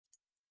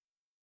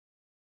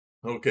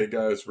Okay,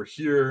 guys, we're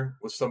here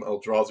with some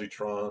Eldrazi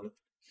Tron.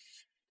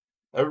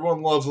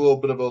 Everyone loves a little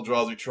bit of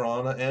Eldrazi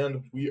Tron,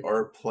 and we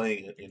are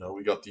playing it.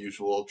 We got the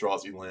usual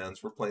Eldrazi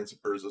lands. We're playing some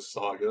Urza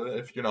Saga.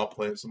 If you're not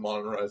playing some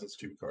Modern Horizons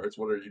 2 cards,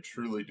 what are you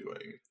truly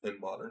doing in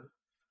Modern?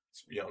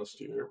 Let's be honest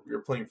here. We are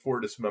playing 4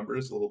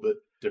 Dismembers, a little bit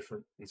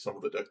different in some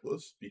of the deck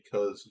lists,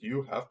 because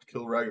you have to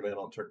kill Ragavan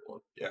on turn 1.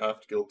 You have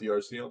to kill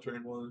DRC on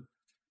turn 1.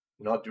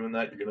 You're not doing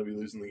that, you're going to be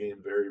losing the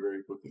game very,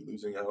 very quickly,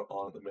 losing out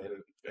on the mana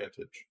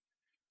advantage.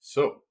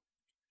 So,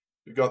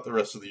 we've got the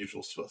rest of the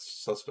usual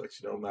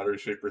suspects, Matter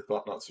Shaper,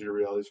 Thought-Knot Seer,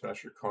 Reality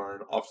Smasher, Karn,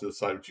 off to the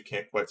side, which you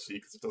can't quite see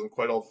because it doesn't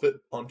quite all fit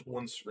onto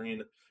one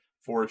screen.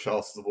 4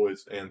 Chalice of the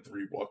Voids, and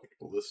 3 Walking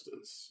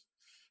Ballistas.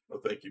 Oh,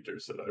 thank you,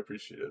 Dursid, I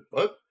appreciate it.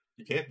 But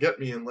you can't get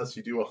me unless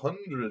you do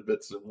 100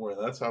 bits or more.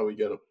 That's how we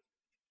get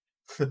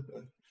them.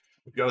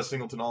 We've got a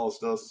Singleton Allus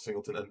Dust, a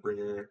Singleton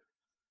Endbringer,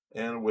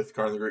 and with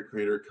Karn the Great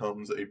Creator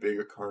comes a big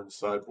Karn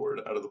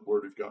sideboard. Out of the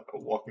board, we've got a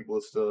Walking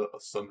Ballista, a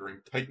Sundering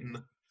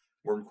Titan,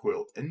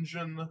 Wormcoil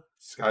Engine,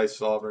 Sky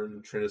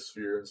Sovereign,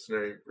 Trinosphere, and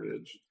Snaring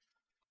Bridge.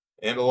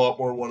 And a lot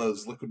more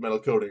ones: Liquid Metal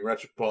Coating,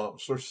 Ratchet Bomb,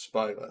 Source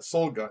Spyglass,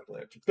 Soul Guide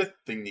Lantern,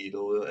 Pithing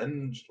Needle,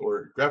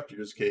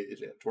 Grafteater's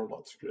Cage, and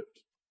Tormod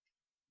Script.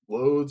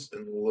 Loads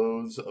and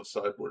loads of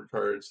sideboard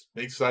cards.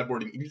 Makes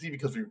sideboarding easy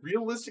because we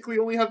realistically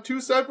only have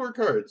 2 sideboard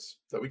cards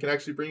that we can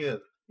actually bring in.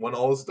 One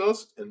Allus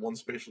Dust and one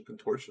Spatial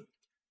Contortion.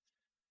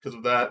 Because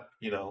of that,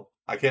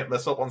 I can't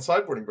mess up on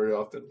sideboarding very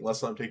often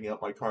unless I'm taking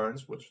out my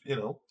Karns, which,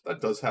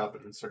 that does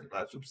happen in certain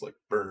matchups like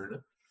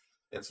Burn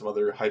and some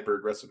other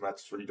hyper-aggressive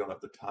matches where you don't have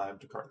the time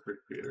to Karn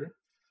Creator.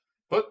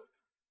 But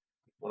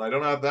when I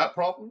don't have that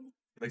problem,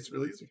 it makes it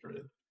really easy for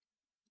me.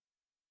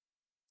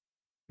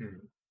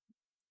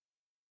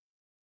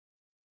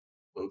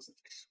 Loads.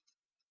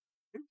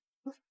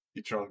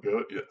 E-tron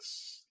Goat,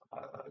 yes.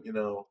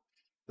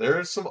 There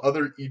are some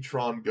other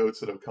E-tron Goats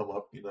that have come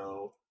up,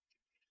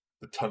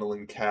 the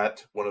Tunneling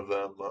Cat, one of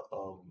them,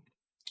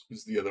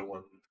 who's the other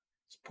one?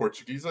 It's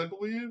Portuguese, I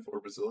believe,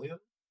 or Brazilian?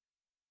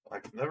 I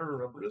can never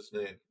remember his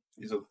name.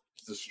 He's a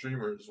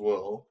streamer as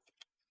well.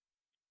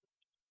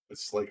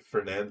 It's like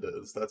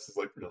Fernandez. That's his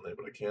real name,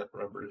 but I can't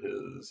remember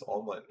his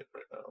online name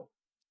right now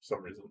for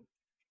some reason.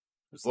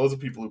 There's loads of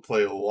people who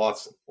play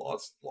lots and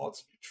lots and lots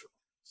of E-tron.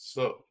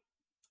 So,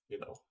 if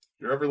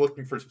you're ever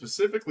looking for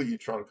specifically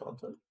E-tron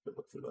content, you can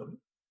look for them.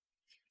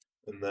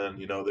 And then,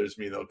 there's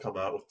me that'll come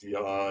out with the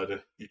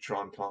odd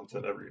E-tron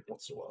content every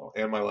once in a while.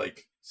 And my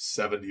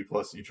 70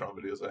 plus E-tron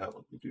videos I have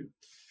on YouTube.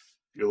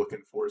 If you're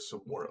looking for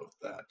some more of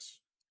that.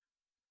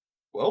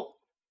 Well,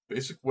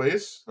 basic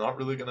waste, not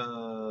really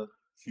gonna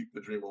keep the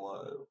dream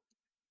alive.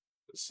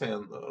 This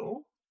hand,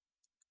 though,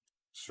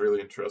 it's really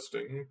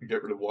interesting. You can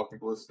get rid of Walking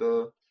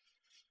Ballista,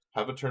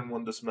 have a turn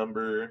 1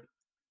 Dismember,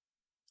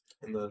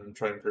 and then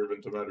try and curve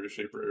into Matter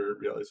Shaper,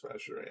 Reality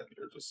Smasher, and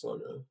Urza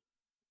Saga.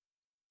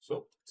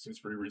 So,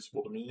 seems pretty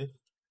reasonable to me.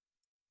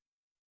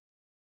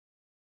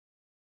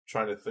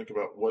 Trying to think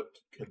about what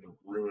can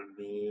ruin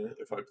me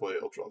if I play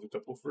Eldrazi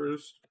Temple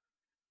first.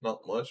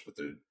 Not much, but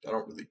I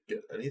don't really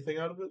get anything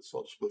out of it, so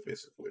I'll just play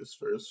basic ways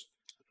first.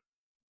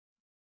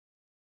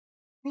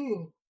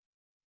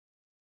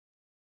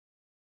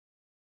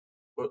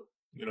 But,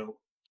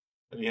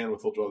 any hand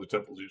with Eldrazi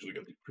Temple is usually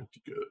going to be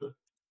pretty good.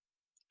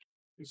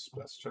 Use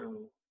best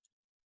turn.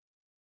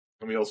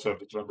 And we also have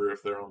to remember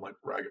if they're on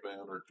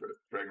Ragavan or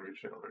Dragon Rage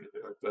Channel or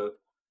anything like that.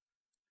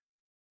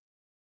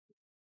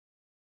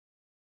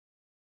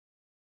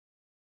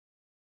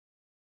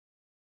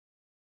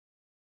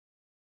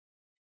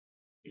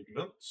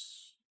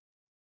 Nuts.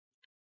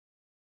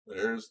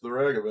 There's the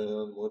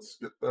Ragavan. Let's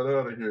get that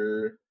out of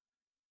here.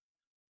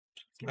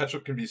 This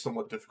matchup can be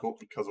somewhat difficult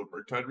because of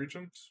Murktide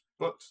Regent,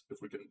 but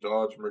if we can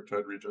dodge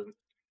Murktide Regent,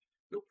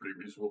 feel pretty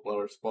reasonable about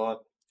our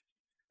spot.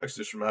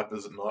 Execution Map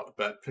is not a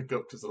bad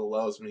pickup because it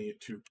allows me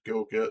to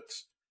go get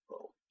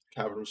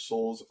Cavern of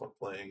Souls if I'm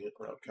playing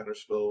around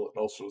Counterspell. It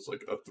also is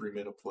a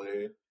 3-mana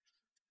play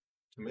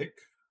to make.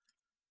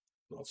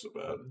 Not so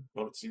bad.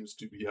 Opponent seems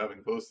to be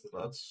having both the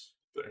nuts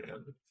in their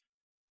hand.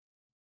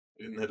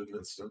 It didn't hit an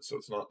instant, so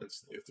it's not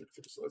instantly a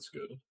 3/3, so that's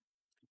good.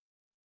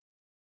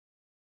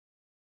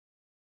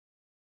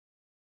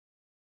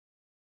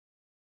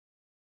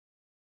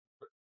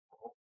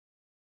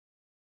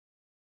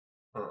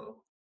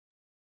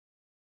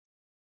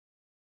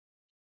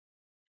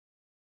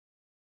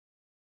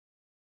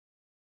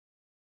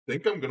 I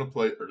think I'm gonna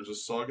play Urza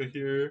Saga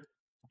here,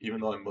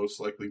 even though I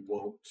most likely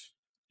won't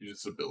use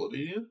its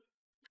ability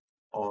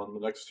on the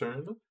next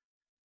turn,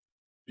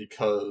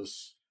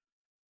 because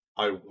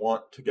I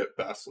want to get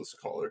Basilisk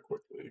Collar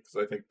quickly, because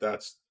I think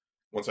that's,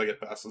 once I get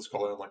Basilisk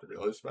Collar on a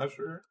Reality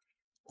Smasher,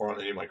 or on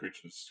any of my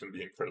creatures, it's going to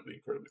be incredibly,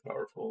 incredibly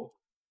powerful.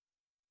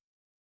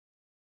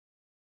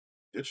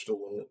 Digital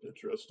Land,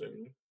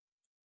 interesting.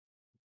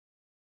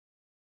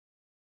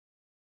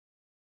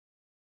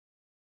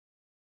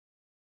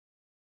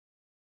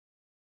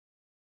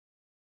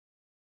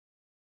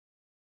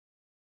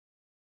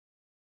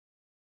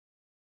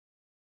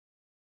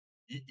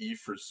 EE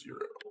for 0.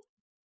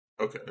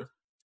 Okay.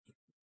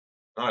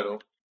 I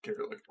don't care,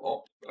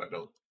 I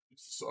don't.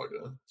 Use the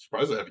Saga.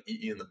 Surprised I have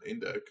EE in the main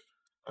deck.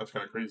 That's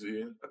kind of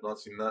crazy. I've not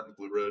seen that in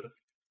blue-red.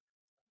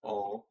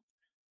 All.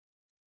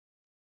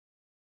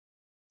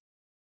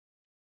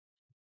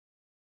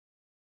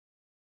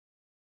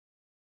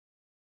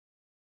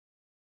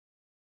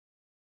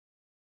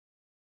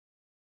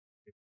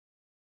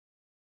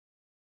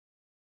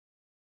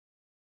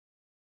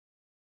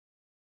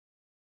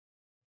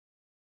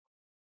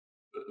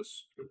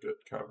 This. Go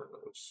get Cavern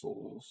of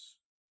Souls.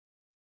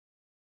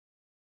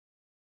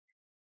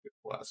 Get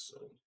Blast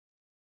Zone.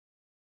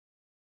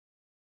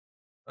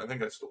 I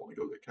think I still want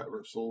to go get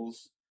Cavern of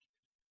Souls.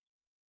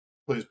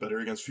 Plays better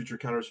against future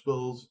counter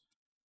spells.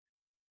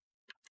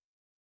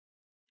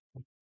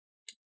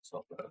 It's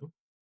not bad.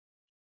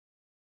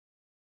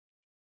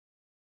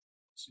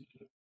 Let's see.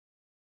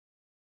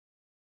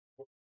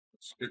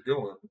 Let's get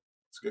going.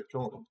 Let's get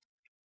going.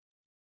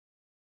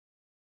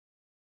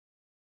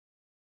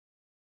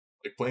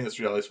 Like playing this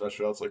Reality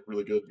Smasher out's like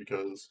really good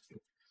because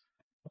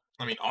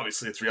I mean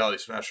obviously it's Reality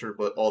Smasher,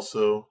 but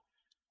also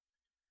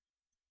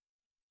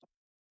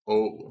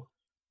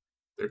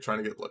they're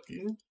trying to get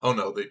lucky. Oh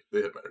no,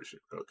 they had Matter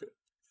Shaper. Okay.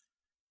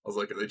 I was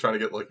like, are they trying to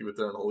get lucky with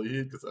their Unholy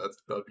Heat? Because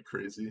that'd be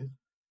crazy.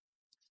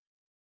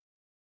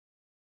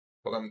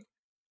 But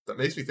that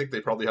makes me think they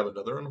probably have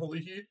another Unholy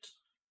Heat.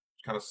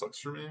 Which kind of sucks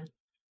for me.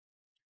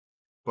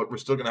 But we're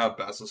still gonna have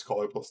Basilisk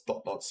Collar plus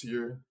Thought-Knot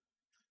Seer.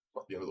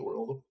 Not the end of the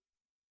world.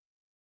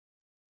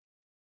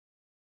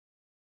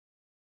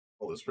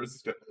 Oh, this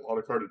person's getting a lot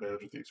of card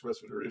advantage with the Express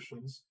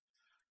Federations.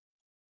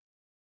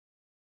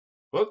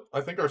 But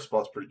I think our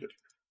spot's pretty good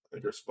here. I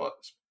think our spot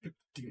is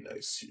pretty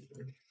nice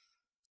here.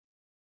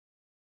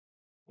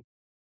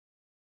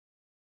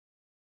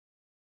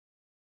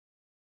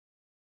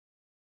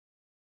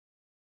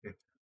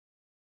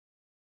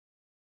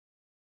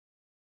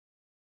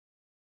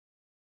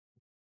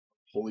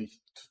 Holy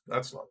Heat.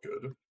 That's not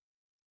good.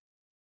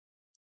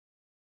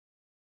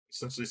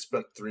 Essentially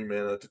spent 3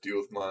 mana to deal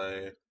with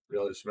my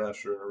Reality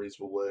Smasher in a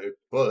reasonable way,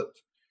 but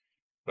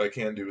what I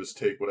can do is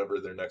take whatever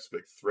their next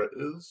big threat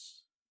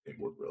is.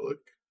 Mainboard Relic.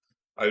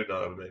 I do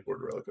not have a Mainboard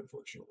Relic,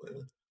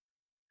 unfortunately.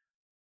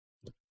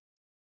 I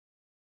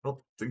don't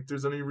think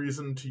there's any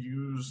reason to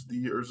use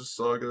the Urza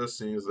Saga,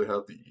 seeing as they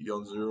have the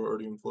Eon Zero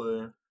already in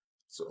play.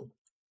 So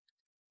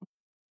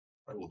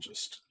I will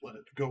just let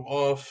it go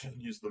off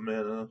and use the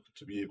mana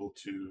to be able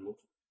to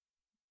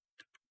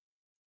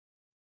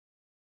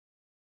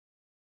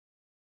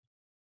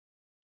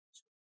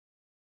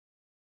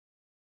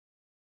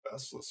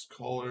Basilisk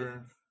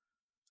Collar.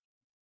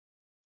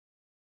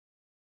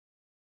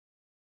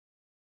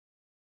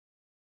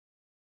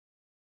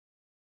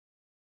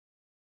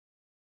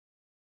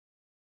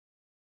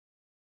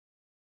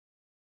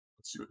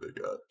 Let's see what they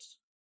got.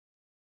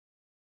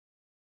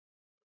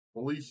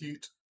 Holy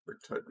Heat,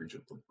 Riptide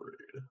Regent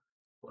Parade.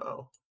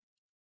 Wow.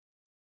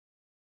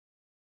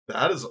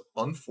 That is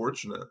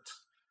unfortunate.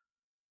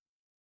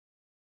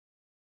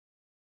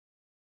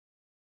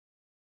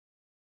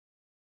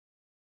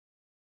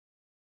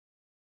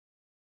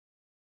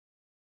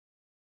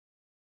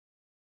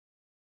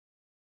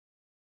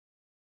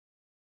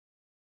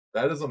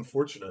 That is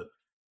unfortunate.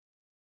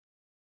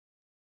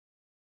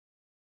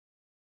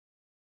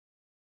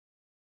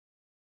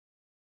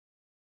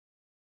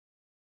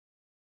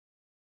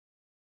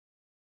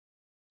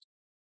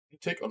 You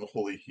take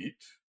Unholy Heat.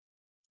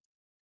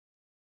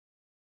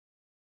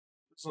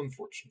 It's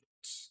unfortunate.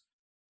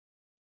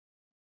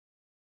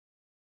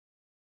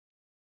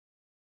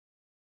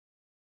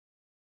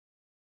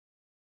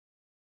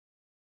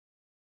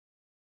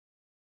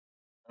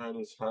 That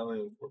is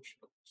highly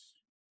unfortunate.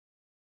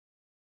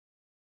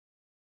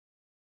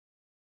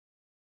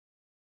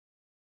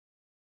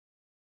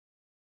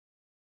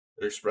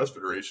 Their Express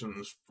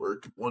Federations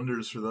work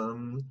wonders for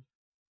them.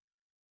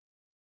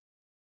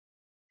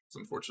 It's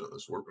unfortunate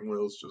this Warping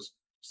Wheel is just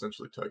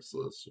essentially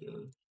textless,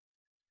 yeah.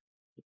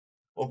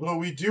 Although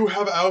we do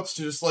have outs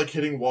to just like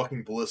hitting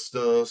Walking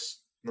Ballista,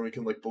 then we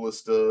can like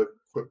Ballista,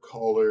 Quick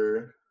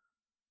Collar.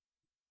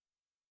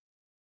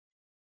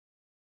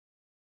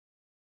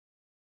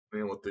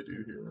 Man, what they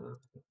do here.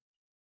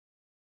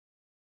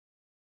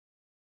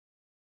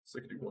 So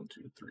they could do 1,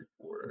 2, 3,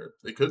 4.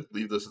 They could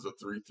leave this as a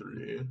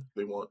 3/3.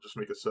 They want just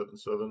make a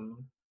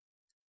 7/7.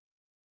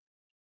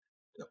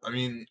 Yeah, I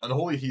mean,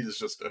 Unholy Heat is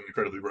just an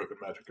incredibly broken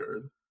Magic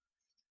card.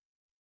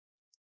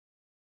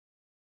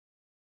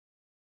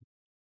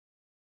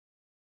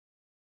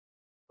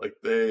 Like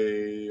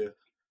they.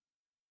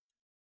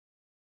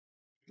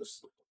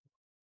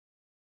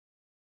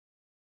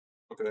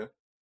 Okay.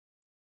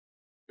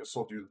 Guess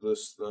I'll do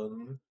this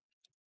then.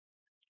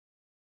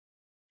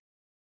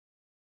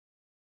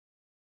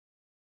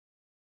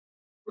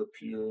 Up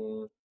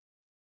here.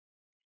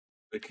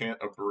 They can't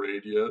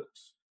abrade yet.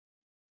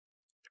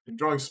 And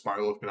drawing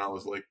Spiral of Canal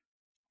is like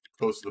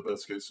close to the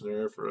best case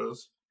scenario for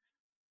us.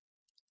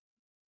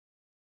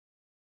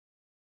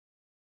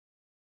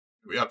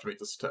 We have to make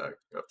this attack.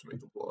 We have to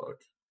make the block.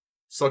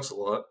 Sucks a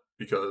lot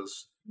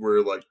because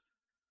we're like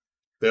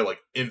they have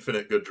like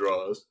infinite good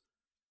draws.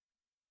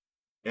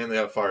 And they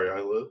have Fiery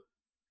Islet.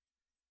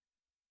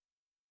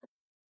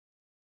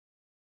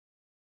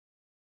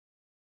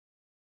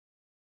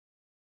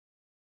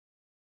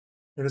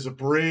 It is a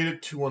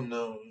braid, 2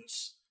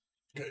 unknowns.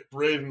 Okay,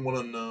 braid and 1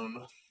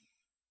 unknown.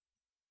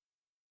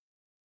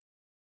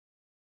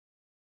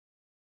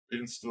 Braid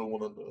and still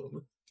 1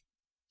 unknown.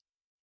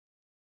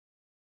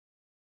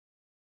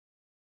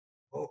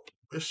 Oh,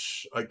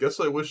 I guess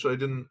I wish I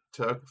didn't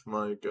attack with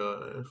my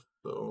guy,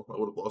 though. I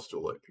would have lost to a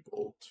lightning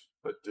bolt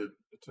if I did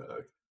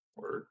attack.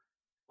 Or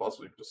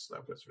possibly just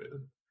snapcast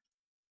rated.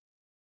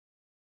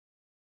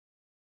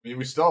 I mean,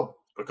 we still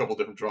have a couple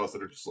different draws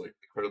that are just like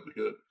incredibly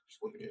good. Just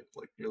winning it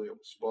like nearly on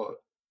the spot.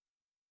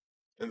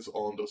 And this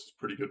all does is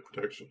pretty good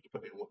protection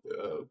depending on what they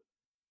have.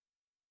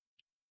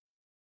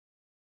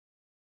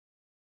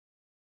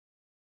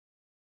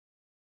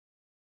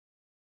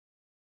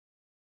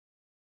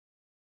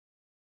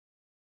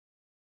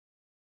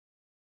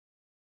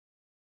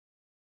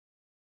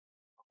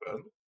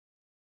 Bad.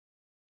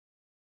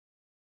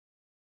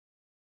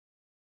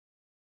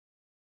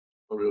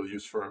 No real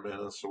use for our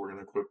mana, so we're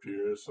gonna equip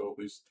here, so at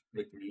least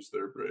make them use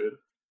their braid.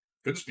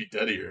 Could just be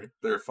dead here.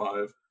 They're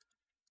 5.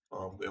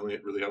 They only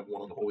really have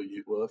 1 Unholy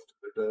Heat left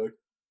in their deck.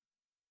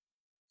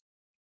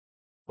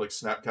 Like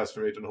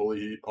Snapcaster Mage and Holy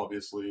Heat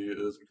obviously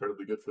is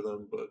incredibly good for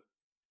them, but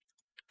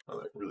I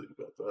don't really do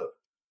about that.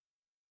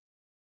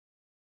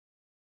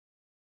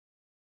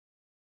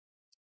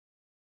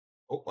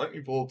 Oh,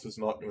 Lightning Bolt is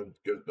not going to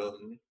get it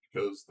done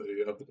because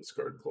they have the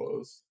discard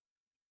clause.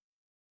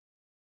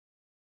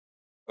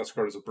 Last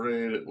card is a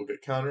braid, it will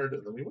get countered,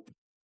 and then we win.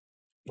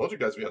 Told you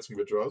guys we had some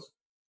good draws.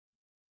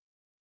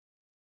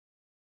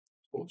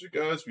 Told you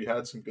guys we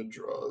had some good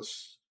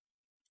draws.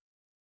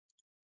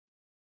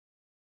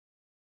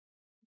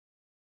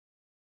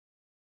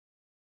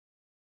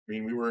 I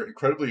mean, we were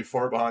incredibly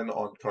far behind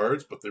on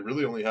cards, but they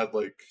really only had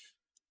like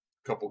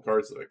a couple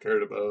cards that I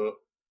cared about.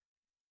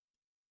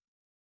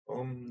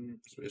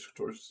 Space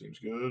Contortion seems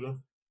good.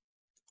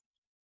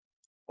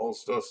 All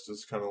Dust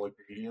is kind of like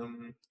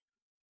medium.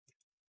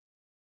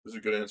 This is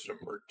a good answer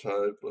to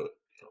Murktide, but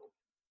you know.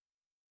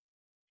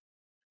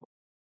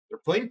 They're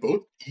playing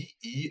both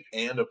EE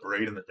and a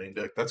Braid in the main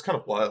deck. That's kind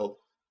of wild.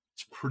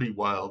 It's pretty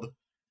wild.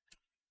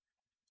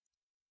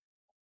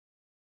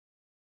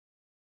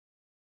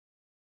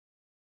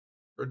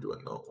 Or do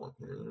I not want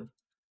here?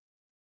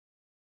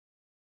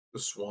 The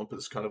Swamp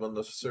is kind of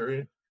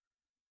unnecessary.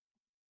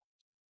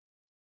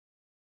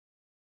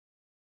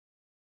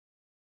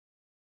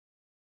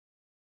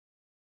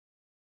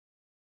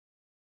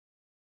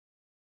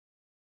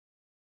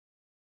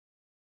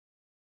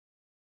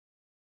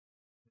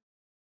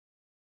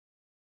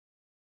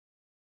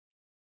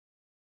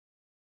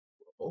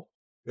 Oh,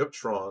 you have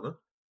Tron. I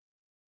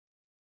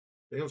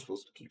think I'm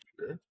supposed to keep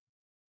here.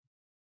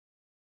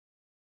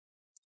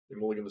 You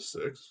mulligan to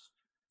 6.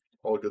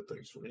 All good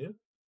things for me.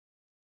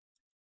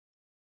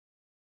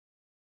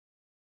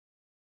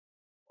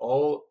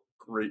 All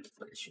great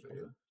things for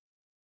me.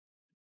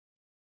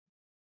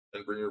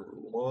 Endbringer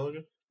Rule Log?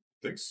 I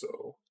think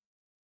so.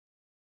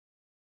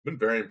 Been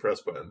very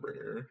impressed by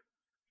Endbringer.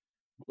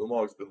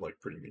 Lumog's been like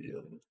pretty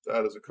medium.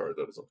 That is a card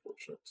that is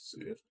unfortunate to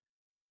see.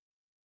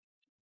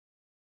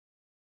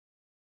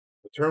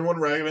 Turn 1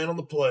 Ragavan on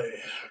the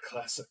play.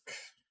 Classic.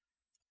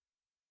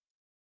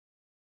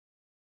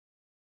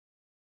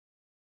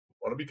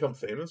 Want to become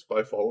famous?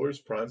 Buy followers,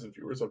 primes, and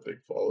viewers on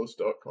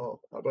bigfollows.com.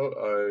 How about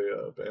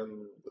I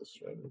ban this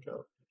random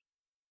account?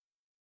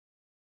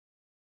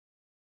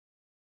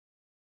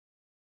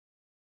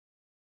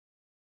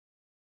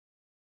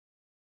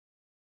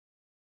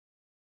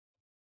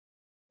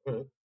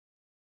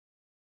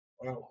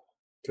 Wow.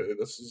 Okay,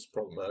 this is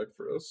problematic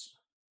for us.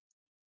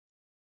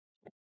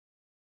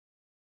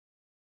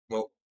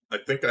 Well, I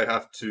think I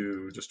have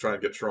to just try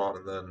and get Tron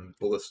and then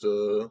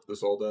Ballista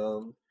this all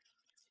down.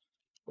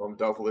 Well, I'm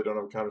doubtful they don't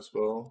have a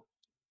counterspell.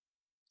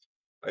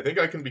 I think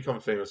I can become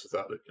famous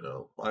without it, you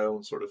know, my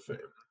own sort of fame.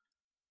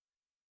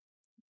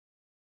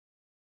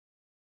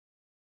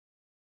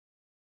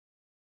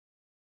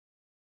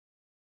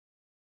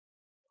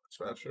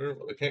 Smasher?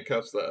 Well, they can't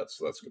cast that,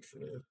 so that's good for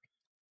me. I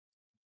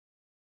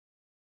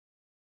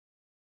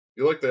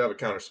feel like they have a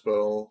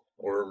counterspell,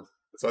 or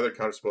it's either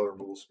counterspell or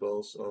removal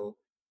spell, so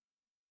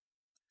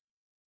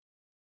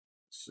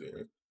let's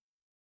see.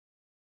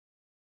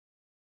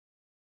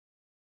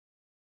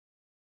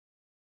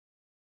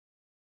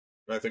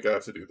 I think I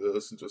have to do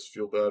this and just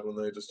feel bad when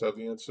they just have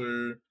the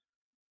answer.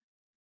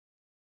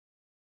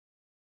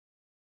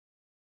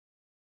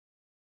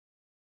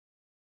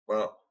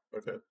 Wow,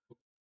 okay.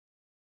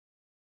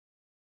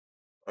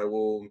 I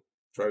will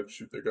try to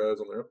shoot their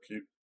guys on their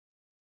upkeep.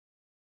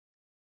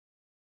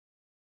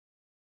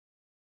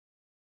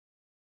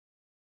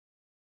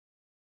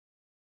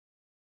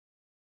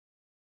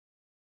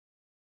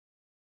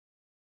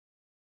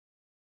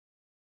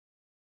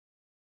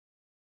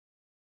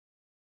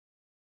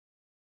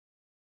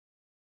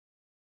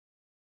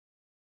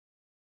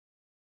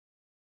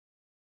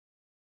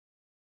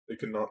 They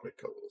cannot make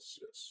colorless,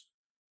 yes.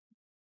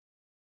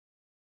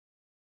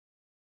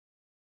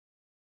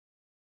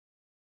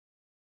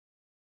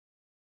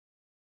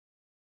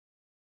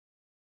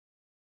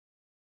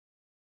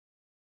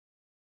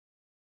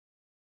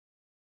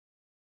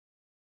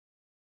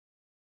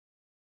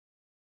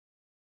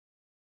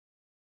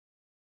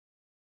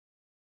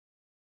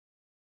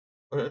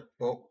 Okay,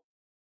 well,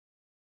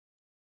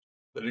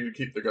 they didn't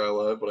keep the guy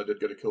alive, but I did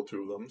get to kill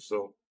two of them,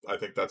 so I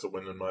think that's a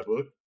win in my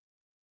book.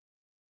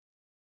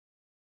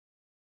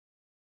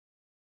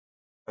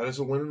 That is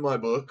a win in my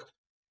book.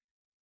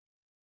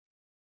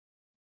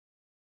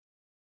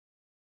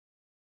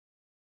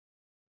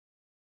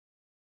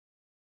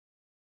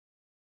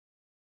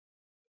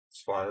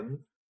 It's fine.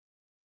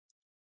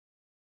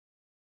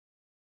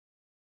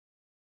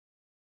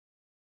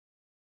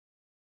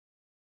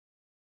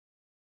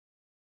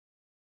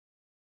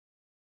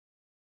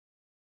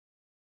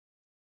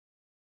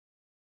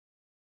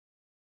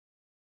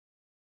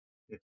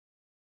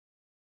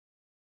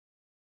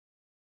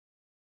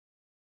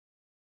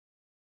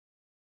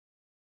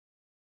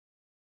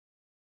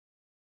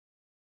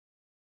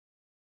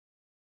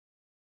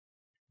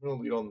 I'm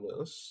gonna lead on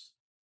this.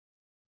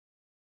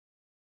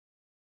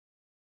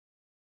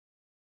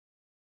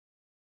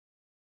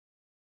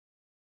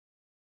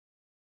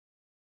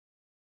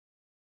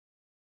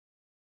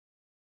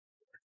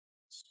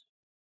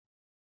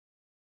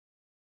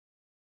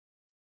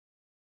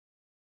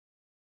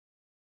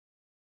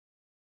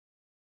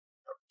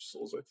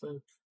 Souls, I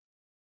think.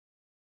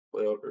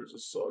 Play out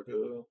Urza's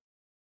Saga.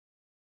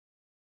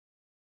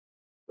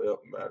 Play out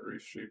Mad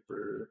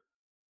Reshaper.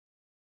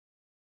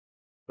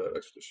 Play out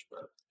Expedition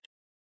Map.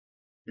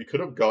 We could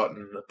have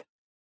gotten.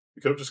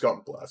 We could have just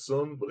gotten Blast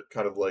Zone, but it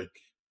kind of like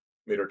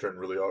made our turn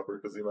really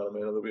awkward because the amount of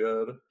mana that we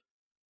had.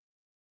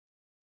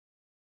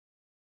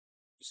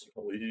 Just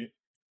only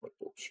like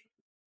bullshit.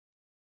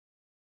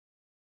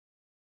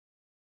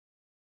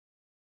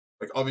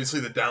 Like obviously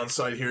the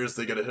downside here is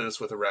they get to hit us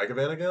with a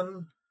Ragavan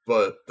again,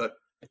 but that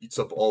eats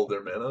up all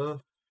their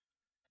mana.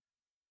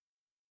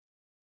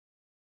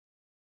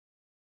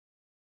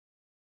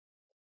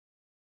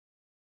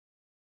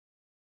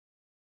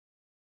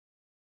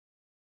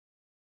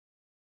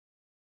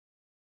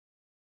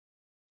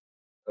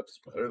 That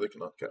doesn't matter, they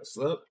cannot cast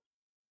that.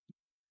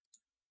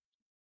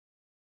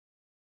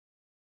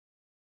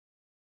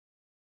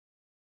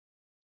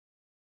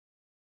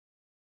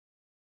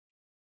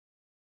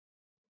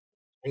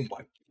 Oh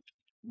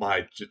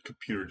my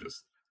computer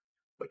just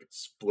like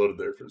exploded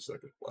there for a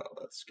second. Wow,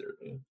 that scared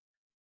me.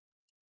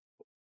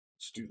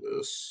 Let's do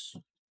this.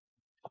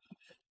 I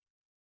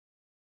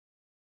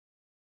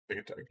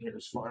think attacking here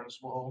is fine as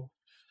well.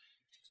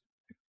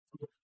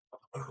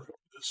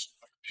 This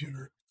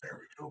computer. There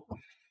we go.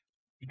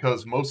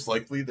 Because most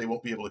likely they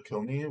won't be able to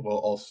kill me. Well,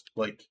 also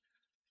like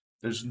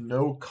there's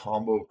no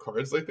combo of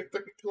cards I think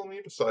that can kill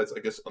me besides I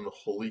guess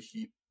Unholy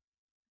Heat,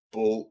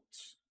 Bolt,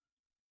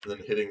 and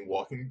then hitting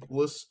Walking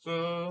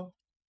Ballista.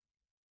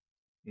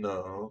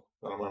 No,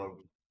 that amount of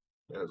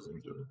that doesn't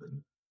even do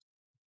anything.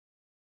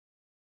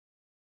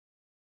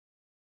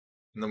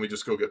 And then we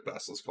just go get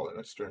Basilisk Collar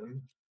next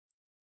turn.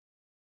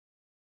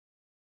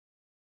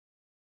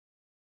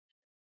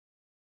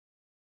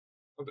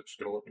 Oh, they're just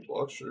gonna let me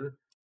block, sure.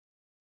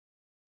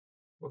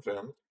 I'm a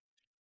fan.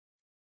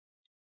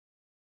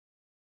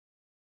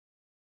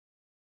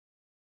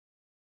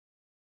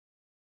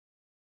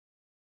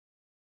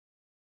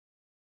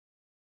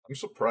 I'm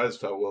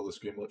surprised how well this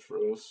game went for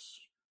us.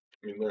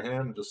 I mean, their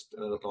hand just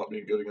ended up not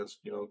being good against,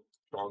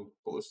 strong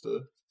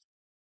Ballista.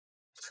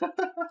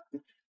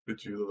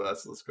 Did you the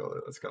Basilisk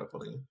Collar? That's kind of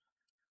funny.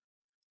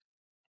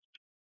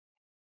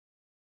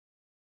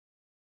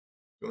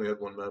 We only had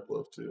one map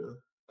left, too.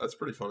 That's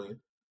pretty funny.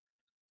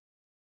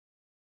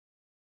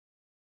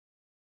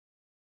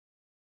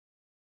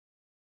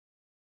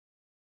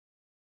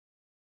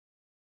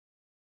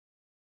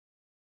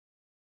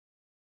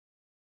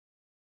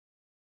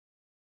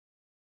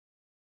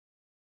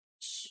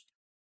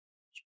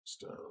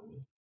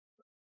 Stone.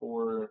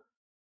 Or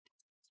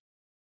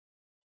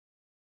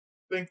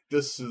I think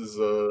this is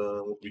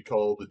what we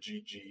call the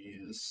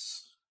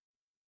GGs.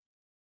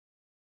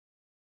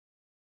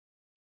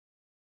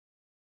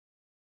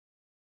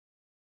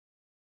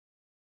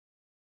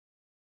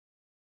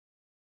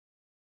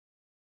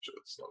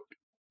 It's not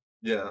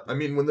yeah, I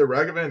mean, when the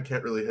Ragavan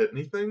can't really hit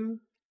anything,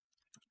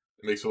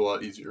 it makes it a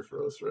lot easier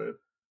for us, right?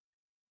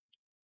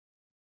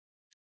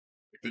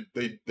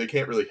 Like they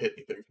can't really hit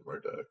anything from our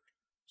deck.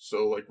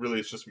 So, like,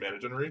 really, it's just mana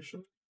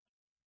generation.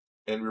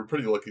 And we were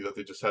pretty lucky that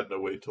they just had no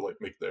way to, like,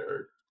 make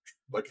their...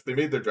 Like, if they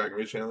made their Dragon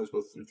Rage handlers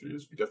both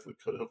 3/3s, we definitely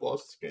could have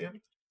lost this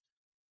game.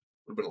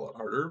 Would have been a lot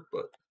harder,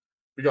 but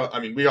we got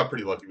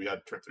pretty lucky. We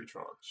had turn 3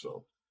 Tron,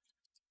 so...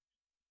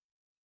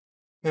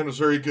 Hand was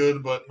very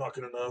good, but not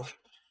good enough.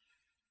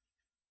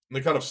 And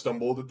they kind of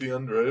stumbled at the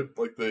end, right?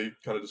 Like, they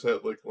kind of just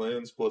had, like,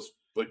 lands plus,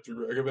 like, 3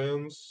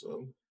 Ragavans,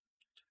 so...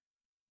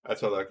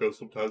 That's how that goes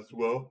sometimes as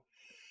well.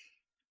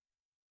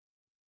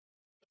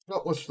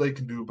 Not much they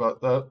can do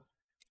about that.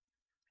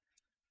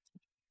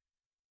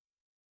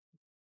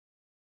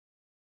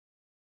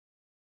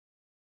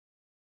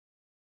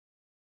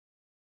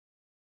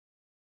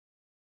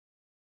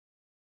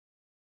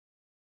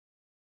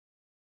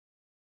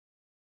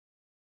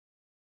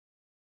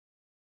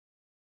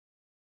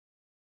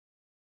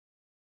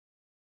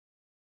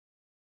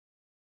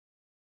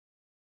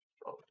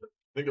 I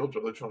think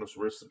Eldrazi Tron is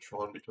worse than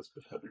Tron because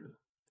it's heavier.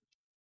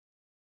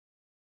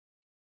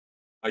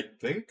 I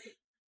think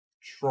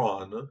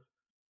Tron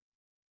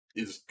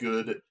is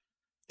good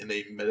in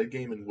a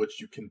metagame in which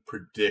you can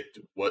predict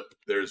what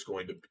there's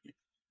going to be.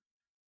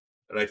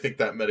 And I think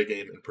that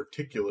metagame in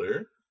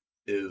particular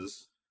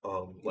is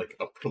like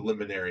a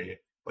preliminary,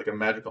 like a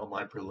Magic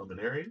Online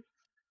preliminary,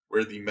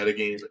 where the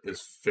metagame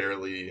is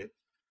fairly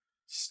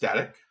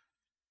static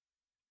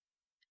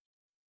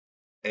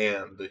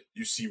and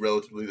you see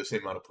relatively the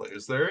same amount of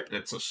players there, and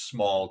it's a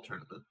small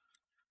tournament.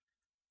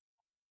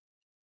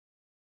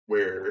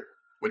 Where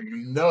when you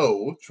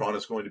know Tron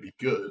is going to be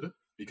good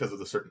because of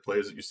the certain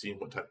players that you see and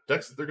what type of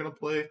decks that they're going to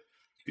play,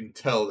 you can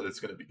tell that it's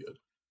going to be good.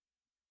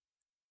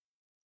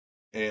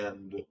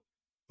 And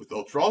with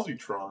Eldrazi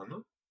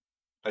Tron,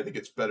 I think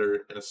it's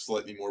better in a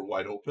slightly more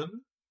wide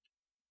open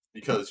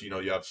because you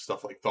have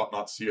stuff like Thought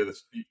Not Seer.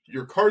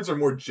 Your cards are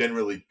more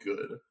generally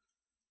good,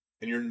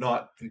 and you're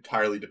not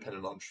entirely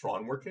dependent on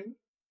Tron working.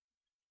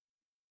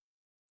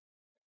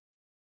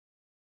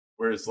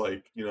 Whereas,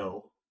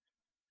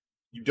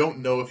 you don't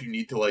know if you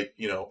need to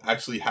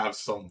actually have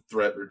some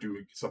threat or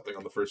do something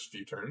on the first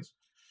few turns.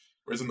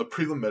 Whereas in the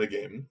prelim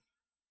metagame,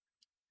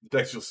 the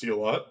decks you'll see a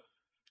lot: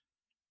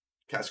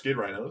 Cascade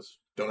Rhinos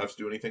don't have to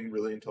do anything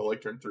really until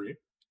turn 3.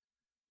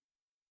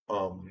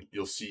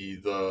 You'll see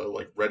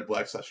the red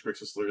black /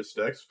 Grixis Lyris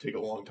decks take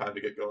a long time to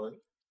get going.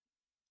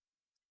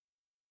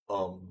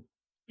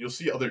 You'll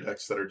see other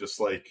decks that are just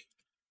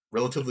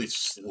relatively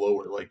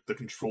slower, like the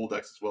control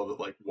decks as well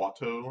that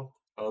Watto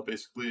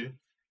basically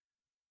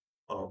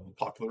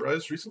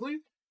popularized recently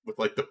with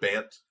the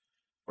Bant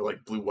or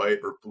blue white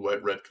or blue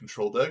white red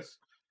control decks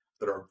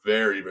that are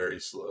very, very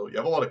slow. You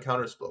have a lot of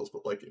counter spells,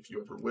 but if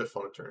you ever whiff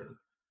on a turn,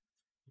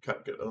 you kind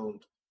of get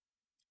owned.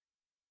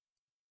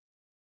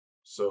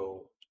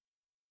 So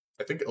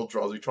I think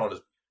Eldrazi Tron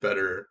is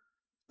better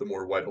the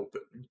more wide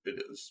open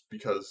it is,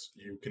 because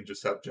you can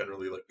just have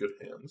generally good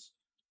hands.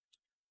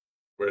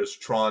 Whereas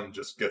Tron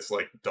just gets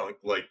dunked,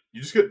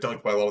 you just get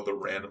dunked by a lot of the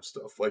random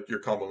stuff. Your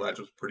combo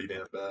matchup's pretty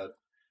damn bad.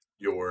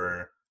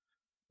 Your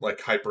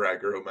hyper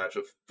aggro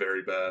matchup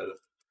very bad.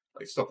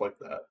 Stuff like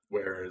that.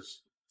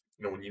 Whereas,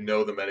 when you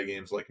know the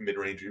metagame's mid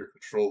range or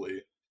control-y,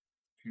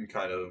 you can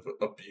kind of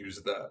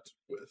abuse that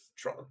with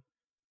Tron.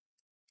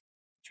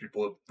 Which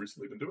people have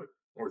recently been doing.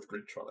 Or with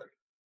Green Tron.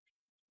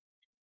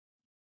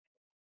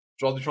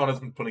 Eldrazi Tron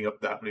hasn't been putting up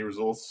that many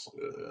results,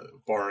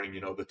 barring,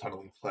 the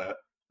tunneling cat,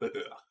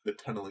 the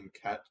tunneling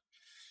cat,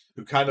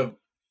 who kind of,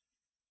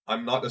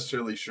 I'm not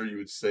necessarily sure you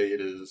would say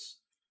it is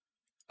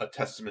a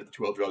testament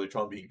to Eldrazi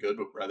Tron being good,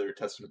 but rather a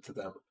testament to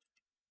them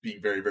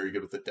being very, very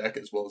good with the deck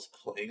as well as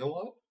playing a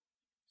lot.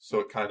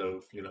 So it kind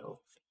of,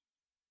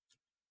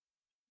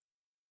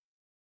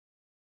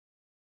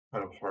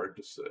 kind of hard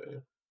to say.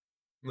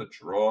 I'm going to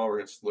draw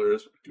against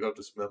Lyris, but we do have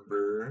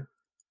Dismember.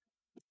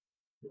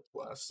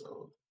 Blast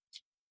Zone.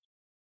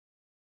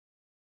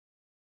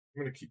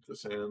 I'm going to keep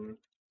this hand.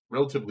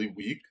 Relatively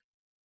weak,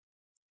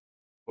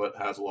 but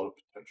has a lot of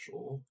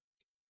potential.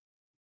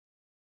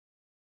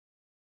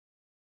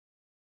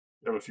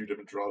 I have a few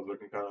different draws that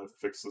can kind of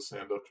fix this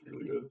hand up to be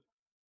really good.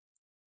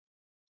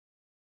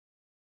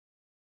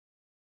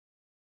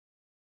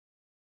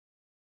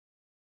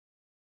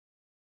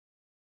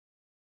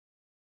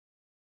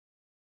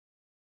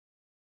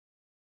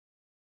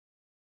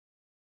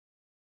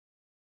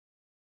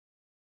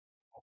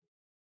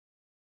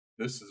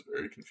 This is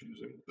very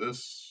confusing.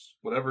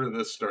 Whatever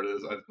this start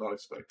is, I did not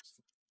expect.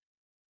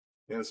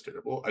 Yeah, it's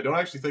terrible. I don't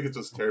actually think it's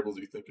as terrible as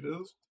you think it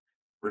is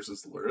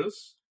versus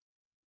Lyris.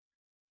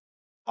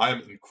 I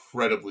am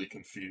incredibly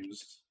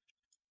confused.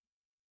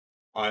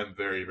 I am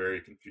very,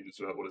 very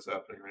confused about what is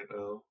happening right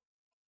now.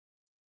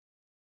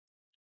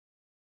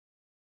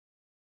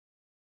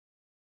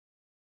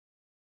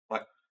 I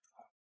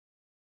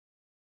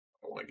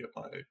want to get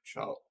my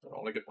child. I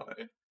want to get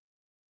my.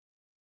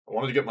 I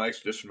wanted to get my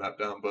expedition map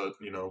down, but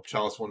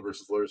Chalice 1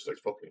 versus Lyris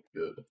deck's probably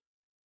good.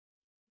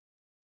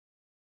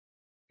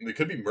 And they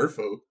could be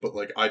Merfolk, but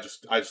I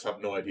just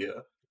have no idea.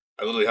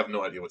 I literally have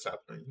no idea what's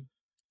happening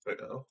right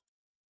now.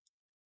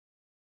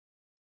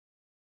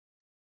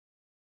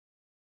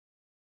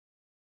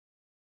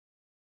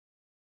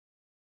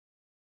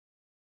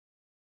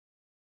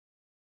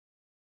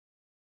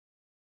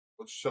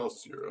 Let's shell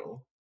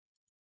 0.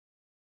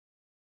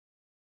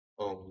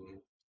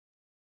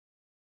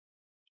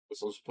 Let's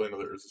just play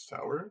another Urza's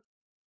Tower.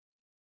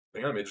 I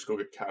think I may just go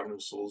get Cavern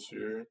of Souls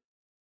here.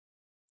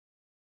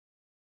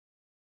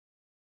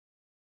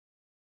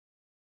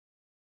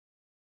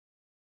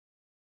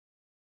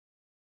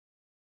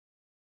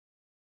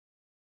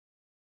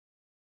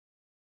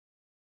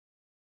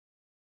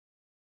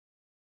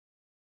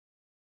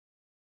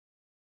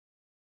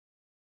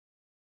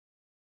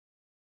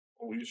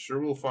 We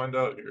sure will find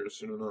out here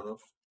soon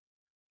enough.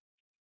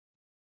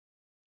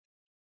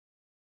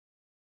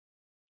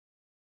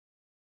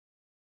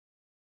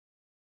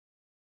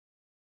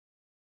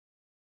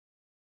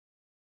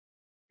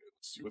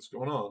 Let's see what's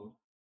going on.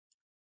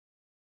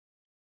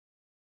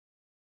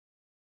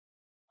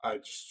 I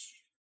just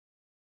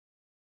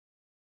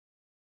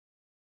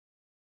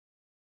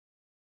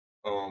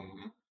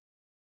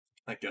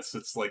I guess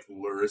it's like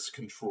Luris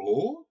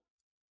control.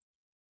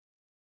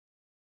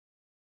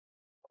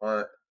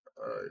 I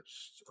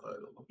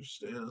don't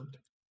understand.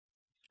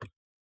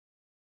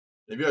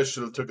 Maybe I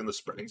should have taken the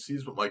spreading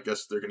seas, but my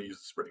guess they're going to use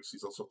the spreading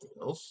seas on something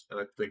else, and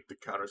I think the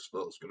counter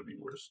spell is going to be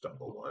worse down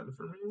the line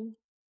for me.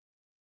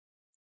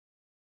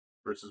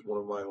 Versus one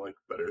of my like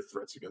better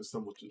threats against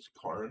them, which is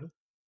Karn.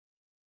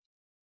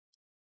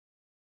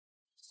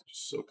 It's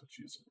just so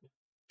confusing.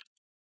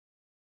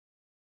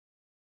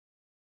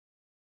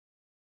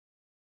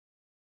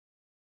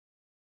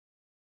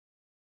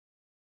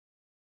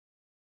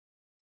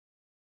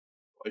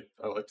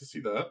 I like to see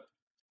that.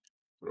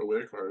 Throw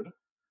away a card.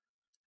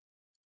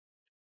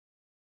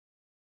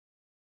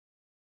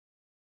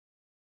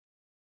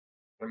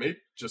 I may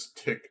just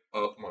tick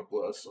up my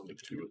bless on the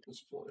 2 at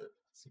this point.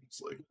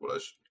 Seems like what I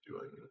should be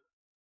doing.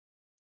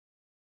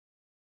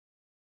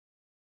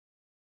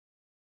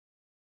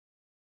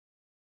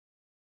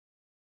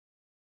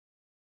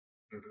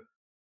 Mm-hmm.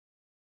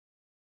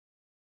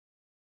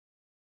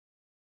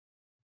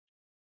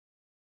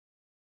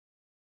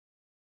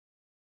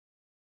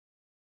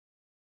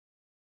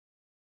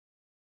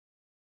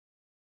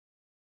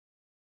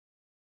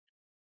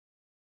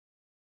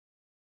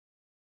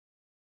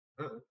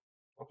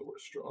 Not the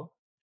worst draw.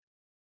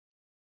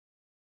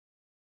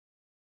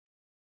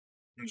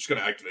 I'm just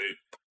gonna activate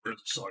Earth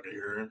Saga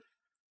here.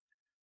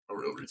 No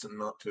real reason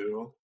not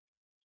to.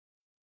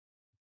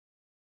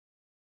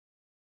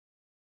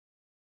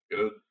 Get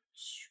a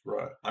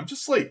try. I'm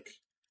just like,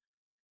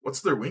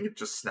 what's their wing?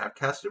 Just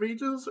Snapcaster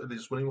Mages? Are they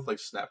just winning with like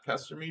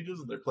Snapcaster Mages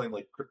and they're playing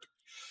like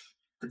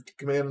Cryptic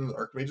Command and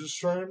Archmage's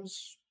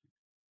Shrines?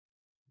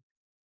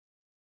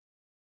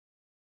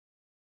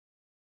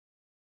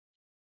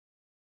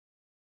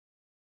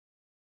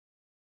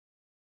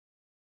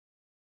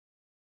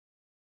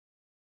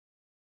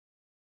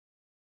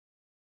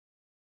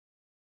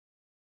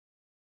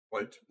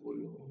 White,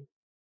 blue.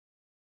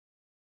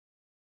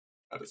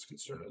 That is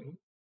concerning.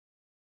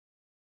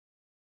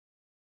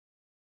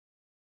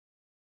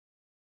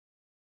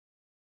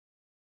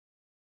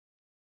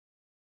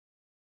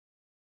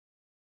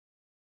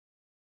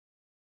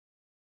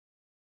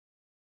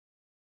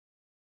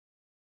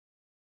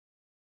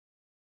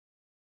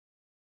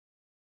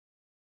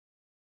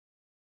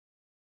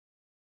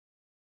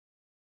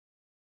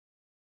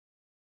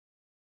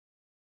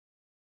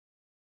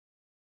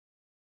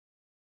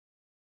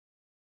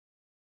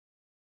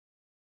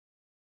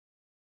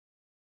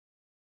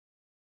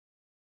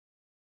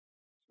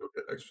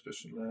 Okay,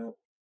 Expedition Map.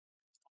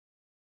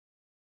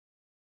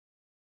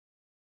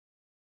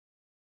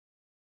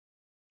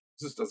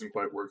 This doesn't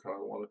quite work how I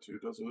want it to,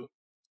 does it?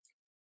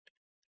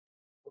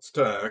 Let's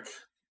attack.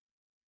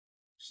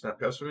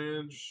 Snapcaster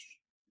Mage.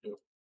 Yep.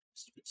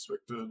 It's to be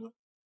expected.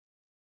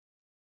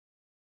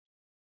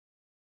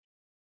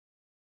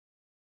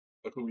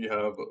 Luckily we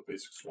have a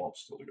basic swamp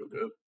still to go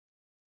get.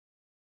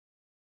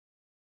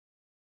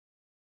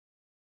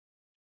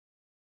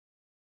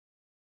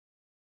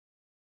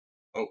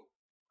 Oh,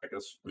 I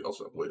guess we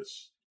also have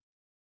waste.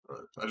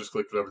 I just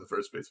clicked whatever the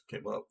first basic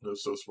came up. It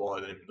was so small I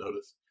didn't even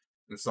notice.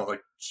 And it's not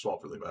like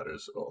swamp really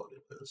matters at all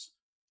anyways.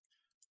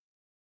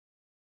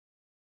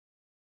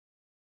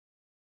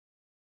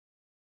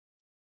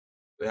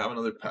 They have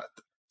another path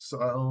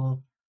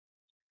style.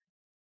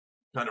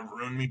 Kind of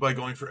ruined me by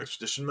going for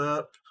Expedition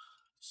Map.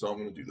 So I'm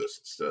going to do this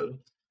instead.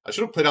 I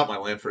should have played out my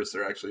land first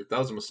there, actually. That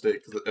was a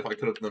mistake, because if I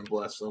could have then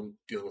blessed, I'm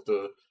dealing with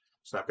the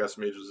Snapcaster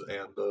Mages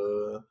and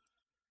the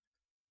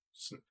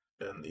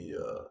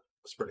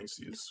Spreading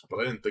Seas.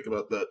 But I didn't think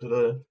about that, did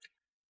I?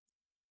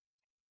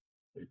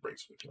 He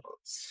brings me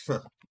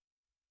cards.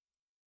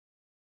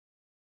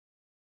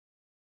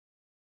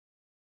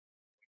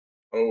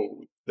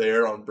 Oh,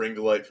 there on Bring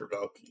to Light for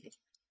Valky.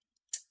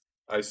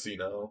 I see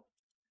now.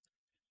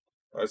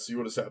 I see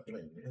what is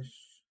happening.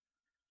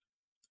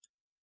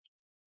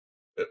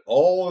 It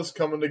all is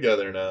coming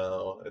together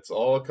now. It's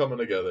all coming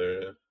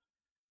together.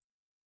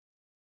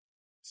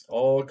 It's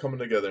all coming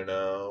together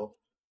now.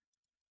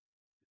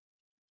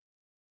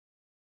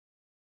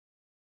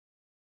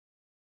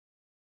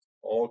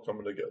 All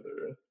coming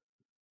together.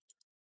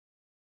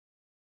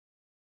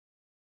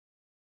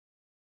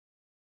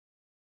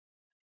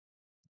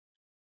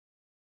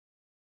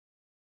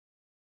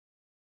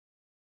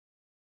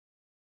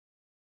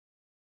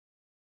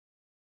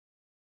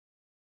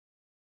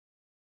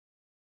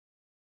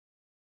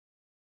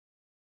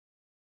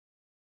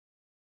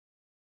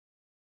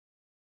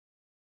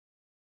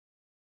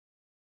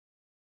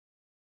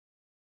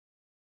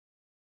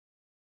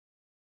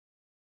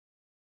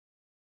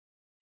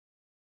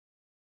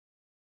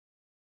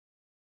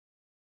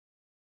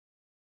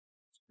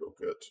 Let's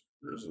go get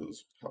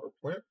Riz's power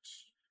plant.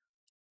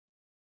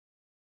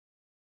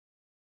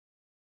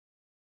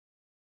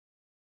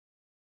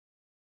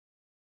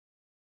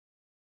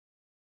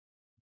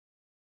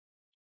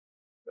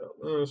 Down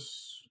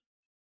this.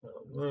 Down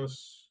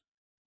this.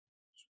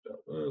 Down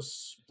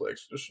this. Play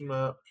Expedition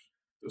Map.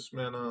 This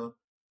mana.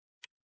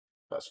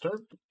 Pass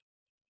turn.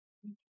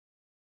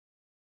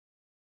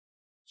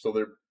 So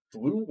they're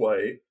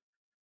blue-white.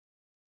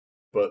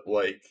 but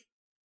like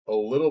a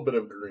little bit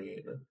of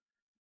green.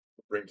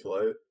 Bring to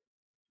light,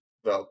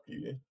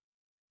 Valky.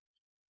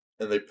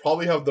 And they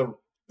probably have the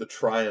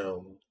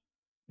Triome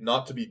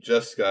not to be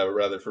just Sky, but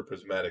rather for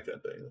Prismatic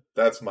Ending.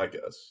 That's my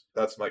guess.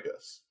 That's my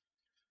guess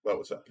about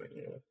what's happening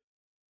here.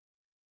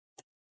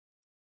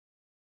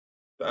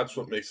 That's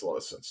what makes a lot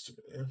of sense to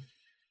me.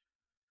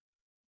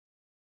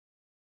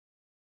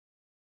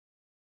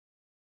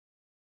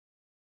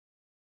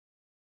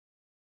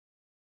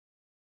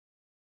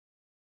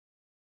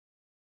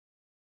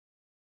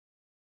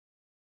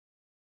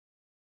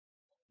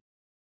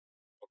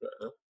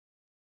 Okay.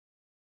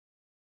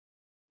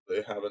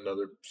 They have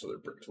another, so they're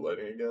Bring to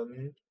Lighting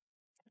again.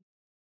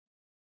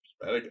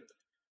 Prismatic.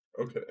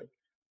 Okay.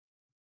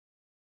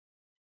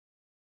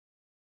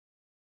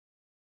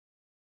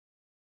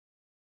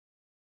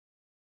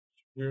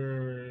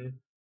 Hmm.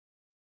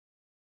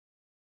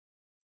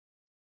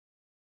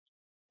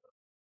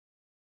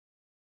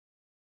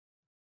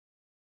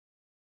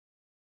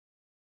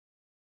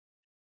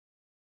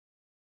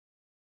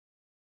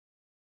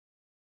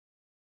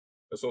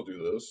 Guess I'll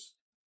do this.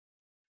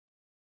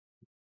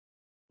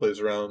 Plays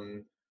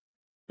around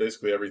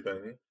basically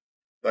everything.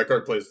 That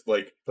card plays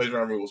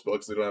around removal spell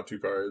because they don't have 2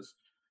 cards.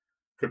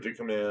 Cryptic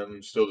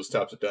Command still just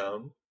taps it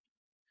down.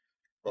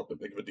 Not that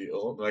big of a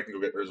deal. And I can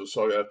go get Urza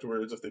Saga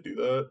afterwards if they do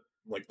that.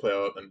 Like play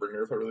out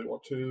Endbringer if I really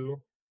want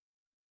to.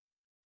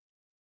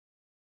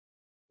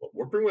 Well,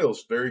 Warping Whale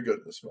is very good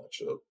in this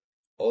matchup.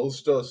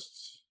 All's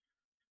Dust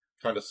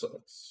kind of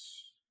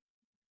sucks.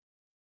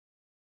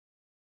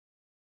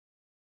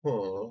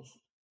 Huh.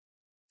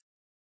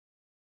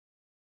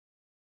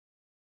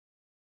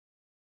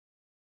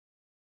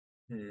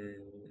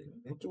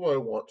 What do I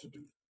want to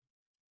do?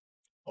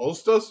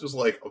 All's Dust is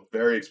like a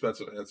very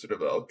expensive answer to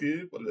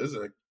Valky, but it is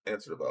an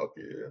answer to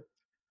Valky.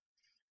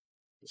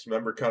 This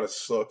member kind of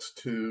sucks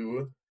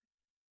too.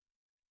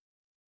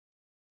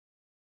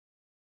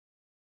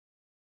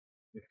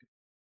 I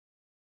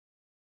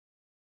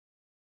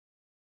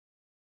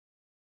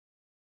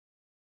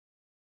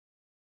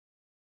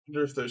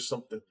wonder if there's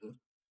something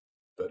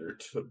better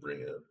to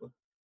bring in.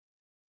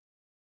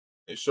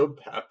 They showed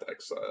Path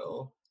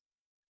Exile.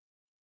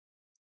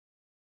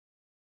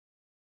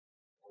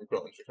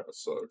 Challenge kind of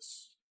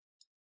sucks.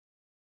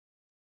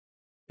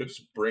 Could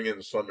just bring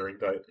in Sundering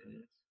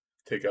Titan,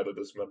 take out a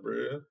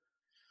Dismember,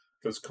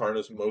 because Karn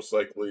is most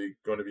likely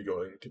going to be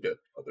going to get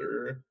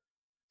other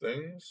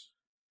things.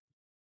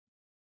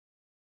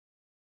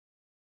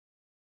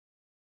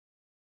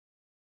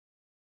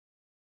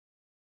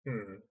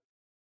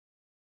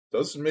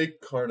 Does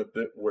make Karn a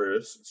bit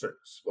worse in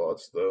certain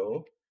spots,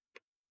 though.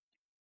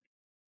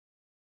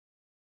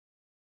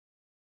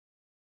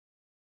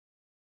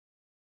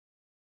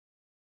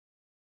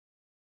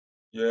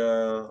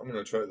 Yeah, I'm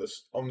gonna try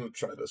this. I'm gonna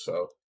try this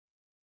out.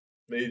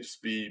 May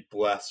just be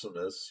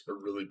blasphemous or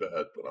really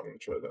bad, but I'm gonna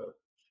try that.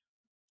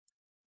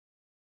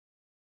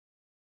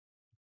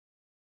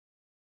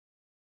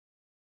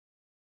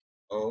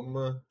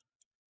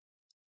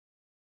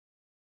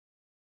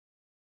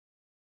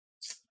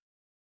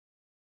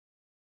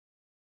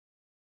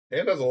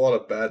 Hand has a lot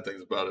of bad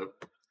things about it.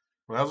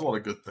 It has a lot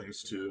of good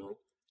things too.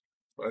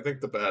 But I think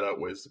the bad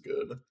outweighs the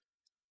good.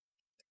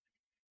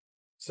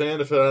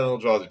 Sand, if it had an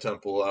Eldrazi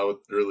Temple, I would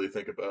really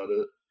think about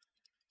it.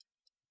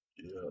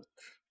 Yeah.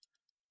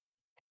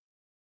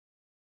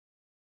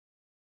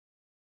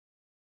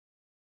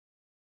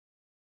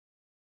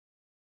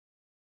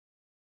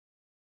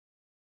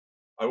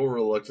 I will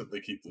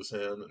reluctantly keep this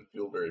hand and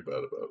feel very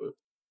bad about it.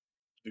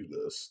 Do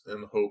this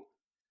and hope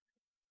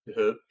to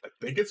hit. I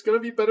think it's going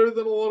to be better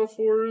than a lot of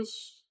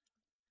 4s.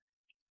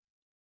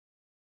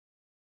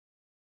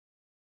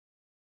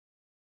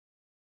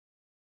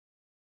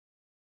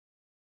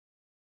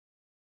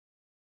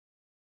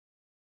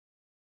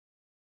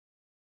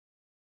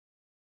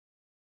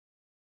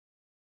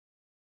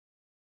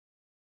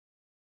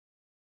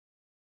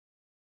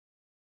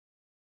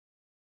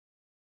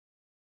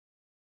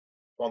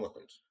 On the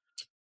hunt.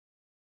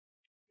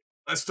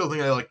 I still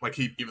think I like my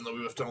keep, even though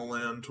we whiffed on a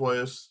land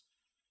twice.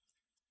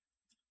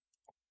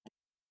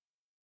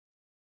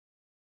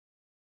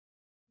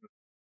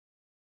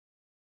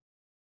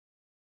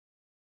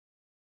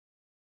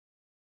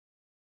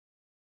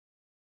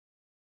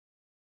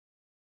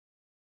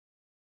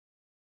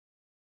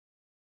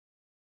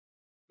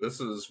 This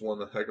is one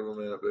heck of a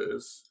mana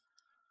base.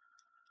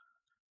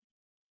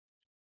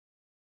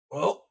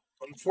 Well,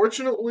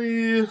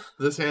 unfortunately,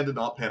 this hand did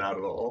not pan out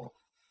at all.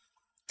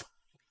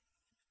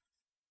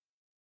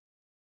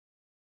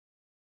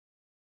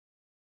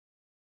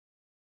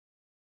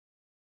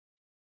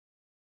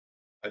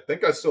 I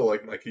think I still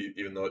like my keep,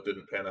 even though it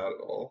didn't pan out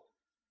at all.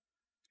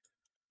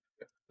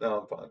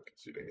 No, I'm fine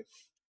conceding it.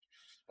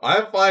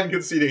 I'm fine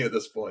conceding at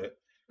this point.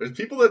 There's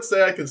people that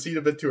say I concede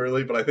a bit too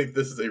early, but I think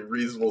this is a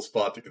reasonable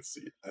spot to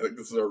concede. I think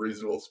this is a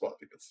reasonable spot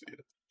to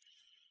concede.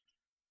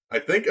 I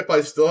think if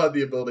I still had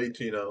the ability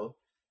to,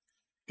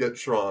 get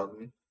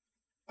Tron,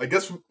 I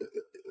guess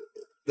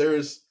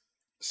there's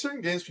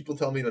certain games people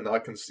tell me to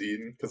not concede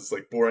because it's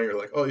like boring or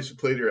like, oh, you should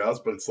play to your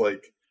house, but it's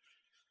like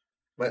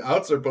My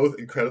outs are both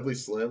incredibly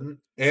slim,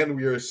 and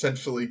we are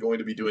essentially going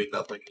to be doing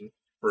nothing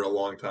for a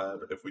long time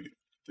if we do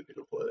continue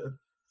to play.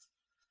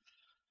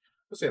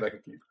 I'm saying I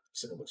can keep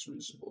saying looks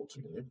reasonable to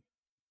me.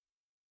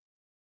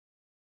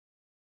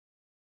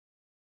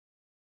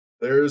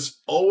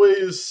 There's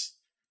always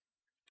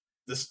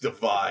this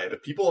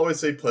divide. People always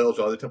say play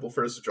Eldrazi Temple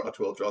first to draw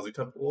to Eldrazi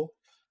Temple.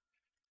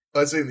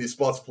 I say in these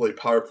spots play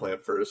Power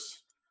Plant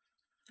first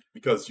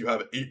because you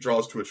have 8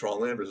 draws to a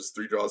Tron land versus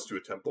 3 draws to a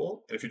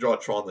Temple, and if you draw a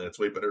Tron land, it's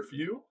way better for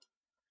you.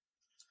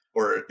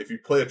 Or if you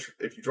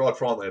draw a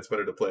Tron land, it's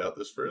better to play out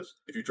this first.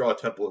 If you draw a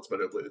Temple, it's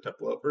better to play the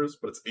Temple out first.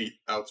 But it's 8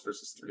 outs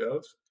versus 3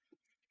 outs.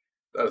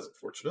 That is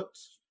unfortunate.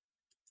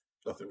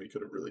 Nothing we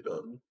could have really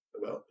done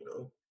about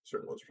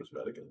certain ones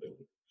prismatic ending.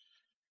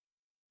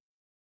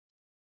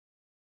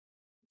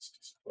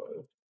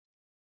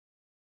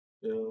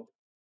 Yeah. I'm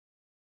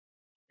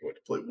going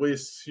to play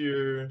wastes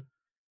here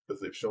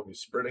because they've shown me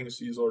spreading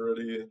seas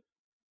already.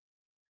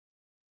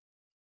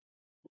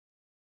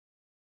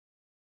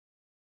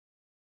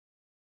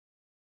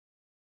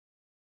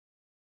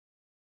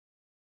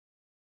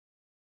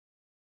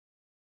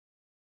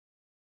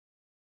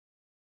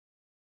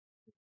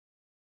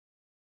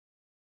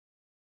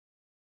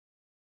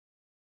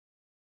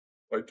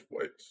 White,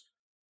 white.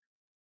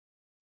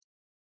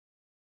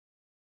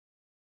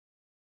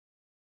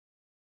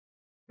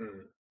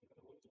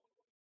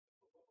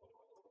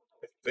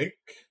 I think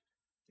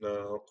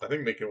no. I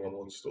think making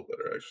 1/1 is still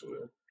better actually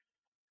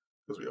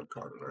because we have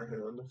Karn in our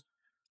hand.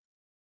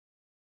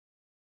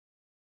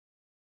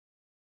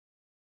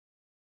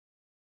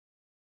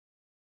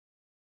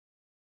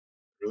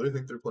 I really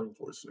think they're playing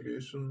force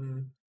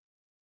negation.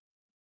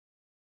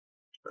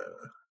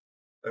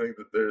 I think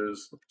that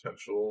there's the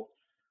potential.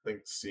 I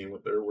think seeing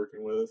what they're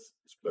working with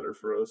is better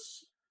for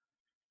us.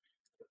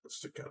 Let's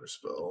stick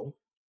counterspell.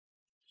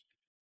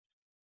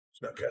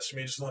 Snapcaster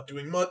Mage is not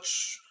doing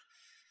much.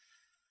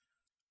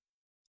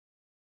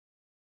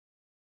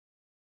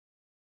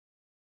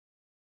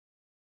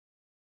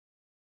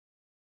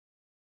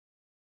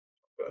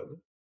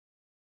 Bad.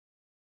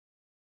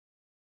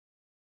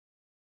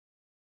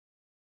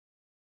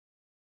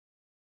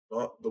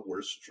 Not the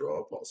worst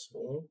draw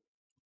possible.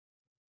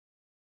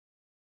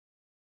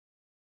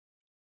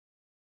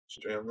 Let's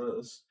jam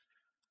this.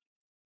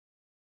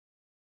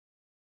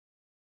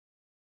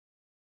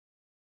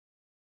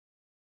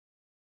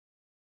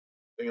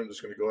 I think I'm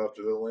just going to go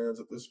after the lands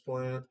at this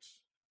point.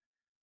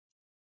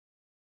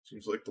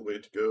 Seems like the way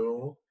to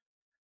go.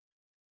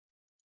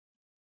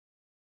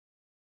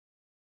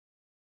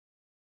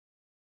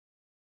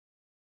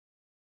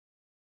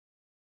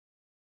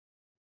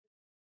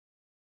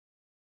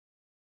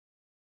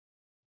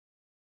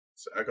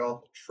 Sag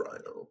off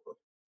Trino.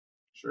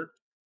 Sure.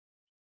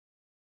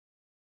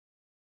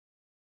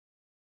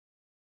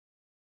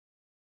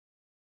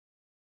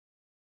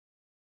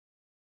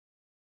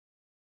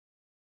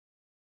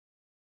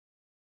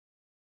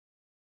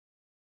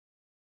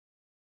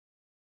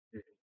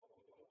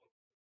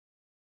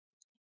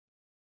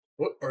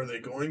 What are they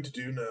going to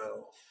do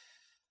now?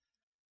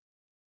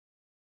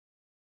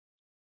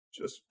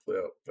 Just play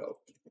out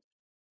Falcon.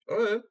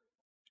 Alright.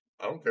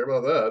 I don't care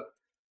about that.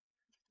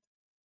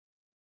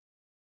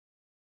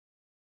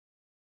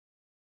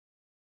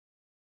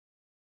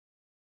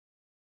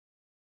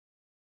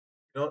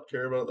 Not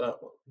care about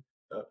that one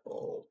at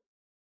all.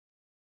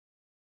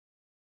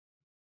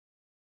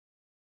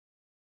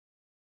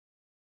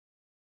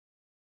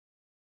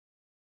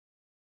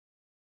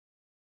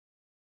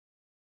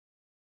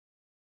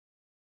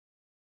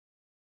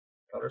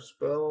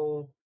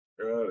 Counterspell.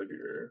 You're out of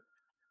here.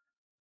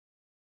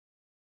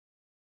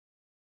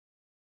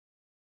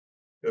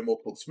 We have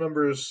multiple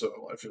dismembers,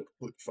 so I feel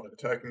completely fine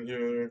attacking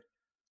here.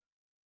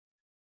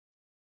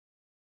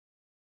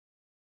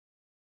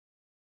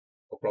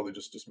 I'll probably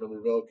just dismember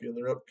Valky in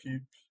their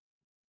upkeep.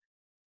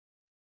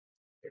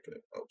 Okay,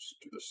 I'll just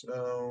do this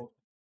now.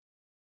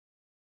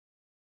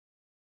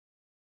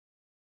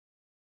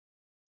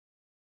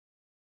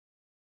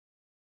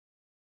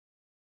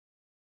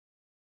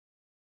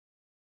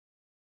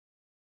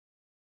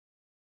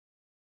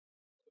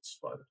 That's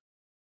fine.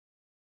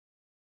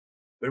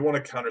 They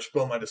want to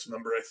counterspell my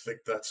dismember. I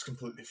think that's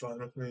completely fine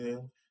with me.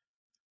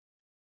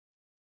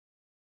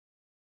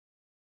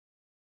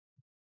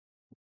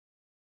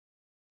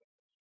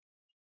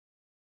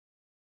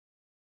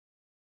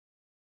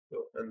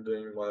 So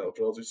ending my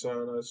Eldrazi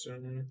Sign, I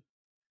assume.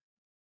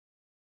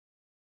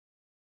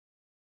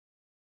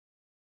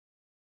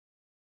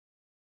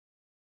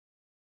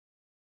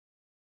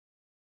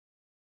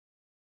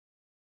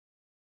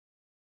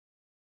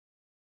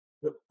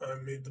 Yep, I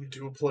made them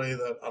do a play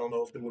that I don't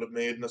know if they would have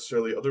made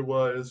necessarily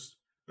otherwise.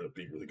 That would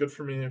be really good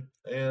for me.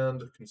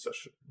 And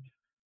concession.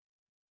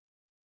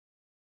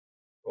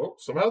 Well,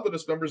 somehow the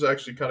dismembers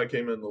actually kind of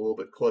came in a little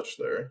bit clutch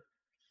there.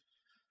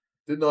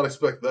 Did not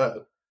expect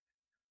that.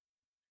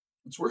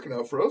 It's working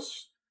out for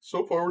us.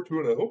 So far, we're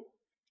 2-0.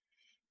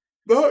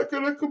 Not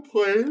gonna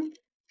complain.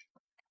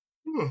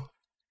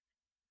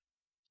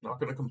 Not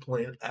gonna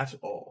complain at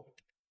all.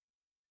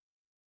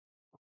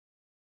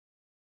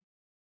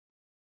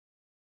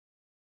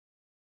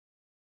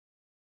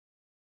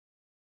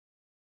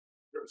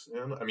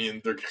 Man. I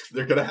mean, they're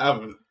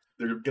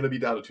gonna be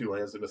down to 2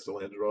 lands. They missed a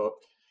land drop.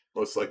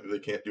 Most likely, they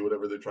can't do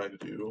whatever they're trying to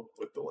do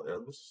with the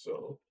lands.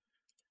 So.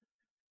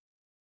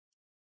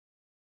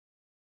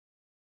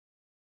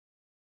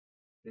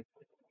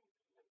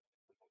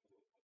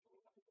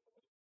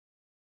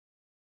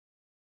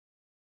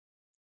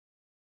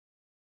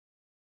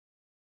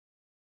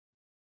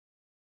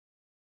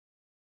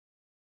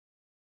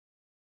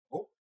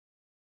 Oh,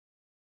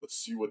 let's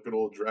see what good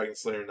old Dragon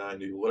Slayer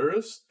 90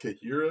 Luris,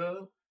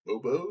 Kahira,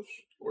 Bobos,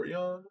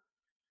 Orion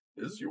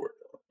is your.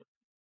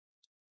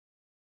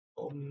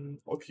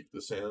 I'll keep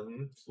this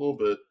hand. It's a little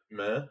bit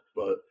meh,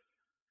 but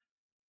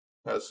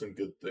has some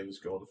good things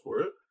going for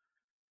it.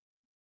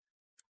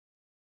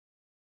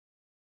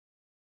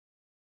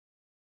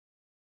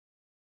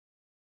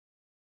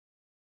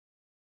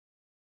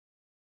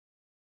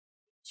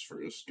 It's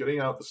first. Getting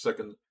out the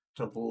second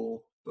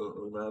temple doesn't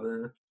really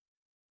matter.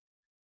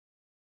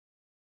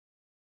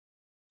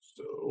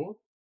 So,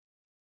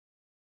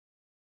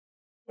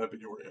 happy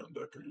Orion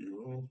deck are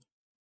you?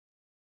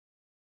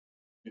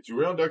 These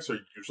Orion decks are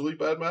usually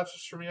bad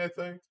matches for me, I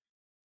think.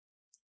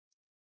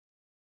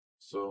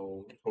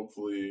 So,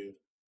 hopefully,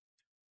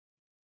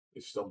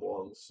 they stumble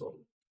on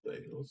some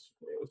things.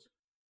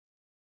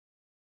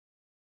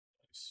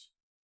 Nice.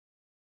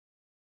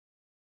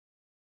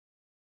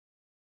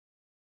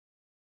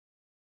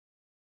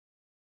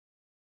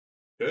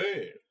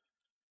 Okay.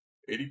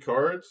 80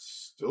 cards,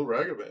 still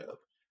Ragavan.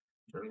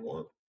 Turn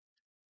 1.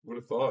 Would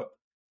have thought.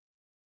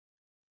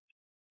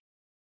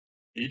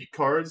 80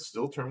 cards,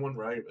 still turn 1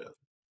 Ragavan.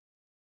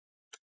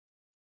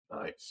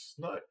 Nice,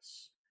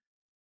 nice.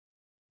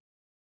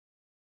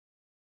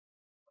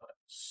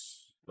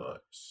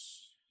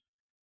 Nice.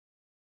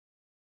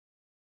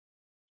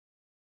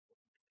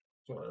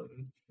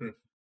 Fun.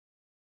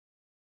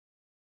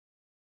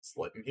 It's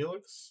Lightning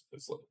Helix?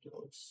 It's Lightning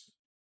Helix.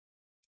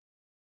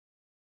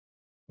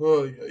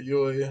 Oh,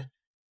 yeah.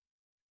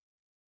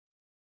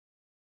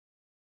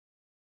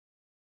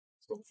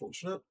 It's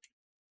unfortunate.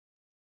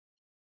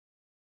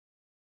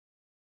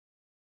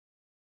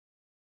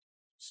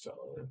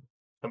 Stellar.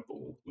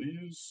 Temple,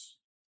 please.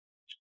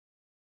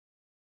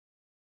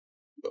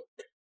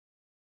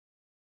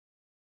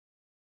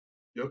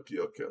 Yuck,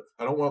 yuck, yuck.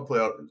 I don't want to play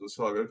out the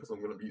Saga because I'm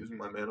going to be using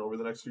my mana over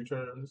the next few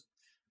turns.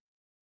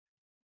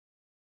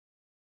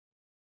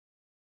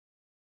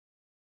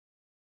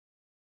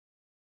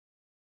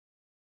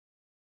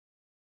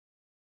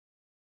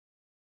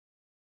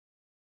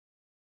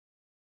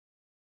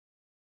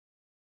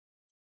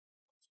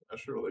 Yeah,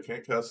 sure, they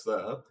can't cast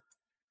that.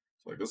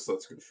 So I guess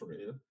that's good for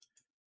me.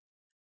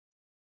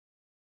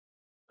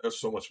 There's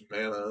so much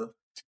mana.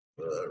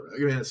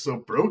 Ragavan is so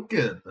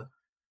broken.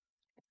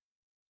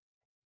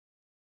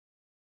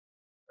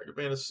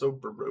 Ragavan is so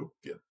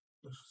broken.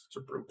 It's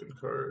such a broken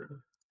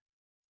card.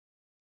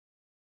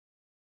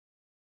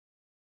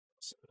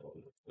 So,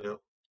 yeah.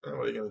 What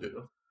are you gonna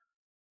do?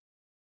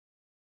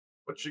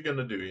 What you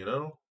gonna do, you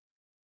know?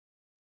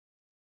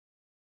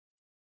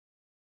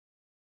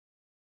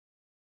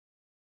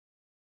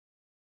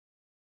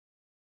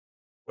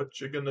 What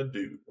you gonna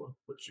do?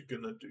 What you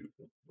gonna do?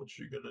 What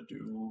you gonna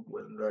do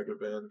when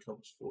Ragavan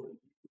comes for you?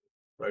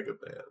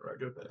 Ragavan,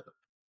 Ragavan.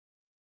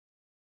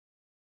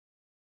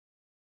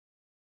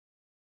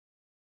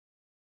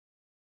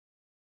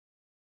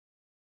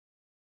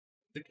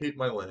 Indicate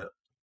my land.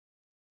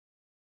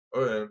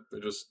 Oh yeah,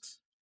 they're just.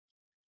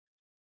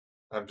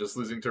 I'm just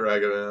losing to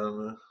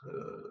Ragavan.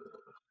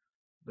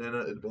 Mana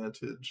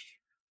advantage.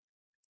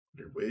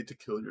 Your way to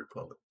kill your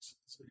opponents.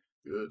 It's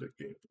a good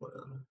game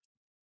plan.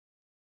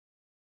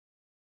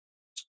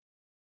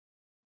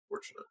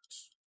 Fortunate.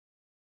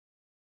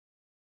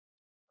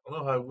 I don't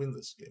know how I win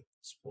this game at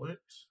this point.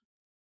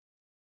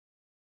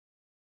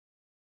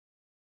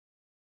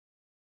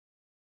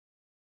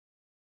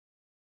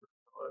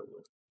 I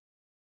win.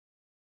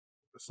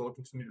 Guess I'll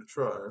continue to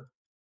try.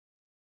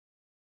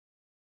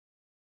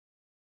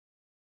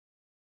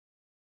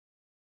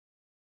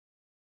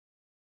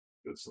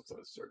 Good, sometimes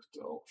it's hard to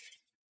tell.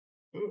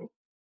 Ooh.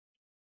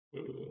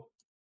 Ooh.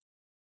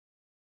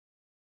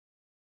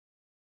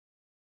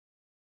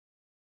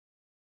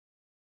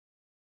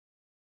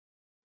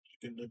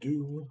 What you gonna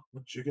do?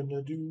 What you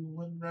gonna do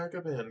when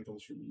Ragavan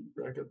comes for you?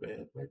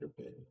 Ragavan,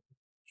 Ragavan.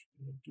 What you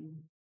gonna do?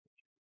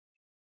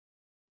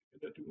 What you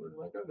gonna do when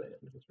Ragavan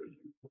comes for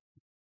you?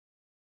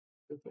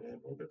 Ragavan,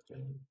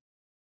 Ragavan.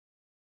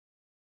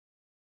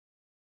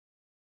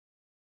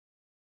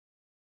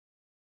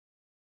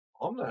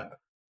 On that.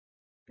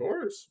 Of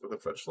course, with a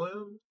fetch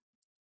land.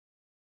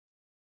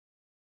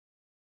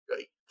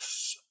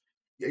 Yikes.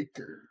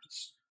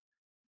 Yikers.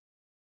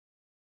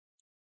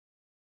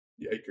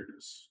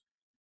 Yikers.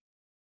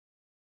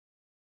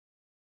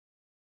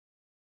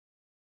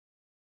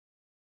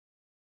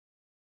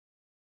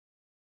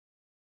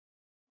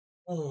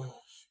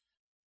 Oh,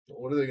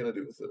 what are they gonna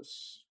do with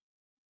this?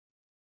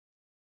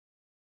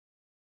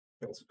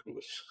 That's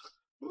foolish.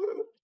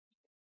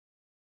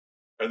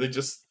 Are they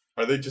just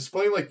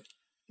playing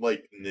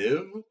like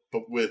Niv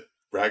but with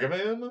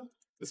Ragavan?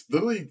 This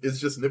literally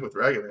is just Nib with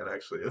Ragavan,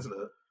 actually, isn't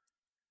it?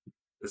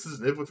 This is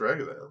Nib with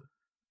Ragavan.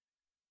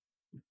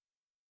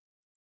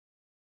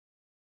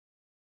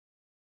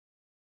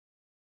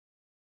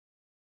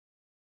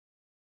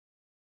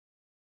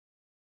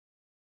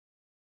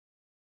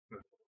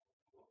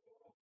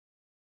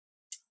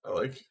 I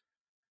like it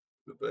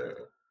there.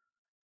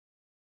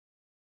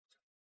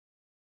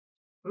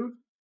 Uh,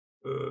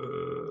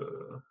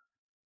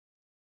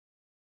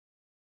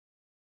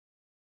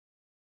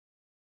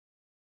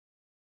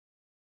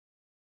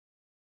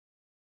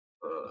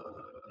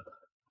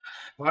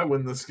 if I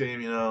win this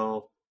game, I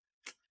don't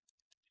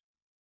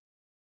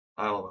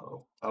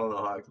know. I don't know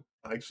how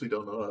I actually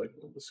don't know how I can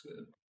win this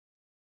game.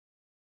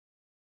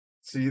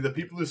 See, the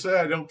people who say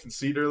I don't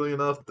concede early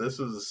enough, this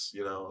is,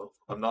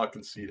 I'm not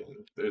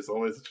conceding. There's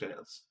always a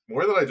chance.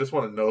 More than I just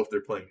want to know if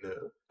they're playing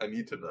new. I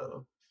need to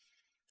know.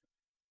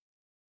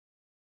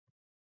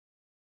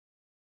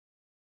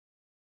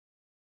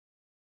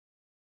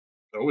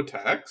 No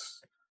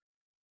attacks?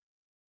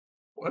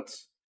 What?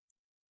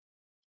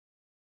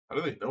 How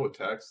do they know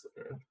attacks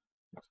there?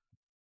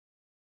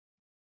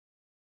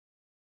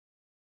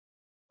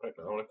 Right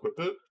now, I want to equip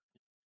it.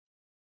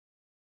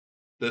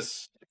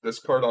 This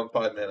card on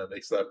 5 mana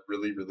makes that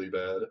really, really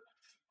bad.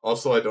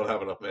 Also, I don't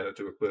have enough mana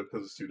to equip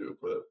because it's 2 to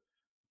equip.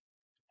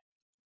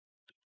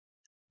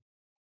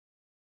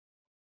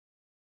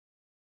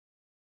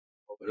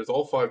 Well, there's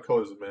all 5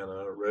 colors of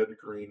mana: red,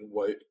 green,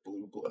 white,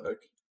 blue, black.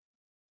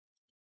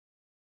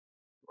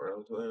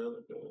 Around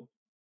that, okay.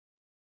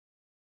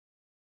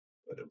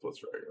 That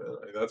inputs right.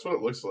 I mean, that's what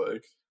it looks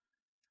like.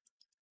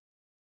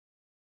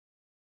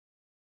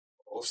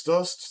 Almost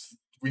dust.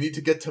 We need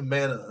to get to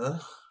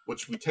mana,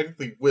 which we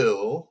technically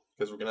will,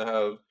 because we're gonna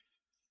have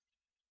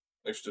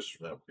next just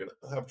now. We're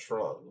gonna have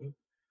Tron.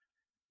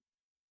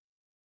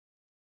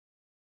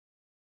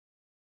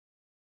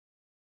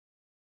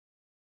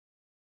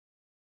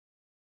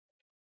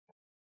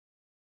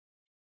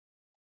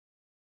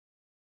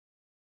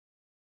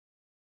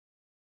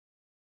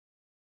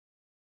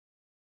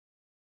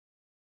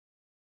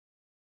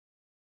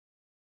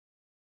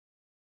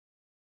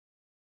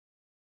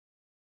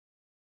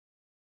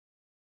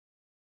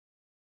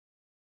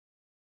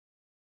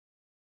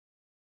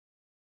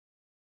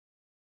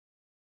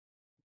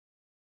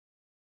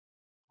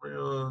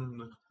 I'm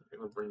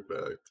gonna bring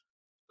back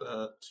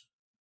that.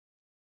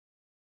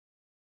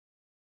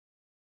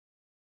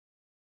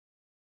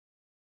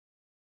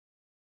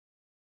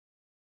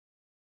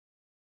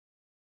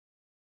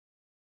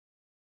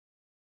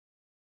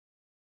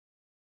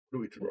 What do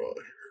we draw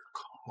here?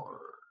 Karn.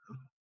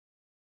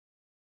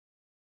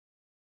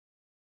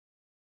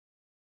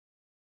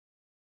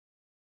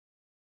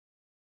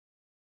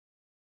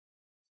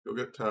 Go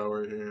get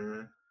tower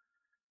here.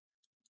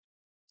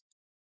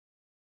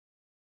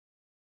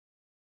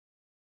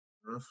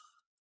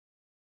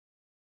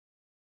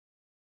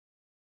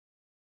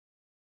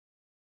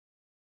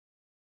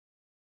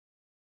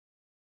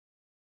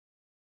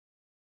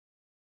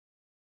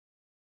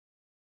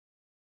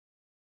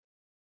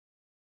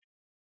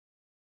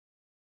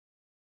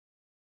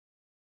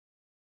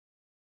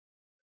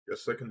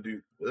 Guess I can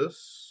do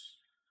this.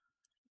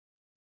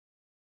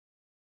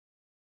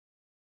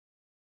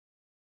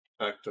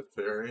 Back to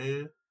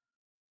fairy.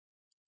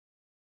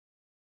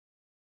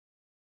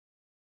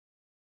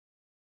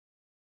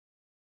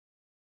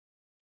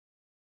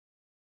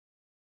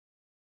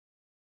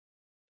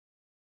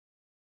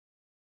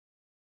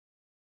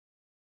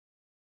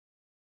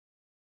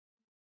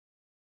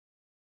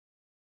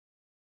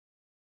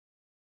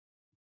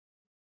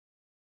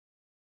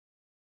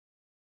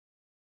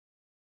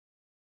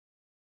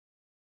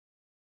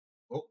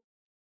 Oh,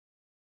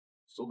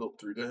 still built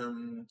 3 to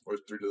him, or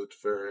 3 to the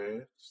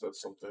Teferi, so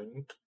that's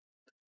something.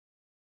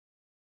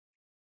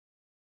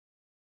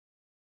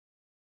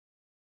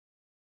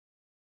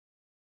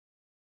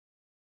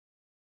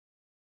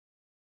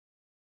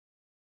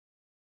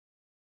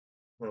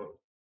 Oh,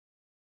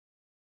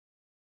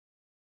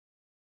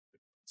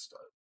 it's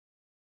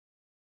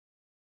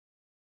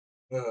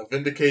done.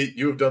 Vindicate,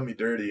 you have done me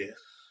dirty.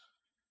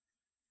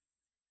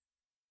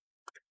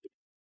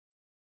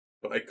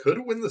 But I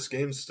could win this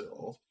game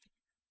still.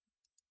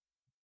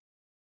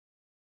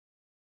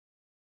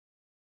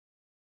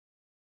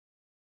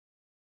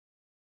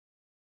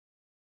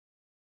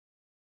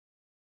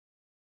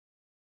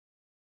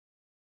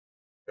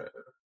 Okay.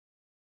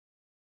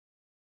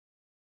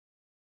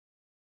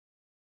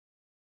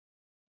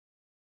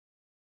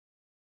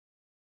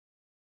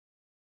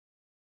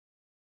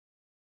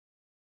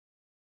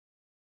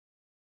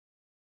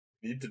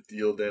 Need to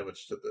deal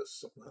damage to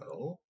this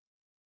somehow.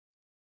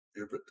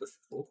 Be a bit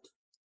difficult.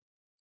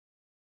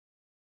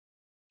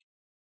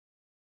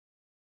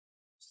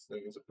 This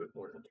thing is a bit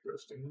more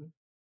interesting.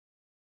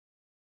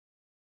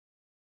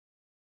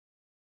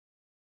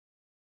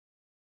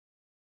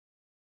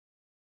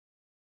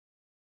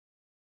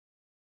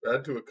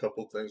 Add to a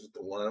couple things with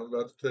the line I'm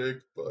about to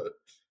take, but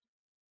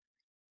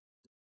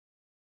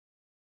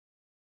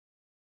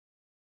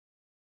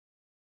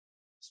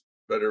it's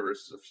better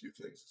versus a few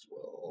things as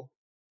well.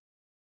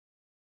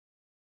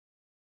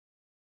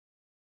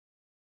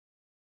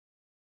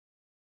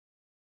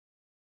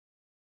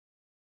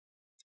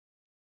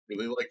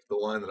 Really like the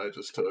line that I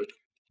just took.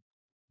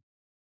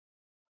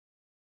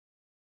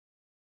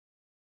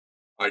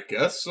 I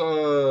guess,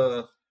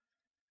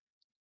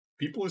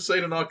 people who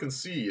say to not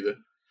concede,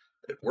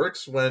 it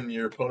works when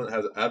your opponent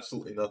has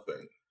absolutely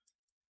nothing.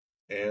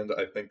 And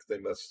I think they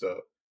messed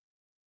up.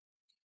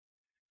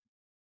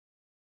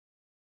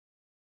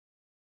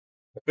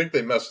 I think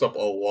they messed up a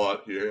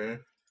lot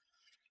here.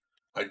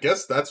 I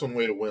guess that's one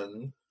way to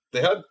win.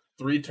 They had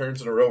 3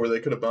 turns in a row where they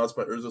could have bounced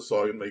my Urza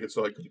Saga and make it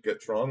so I could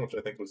get Tron, which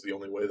I think was the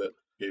only way that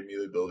gave me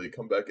the ability to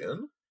come back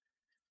in.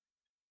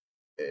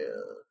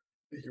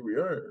 And here we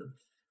are.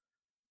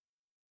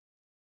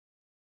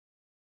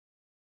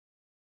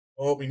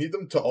 Oh, we need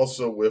them to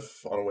also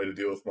whiff on a way to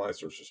deal with my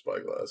Sorcerer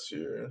Spyglass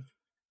here.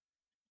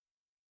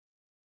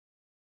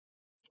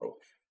 Oh,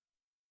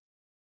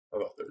 I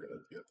thought they were going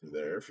to get me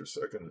there for a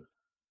second.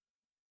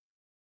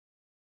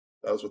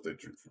 That was what they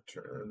drew for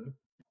turn.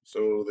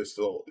 So they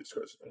still have all these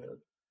cards in hand.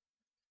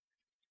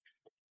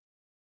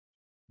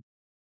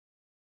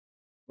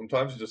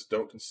 Sometimes you just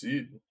don't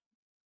concede.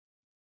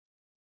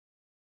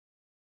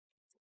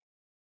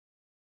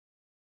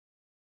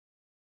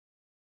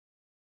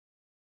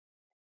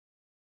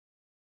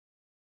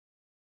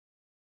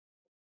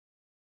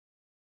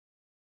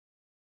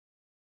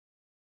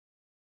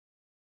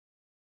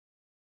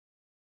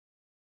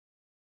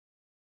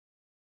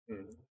 Hmm.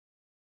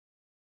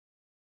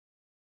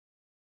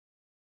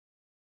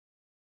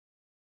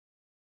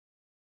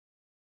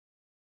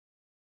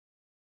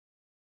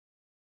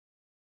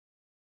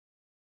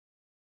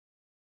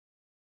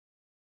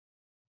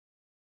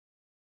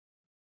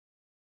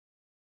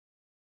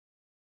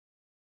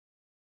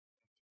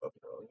 Up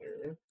and down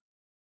here.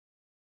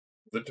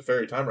 The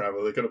Teferi Time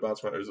Ravel, they could have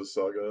bounced my Urza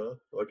Saga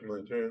like a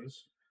million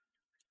turns.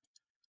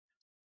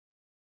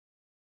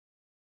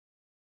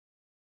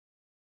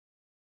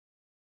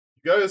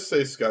 You guys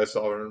say Sky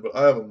Sovereign, but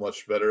I have a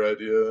much better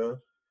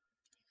idea.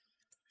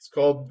 It's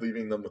called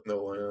leaving them with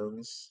no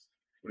lands.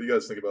 What do you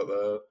guys think about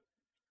that?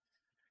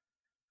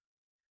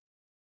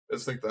 I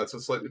just think that's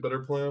a slightly better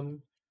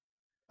plan.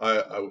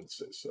 I would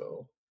say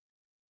so.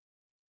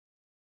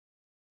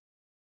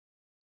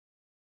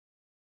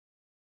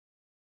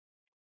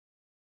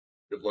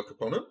 Good luck,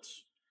 opponent.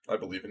 I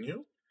believe in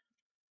you.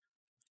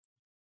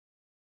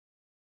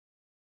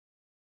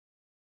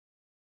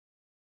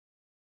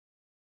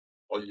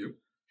 All you.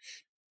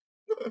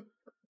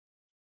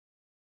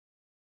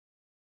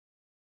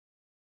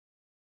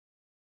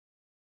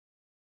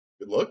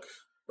 Good luck.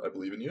 I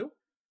believe in you.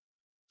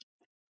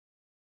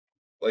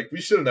 Like,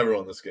 we should have never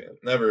won this game.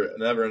 Never,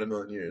 never in a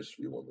million years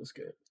we won this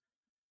game.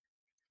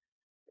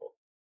 Well,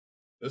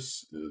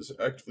 this is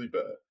actually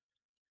bad.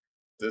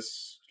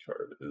 This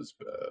card is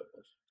bad.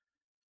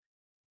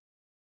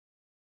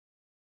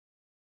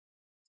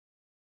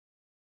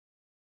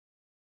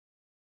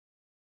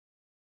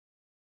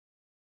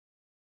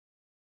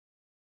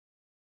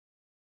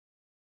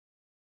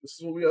 This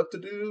is what we have to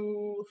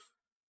do.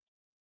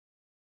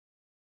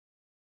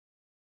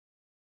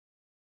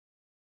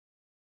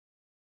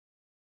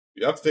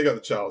 You have to take out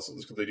the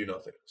Chalices because they do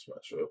nothing in this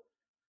matchup.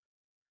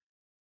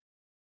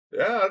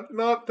 Yeah, I did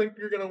not think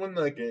you're gonna win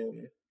that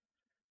game.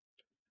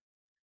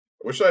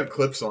 I wish I had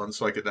clips on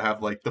so I could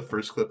have like the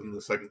first clip and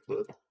the second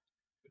clip.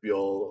 Be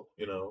all,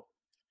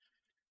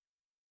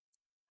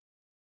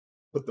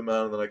 put them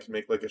out and then I can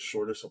make like a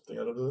short or something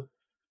out of it.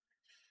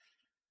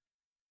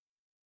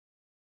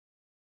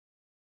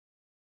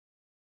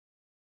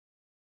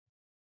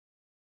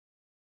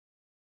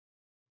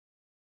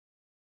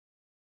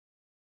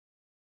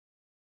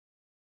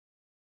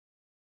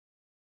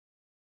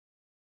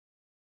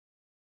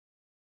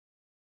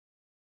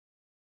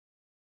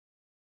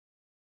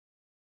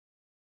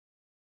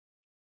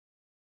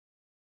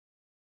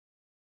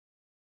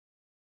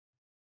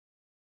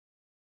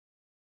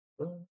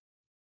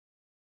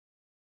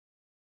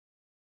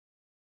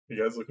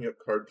 You guys looking up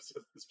card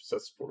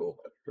Possess Portal,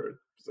 magic card.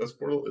 Possess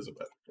Portal is a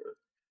magic card.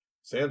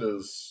 Sand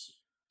does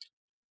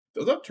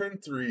not turn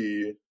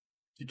 3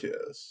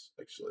 TKS,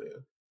 actually.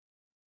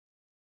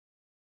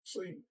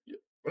 Yeah,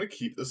 I'm gonna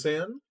keep the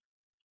sand.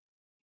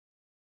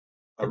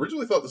 I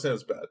originally thought the sand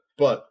was bad,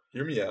 but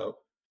hear me out.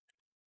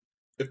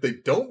 If they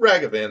don't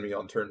Ragavan me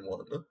on turn 1,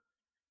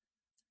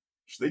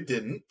 which they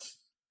didn't,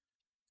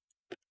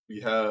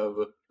 we have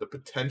the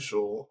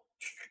potential,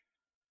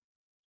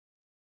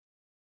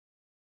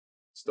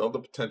 still have the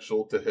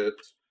potential to hit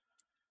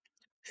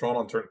Tron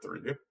on turn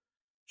 3.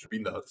 Should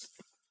be nuts.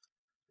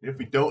 And if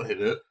we don't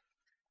hit it,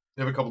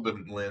 we have a couple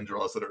different land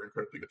draws that are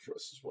incredibly good for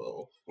us as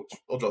well, which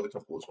Eldrazi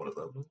Temple is one of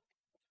them.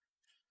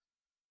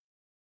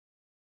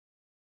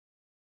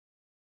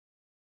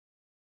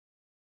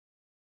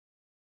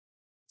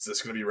 Is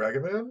this going to be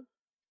Ragavan?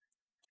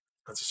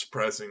 That's a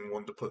surprising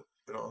one to put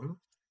it on.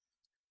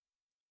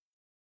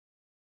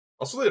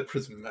 Also, they have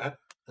Prismatic.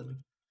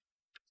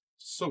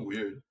 So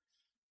weird.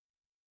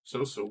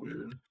 So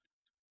weird.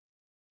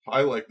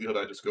 High likelihood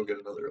I just go get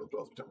another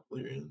Eldrazi Temple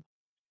here.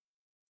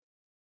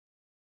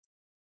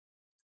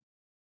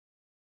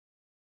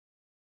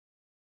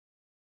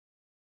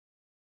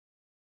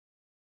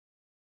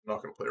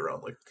 not going to play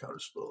around like the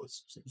counterspell. It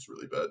seems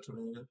really bad to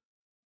me.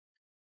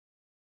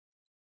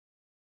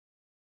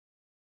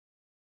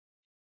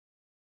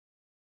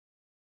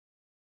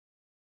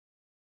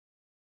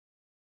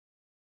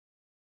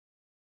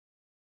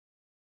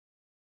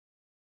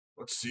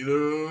 Let's see the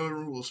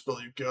rule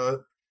spell you got.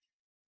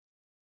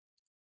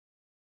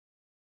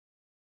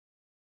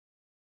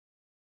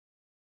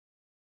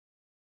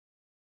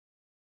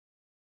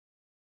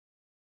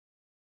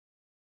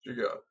 What you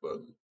got, bud?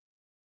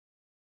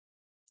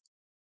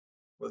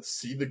 Let's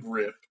see the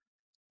grip.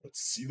 Let's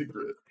see the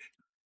grip.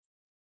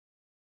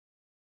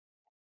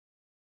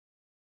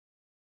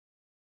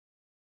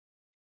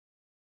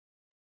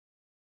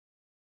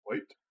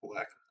 White,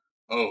 black.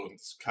 Oh,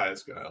 it's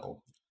Kai's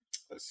Guile.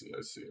 I see,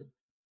 I see.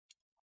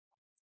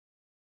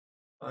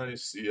 I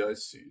see, I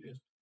see.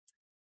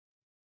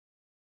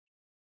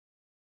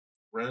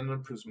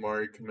 Random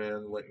Prismari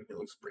Command, Lightning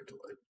Helix, Bring to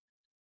Light.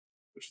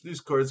 Which of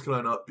these cards can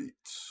I not beat?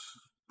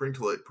 Bring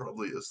to Light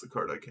probably is the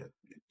card I can't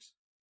beat.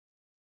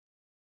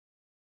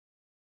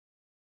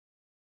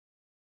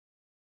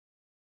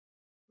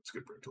 Let's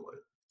get Bring to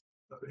Light.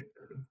 That ain't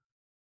here.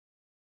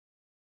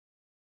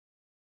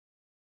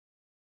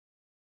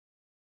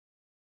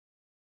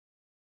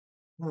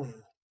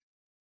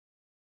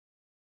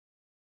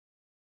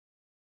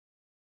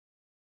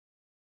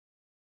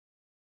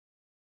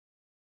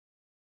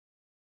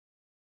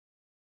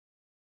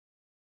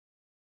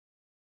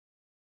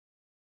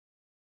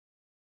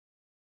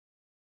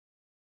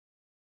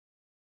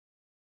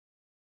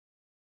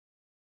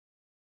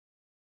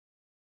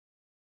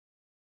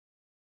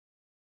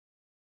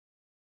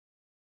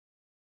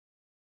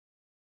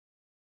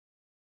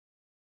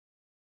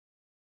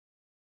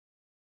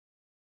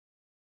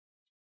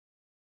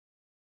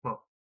 Huh.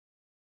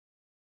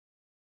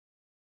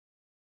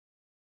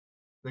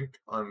 I think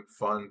I'm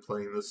fine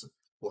playing this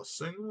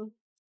Blessing.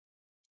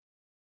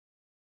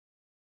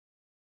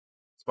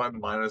 It's by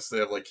minus, they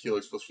have like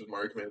Helix plus with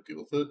Mario Command deal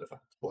with it. If I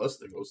have plus,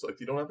 they most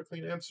likely don't have a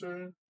clean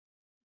answer.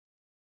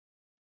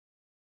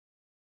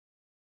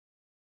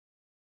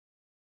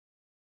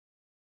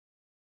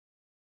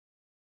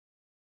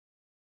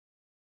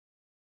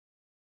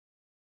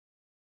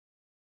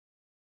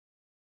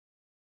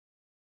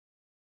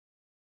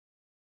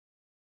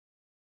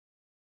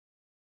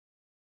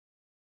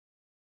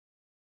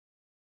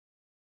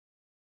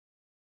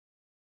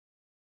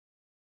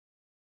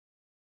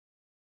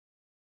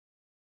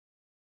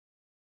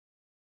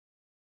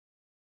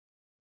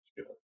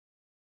 Yeah.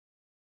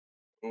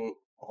 Oh,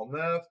 all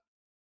math.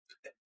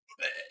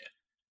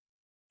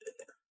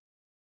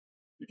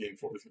 You gain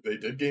fourth. They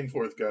did gain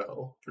fourth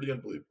Gal. Pretty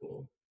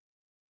unbelievable.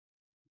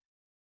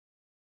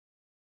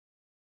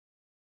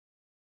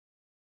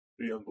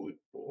 Pretty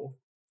unbelievable.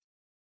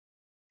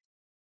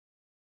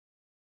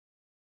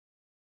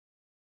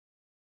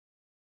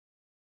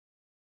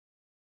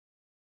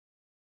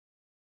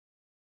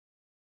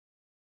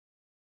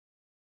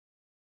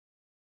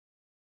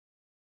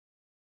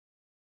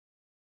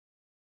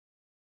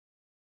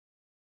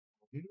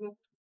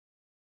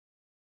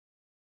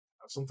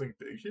 Have something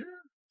big here?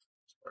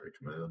 Sorry,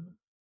 Command.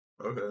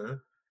 Okay.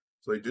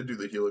 So they did do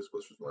the Helix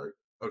plus with Mark.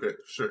 Okay,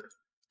 sure.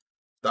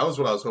 That was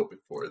what I was hoping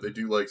for. They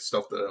do like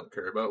stuff that I don't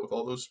care about with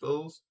all those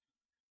spells.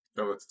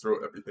 I'm gonna have to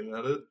throw everything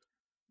at it.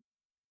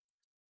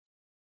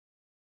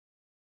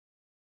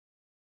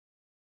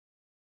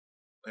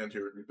 Land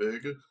here would be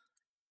big. This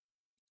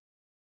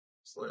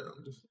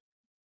land.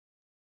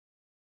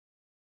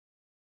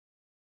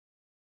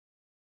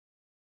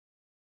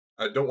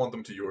 I don't want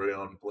them to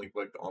Yorion blink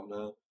like the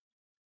Omnath.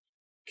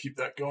 Keep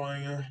that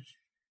going.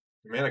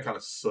 Mana kind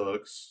of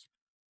sucks.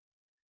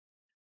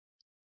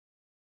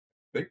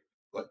 I think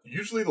like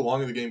usually the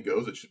longer the game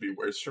goes, it should be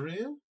worse for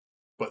me.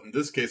 But in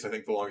this case, I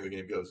think the longer the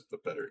game goes, the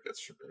better it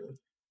gets for me.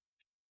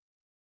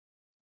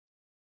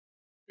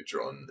 They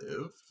draw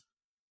Niv.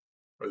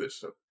 Or they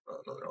just have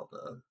another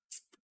Omnath.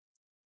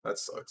 That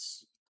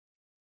sucks.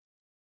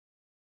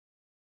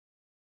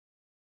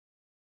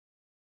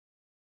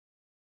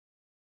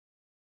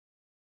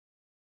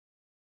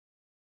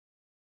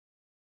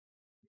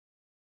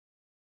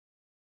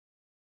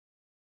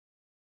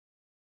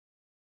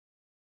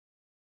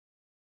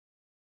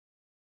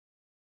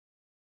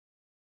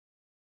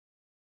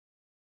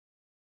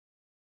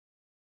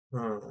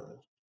 Okay.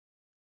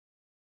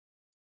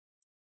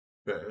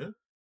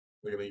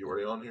 They're gonna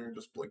Yorion here,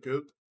 just blink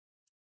it.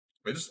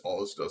 They just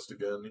all this dust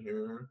again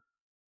here.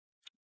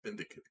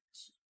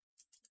 Vindicates.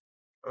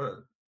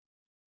 Alright.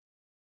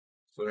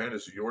 So their hand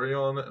is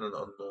Yorion and an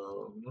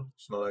unknown.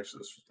 It's not actually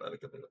this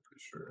dramatic ending, I'm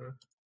pretty sure.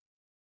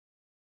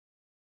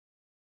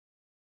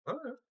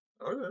 Alright.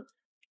 Okay.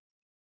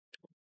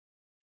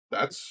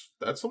 That's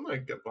something I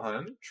can get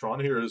behind. Tron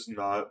here is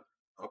not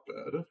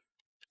bad.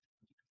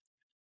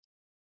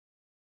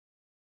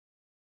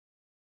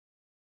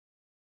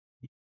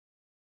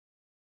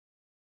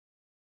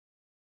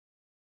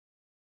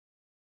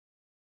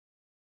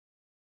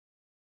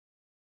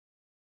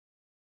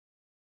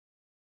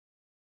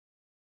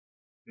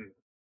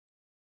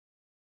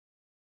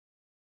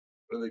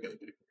 What are they gonna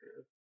do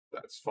here?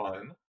 That's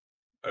fine.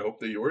 I hope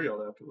they Yori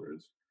on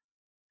afterwards.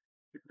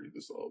 I can read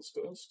this all this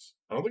dust.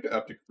 I don't think I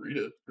have to read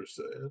it per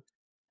se.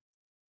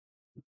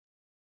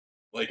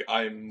 Like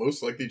I'm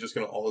most likely just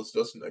gonna all this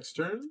dust next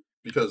turn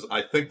because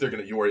I think they're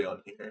gonna Yori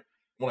on here.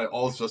 When I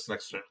all this dust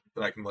next turn,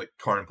 then I can like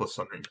Karn plus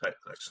Sundering Titan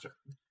next turn.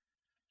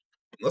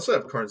 Unless I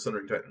have Karn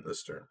Sundering Titan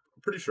this turn.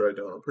 I'm pretty sure I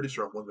don't. I'm pretty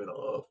sure I'm 1 mana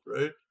off,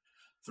 right?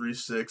 3,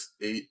 6,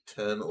 8,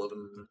 10,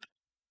 11,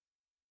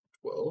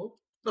 12.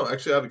 No,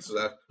 actually I have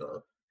exact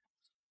enough.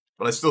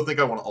 But I still think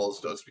I want all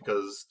this dust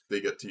because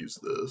they get to use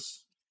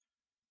this.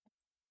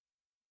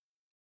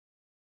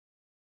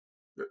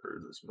 Get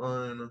rid of this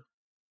mine.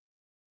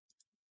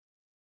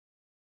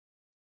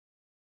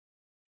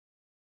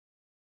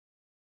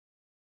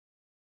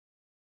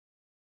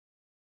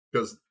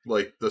 Because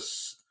like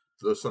this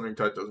the Sundering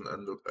Tide doesn't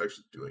end up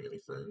actually doing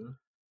anything.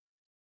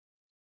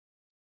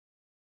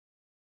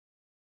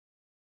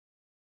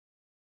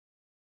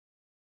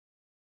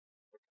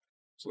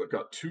 So I've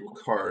got 2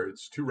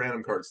 cards, 2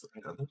 random cards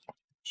in the hand.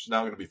 Which is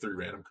now going to be 3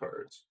 random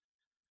cards.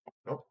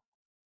 Nope.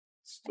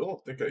 Still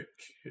don't think I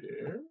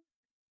care.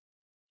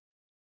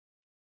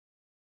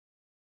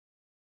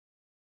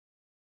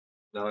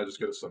 Now I just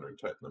get a Sundering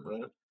Titan them,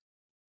 right?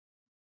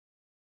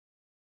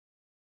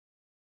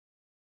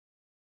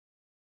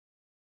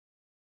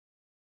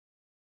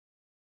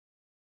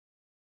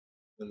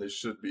 And they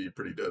should be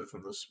pretty dead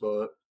from this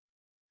spot.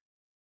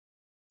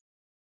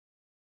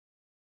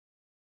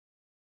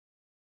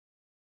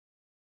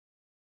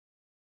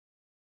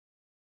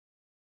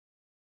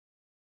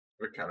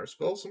 A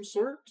counterspell of some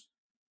sort?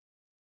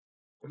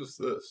 What is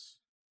this?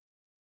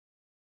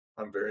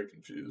 I'm very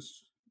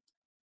confused.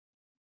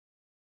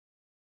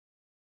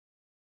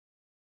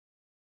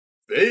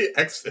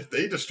 If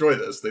they destroy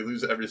this, they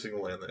lose every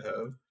single land they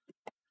have.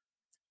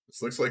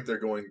 This looks like they're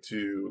going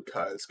to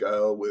Kai's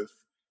Guile with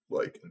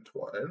like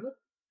Entwine.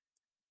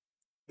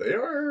 They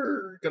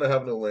are gonna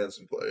have no lands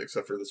in play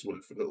except for this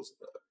Wooded Foothills.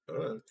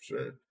 Alright,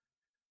 sure.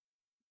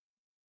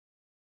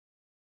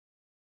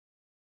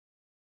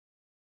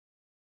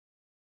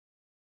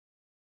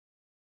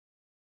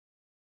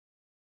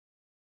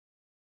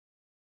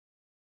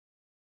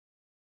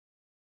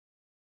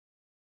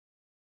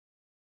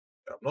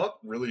 I'm not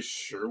really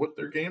sure what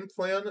their game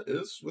plan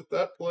is with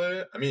that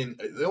play. I mean,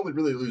 they only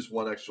really lose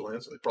 1 extra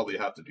land, so they probably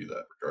have to do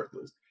that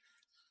regardless.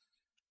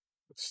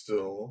 But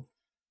still.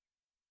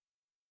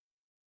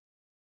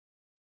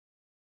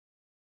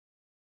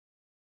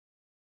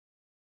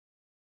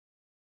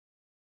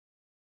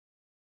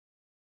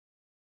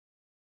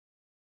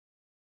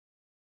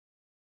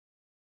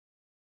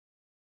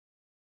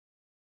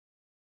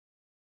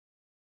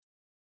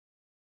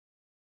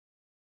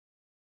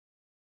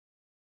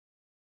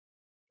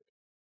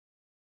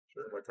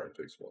 Sure, my card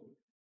takes 1.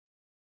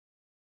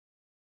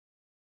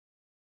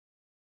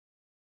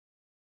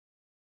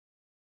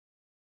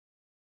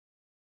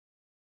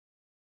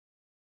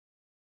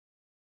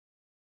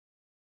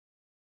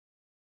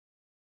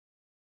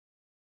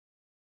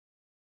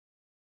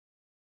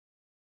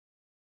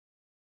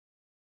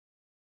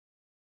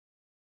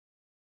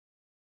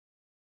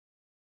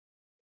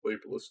 Play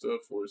Ballista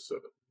 4/7.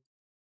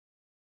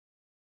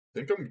 I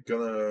think I'm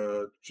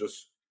gonna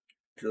just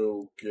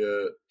go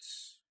get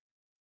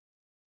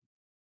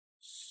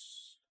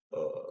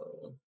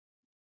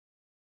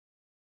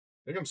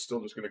I think I'm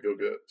still just gonna go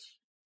get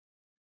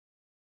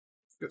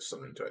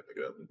Sundering Titan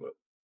again, but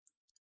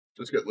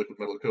just get Liquid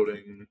Metal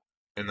Coating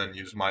and then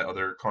use my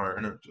other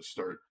Karn and just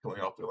start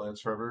killing off their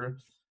lands forever.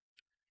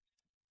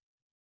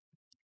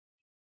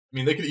 I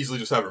mean, they could easily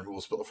just have a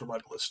removal spell for my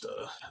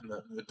Ballista, and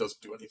then it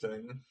doesn't do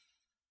anything.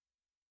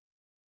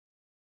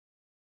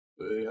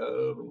 They have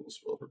a removal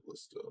spell for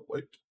Ballista.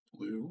 White,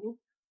 blue,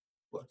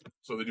 black.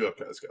 So they do have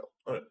Cascal.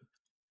 Alright.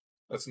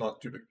 That's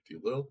not too big a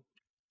deal, though.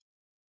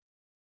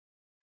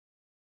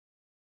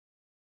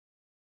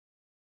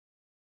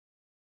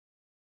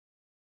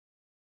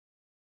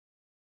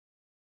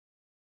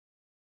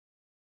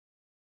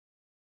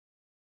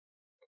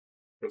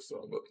 Press the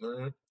on button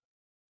there.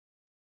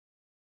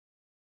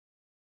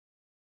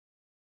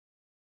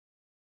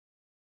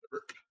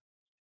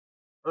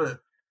 Alright.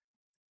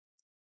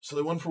 So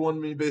they 1-for-1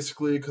 me,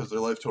 basically, because their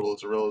life total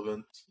is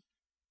irrelevant.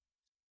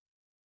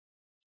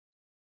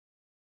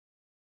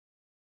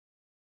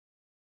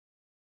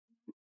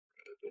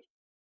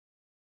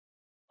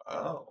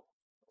 Wow.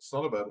 That's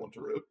not a bad one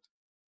to rip.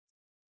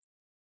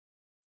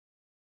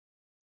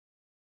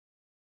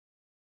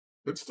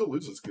 Could still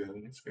lose this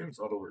game. This game's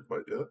not over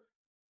quite yet.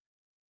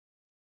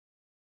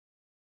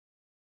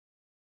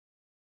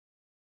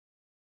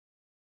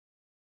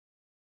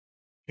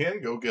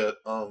 Can go get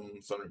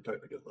Sundering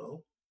Titan again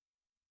though.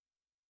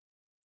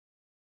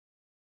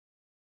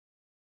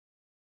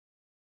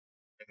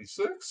 And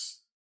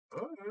 6?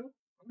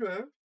 Okay.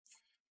 Okay.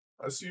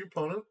 I see your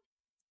opponent.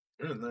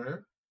 You're in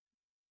there.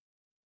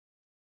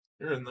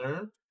 You're in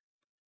there.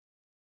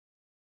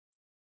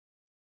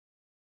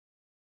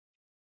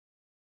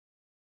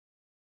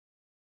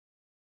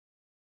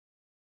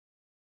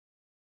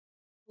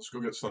 Let's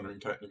go get Sundering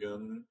Titan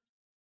again.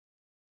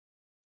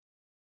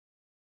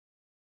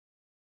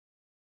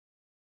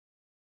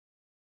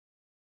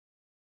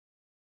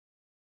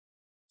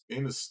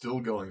 Game is still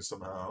going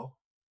somehow.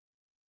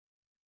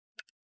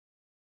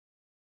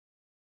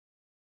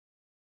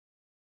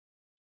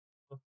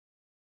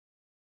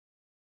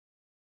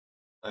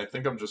 I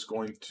think I'm just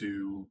going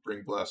to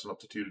bring Blasphemy up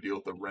to 2 to deal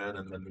with the Ren,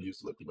 and then we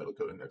use Liquid Metal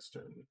Coating next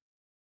turn.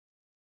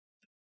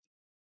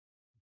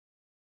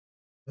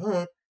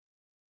 Alright.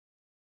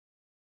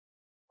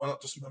 Why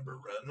not dismember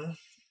Ren?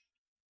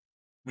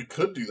 We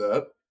could do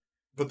that,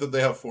 but then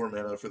they have 4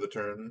 mana for the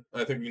turn.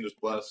 I think we can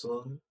just Blast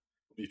them.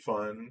 Be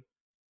fine.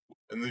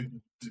 And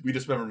then we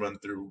dismember Ren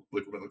through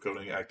Liquid Metal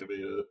Coating, activate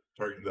it,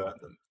 target that,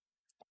 and then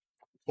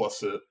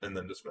plus it, and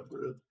then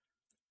dismember it.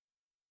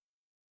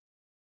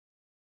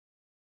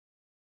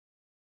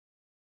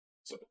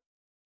 So.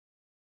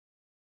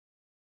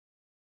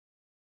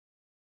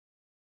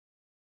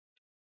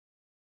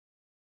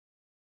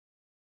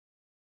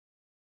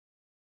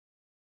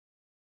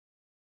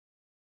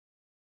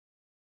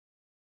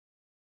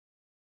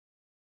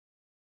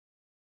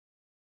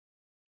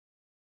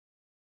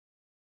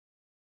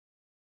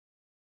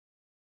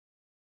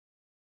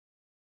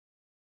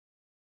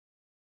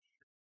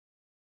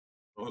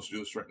 Well, let's do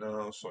this right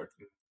now so I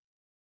can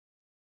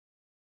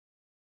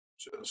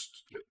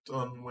just get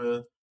done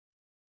with.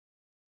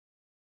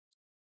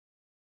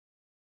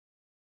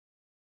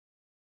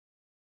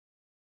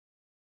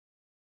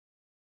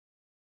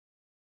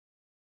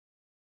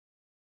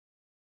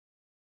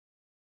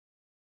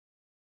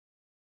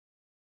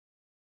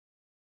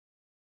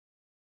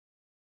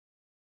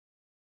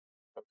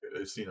 Okay,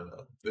 they've seen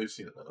enough. They've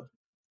seen enough.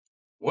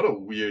 What a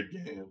weird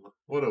game.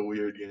 What a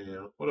weird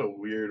game. What a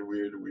weird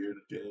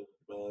game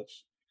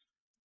match.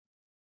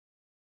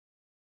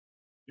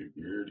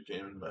 Weird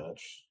game and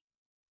match.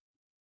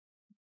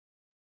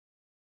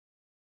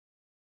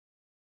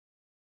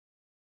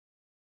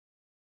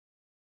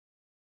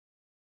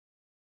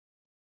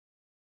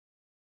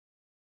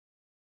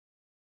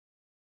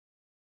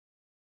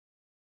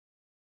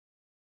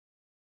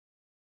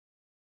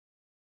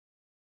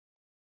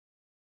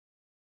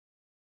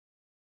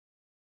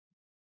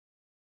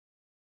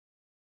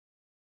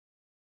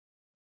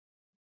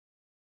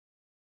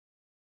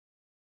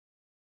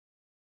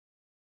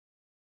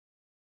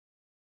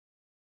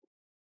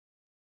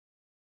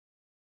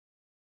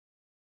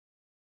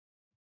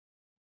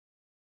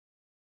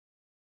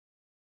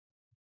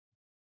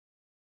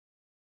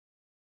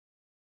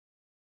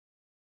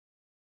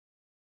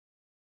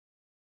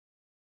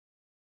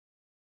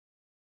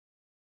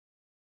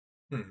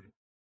 Hmm.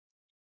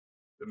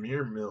 The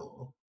Mere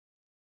Mill.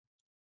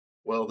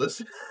 Well,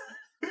 this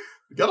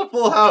we got a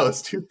full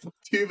house. Too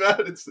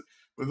bad it's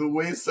with a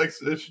waste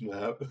expedition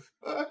map.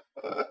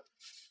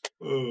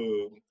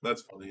 Oh,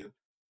 that's funny.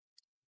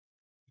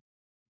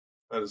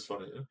 That is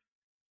funny.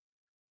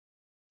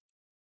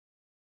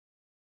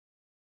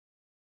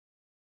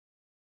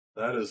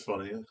 That is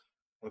funny.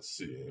 Let's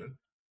see.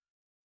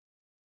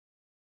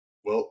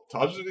 Well,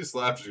 Tajani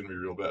Slash is gonna be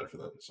real bad for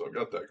them, so I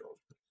got that going.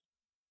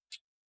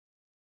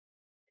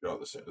 God,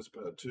 the sand is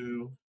bad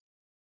too.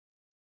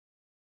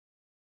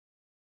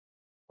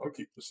 I'll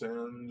keep the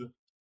sand.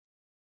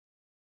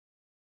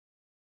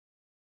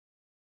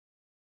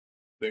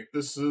 Think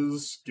this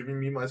is giving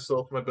me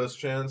myself my best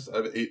chance. I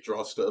have 8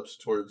 draw steps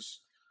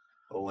towards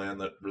a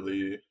land that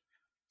really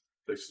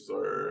fixes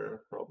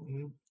our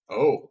problem.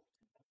 Oh,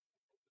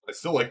 I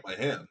still like my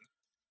hand.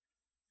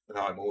 And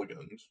now I'm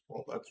mulliganed.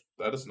 Well,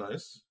 that is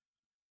nice.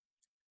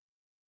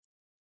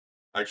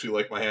 I actually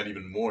like my hand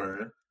even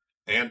more.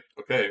 And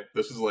okay,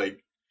 this is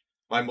like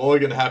my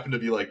mulligan happened to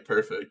be like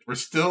perfect. We're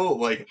still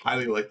like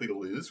highly likely to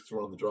lose because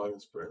we're on the drawing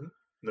sprint.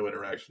 No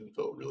interaction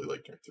until really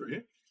like turn 3.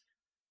 If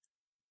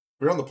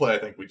we're on the play, I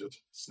think we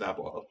just snap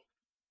off,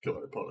 kill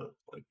our opponent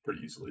like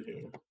pretty easily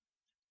here.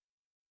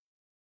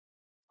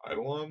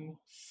 Eidolon.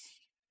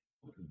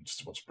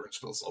 Just a bunch of burn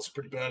spells is also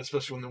pretty bad,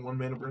 especially when they're 1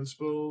 mana burn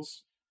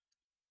spells.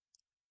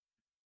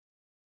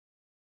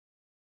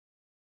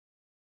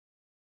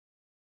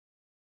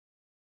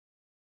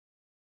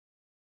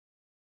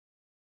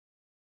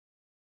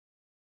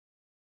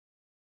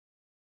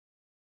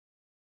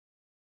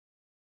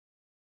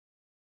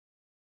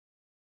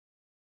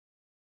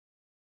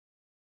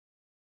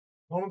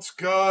 Opponent's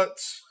got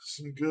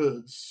some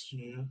goods,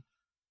 yeah.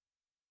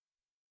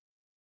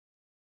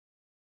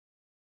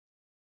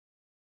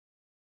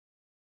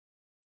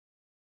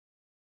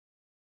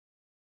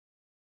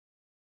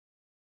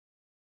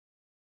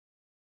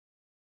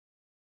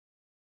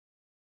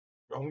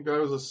 Golem guy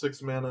was a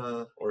 6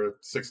 mana or a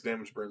 6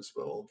 damage burn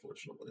spell,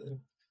 unfortunately.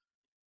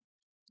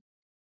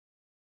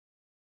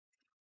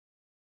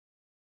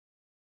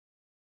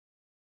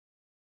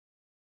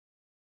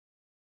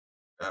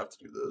 I have to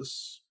do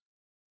this.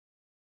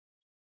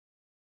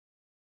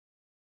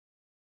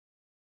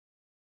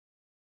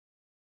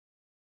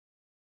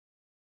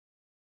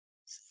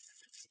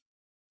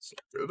 So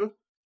good.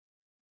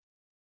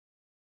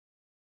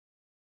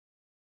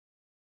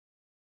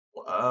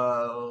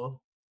 Wow.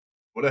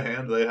 What a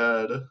hand they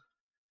had. We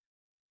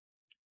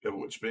have a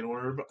Witchbane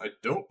Orb. I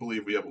don't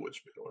believe we have a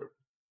Witchbane Orb.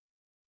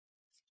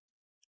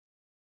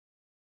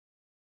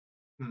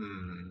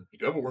 We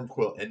do have a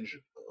Wormcoil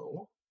Engine,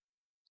 though.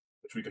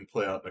 which we can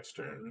play out next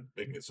turn,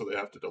 making it so they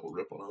have to double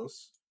rip on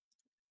us.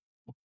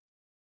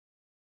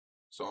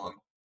 So it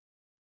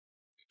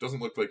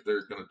doesn't look like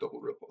they're gonna double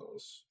rip on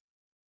us.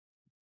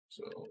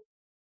 So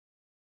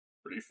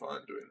pretty fine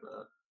doing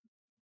that.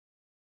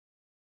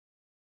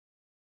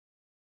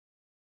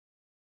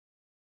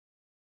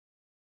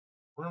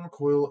 Worm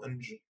coil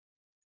engine.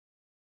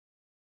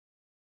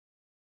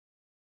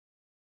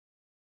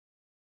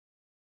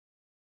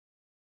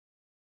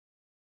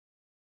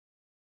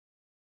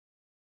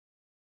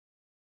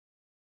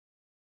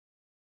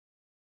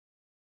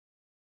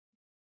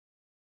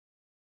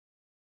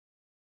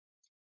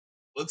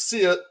 Let's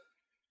see it.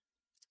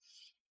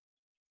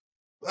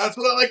 That's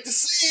what I like to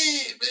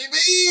see,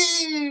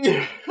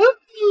 baby.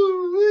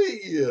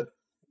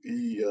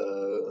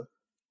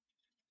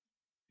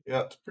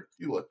 Yeah, it's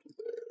pretty lucky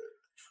there.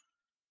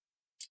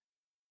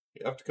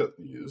 You have to cut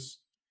these.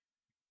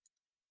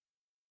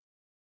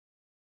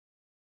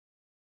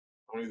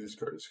 How many of these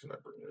cards can I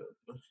bring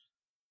in?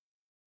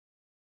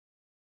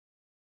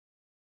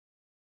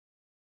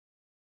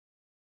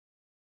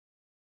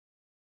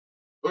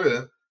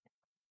 Okay.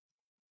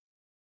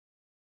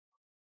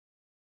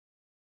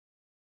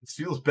 This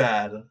feels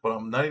bad, but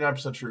I'm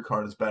 99% sure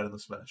Karn is bad in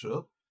this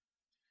matchup.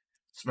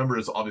 Dismember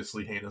is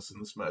obviously heinous in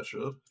this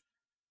matchup.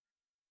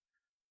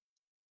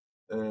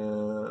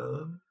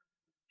 And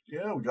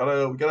yeah, we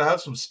gotta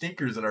have some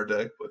stinkers in our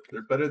deck, but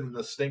they're better than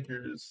the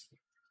stinkers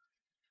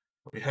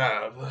we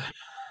have.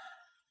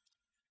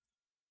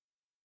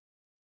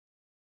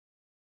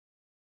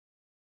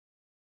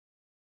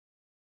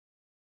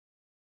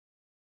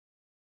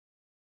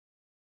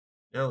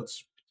 Yeah,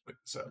 let's make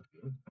this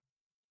happen.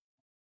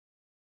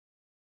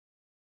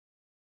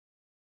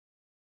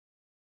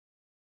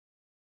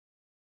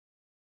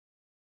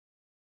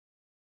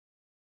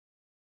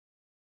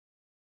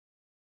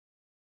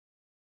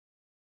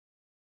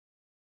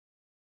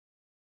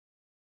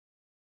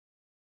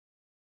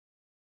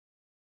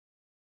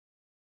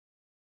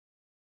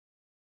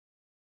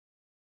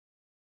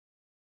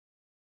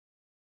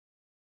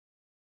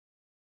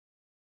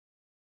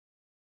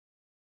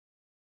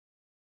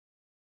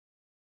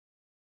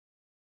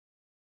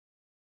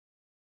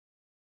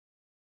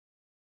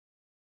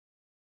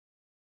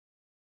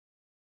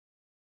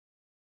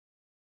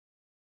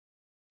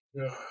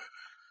 Yeah.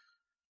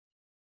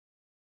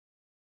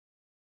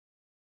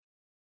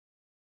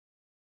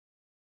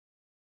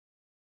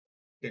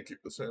 Can't keep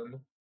this in.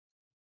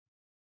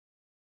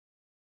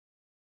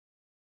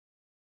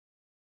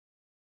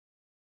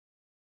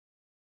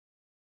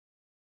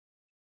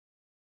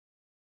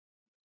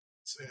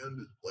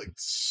 Sand, like,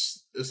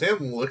 this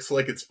hand looks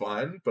like it's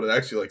fine, but it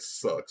actually, like,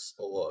 sucks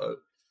a lot.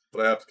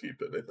 But I have to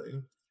keep it, I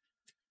think.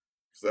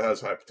 Because it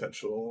has high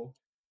potential.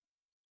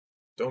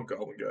 Don't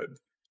Goblin Guide.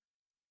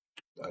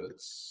 That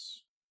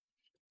is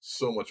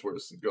so much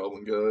worse than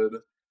Goblin Guide.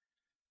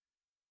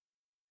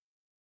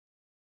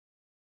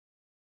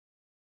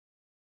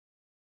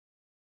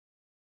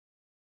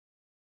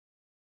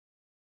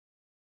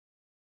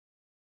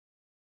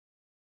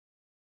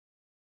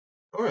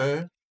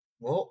 Alright.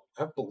 Well,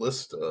 have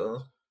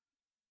Ballista.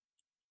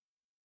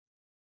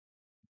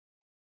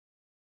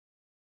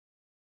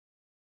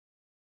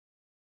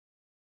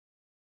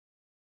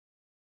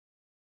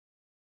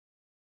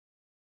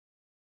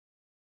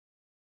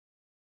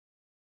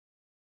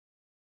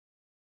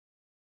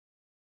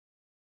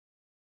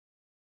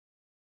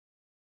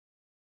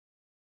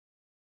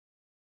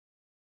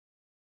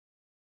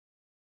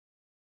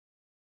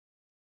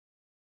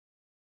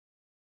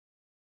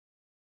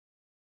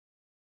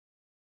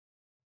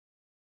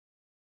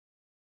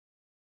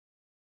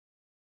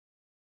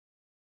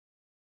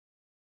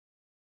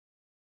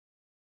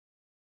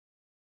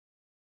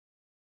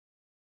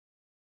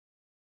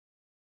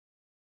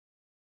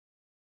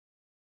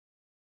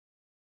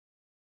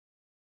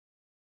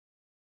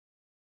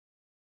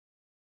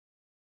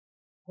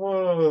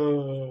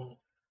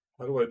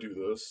 How do I do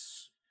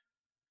this?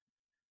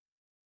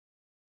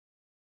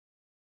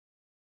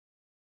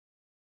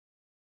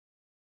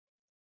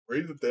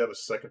 Worried that they have a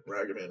second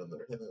Ragavan in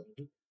their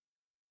hand.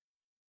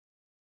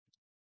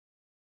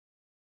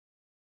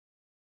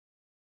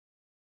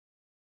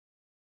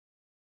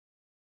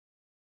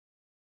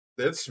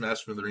 They had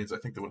Smash Smithereens, I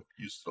think they would have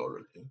used it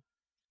already.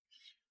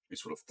 At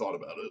least would have thought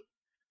about it.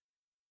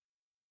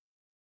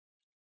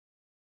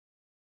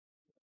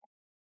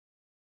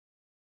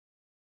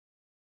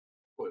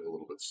 Play a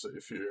little bit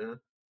safe here.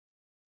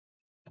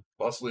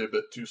 Possibly a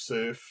bit too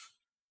safe.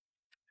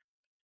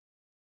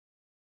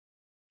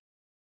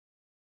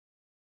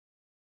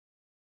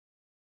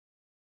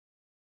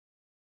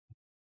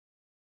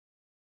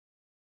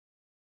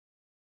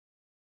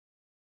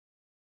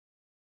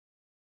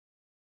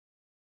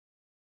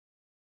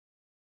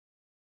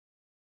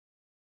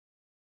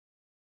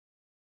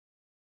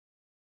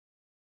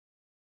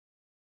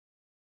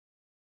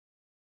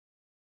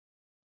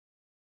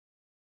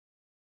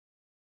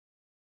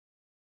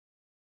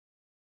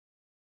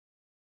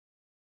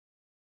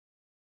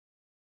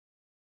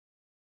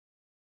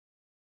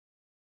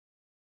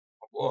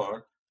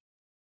 Block.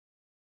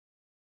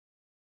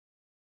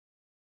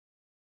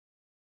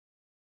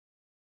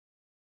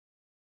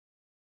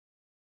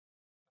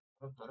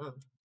 May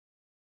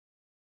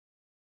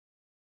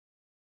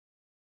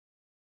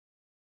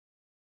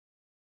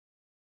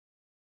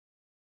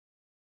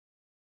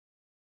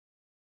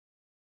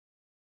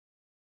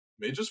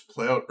just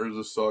play out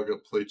Urza Saga,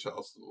 play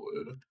Chalice of the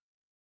Void.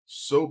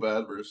 So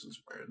bad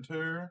versus Wear and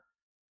Tear.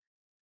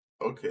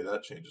 Okay,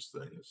 that changes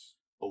things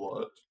a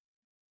lot.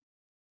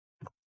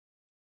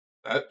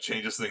 That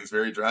changes things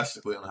very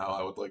drastically on how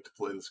I would like to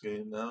play this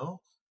game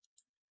now.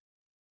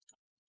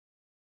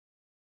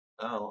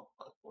 Now,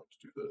 I'm going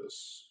to do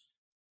this.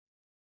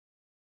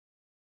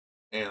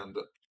 And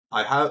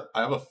I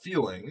have a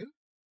feeling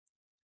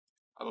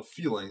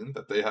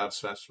that they have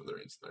Smash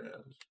Smithereens in their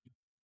hand.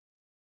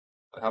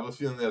 I have a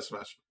feeling they have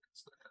Smash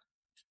Smithereens in their hand.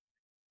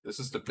 This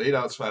is to bait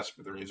out Smash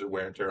Smithereens or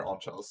Wear and Tear on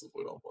Chalice of the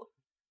Void on one.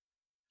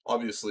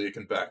 Obviously, it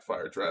can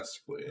backfire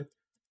drastically,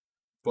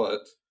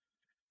 but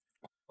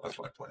that's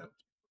my plan.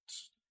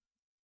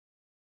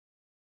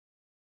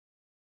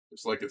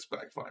 It's like it's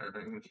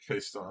backfiring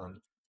based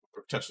on,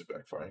 or potentially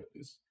backfiring at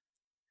least.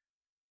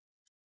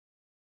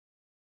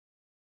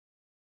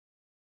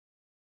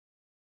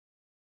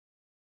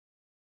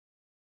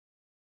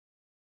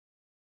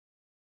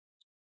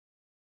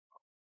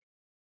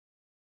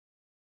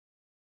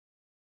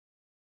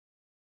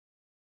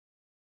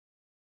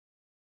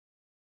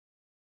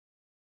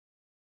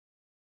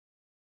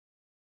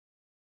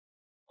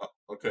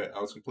 Okay,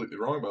 I was completely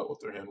wrong about what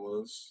their hand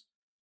was.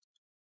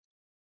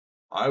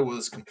 I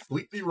was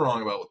completely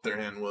wrong about what their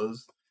hand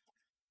was. I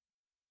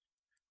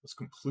was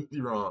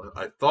completely wrong.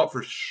 I thought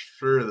for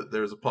sure that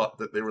there was a pot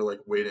that they were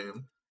like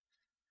waiting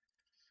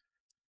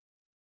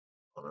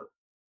on it.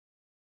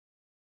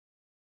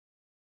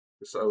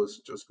 Guess I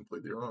was just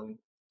completely wrong.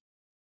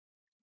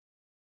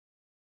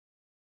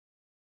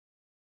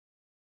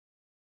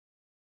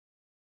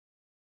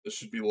 This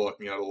should be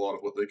locking out a lot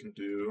of what they can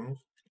do.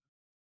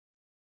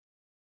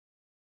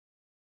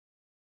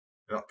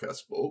 Not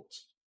cast Bolt.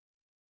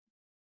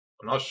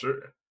 I'm not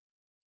sure.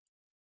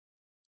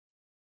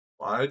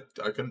 I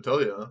couldn't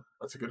tell you.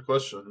 That's a good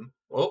question.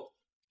 Well,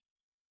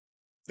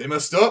 they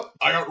messed up.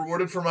 I got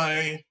rewarded for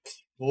my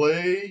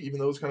play, even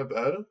though it was kind of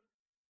bad.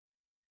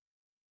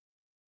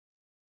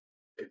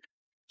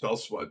 Tell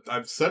us what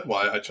I've said.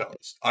 Why I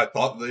challenged. I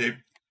thought they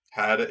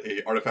had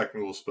a artifact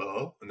removal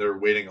spell, and they were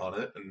waiting on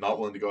it and not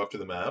willing to go after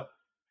the map,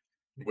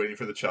 waiting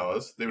for the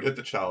Chalice. They would hit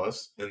the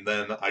Chalice, and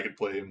then I could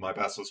play my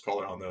Basilisk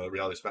Caller on the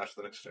Reality Smash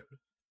the next turn.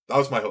 That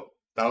was my hope.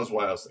 That was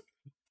why I was thinking.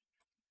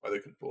 Why they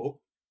couldn't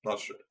pull? Not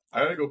sure.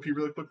 I gotta go pee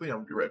really quickly. I'm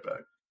gonna be right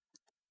back.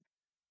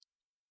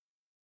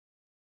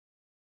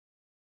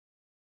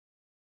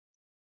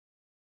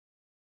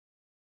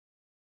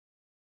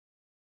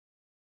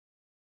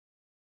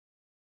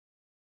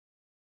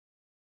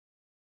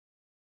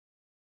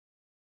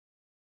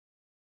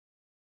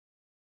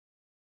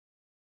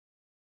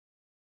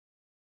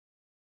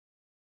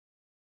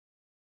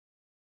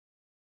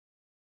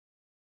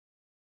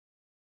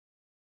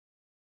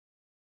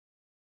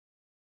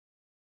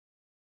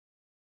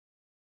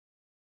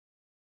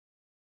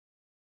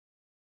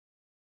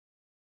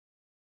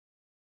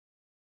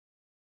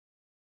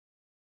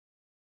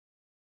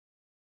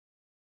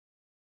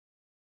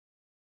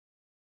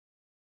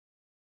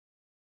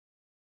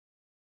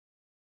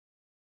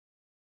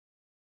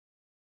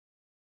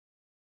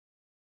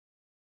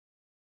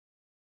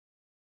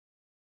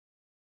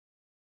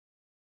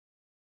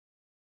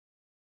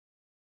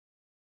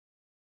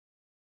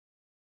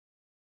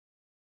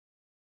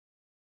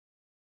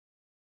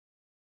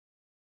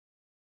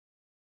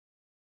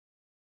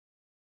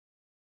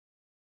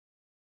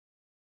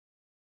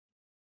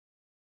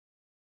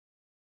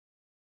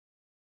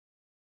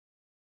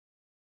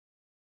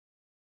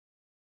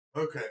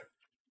 Okay.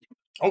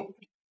 Oh,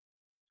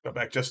 got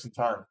back just in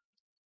time.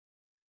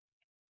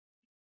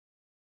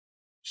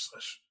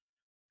 Slash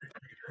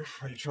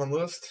E-tron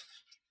list.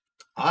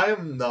 I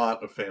am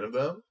not a fan of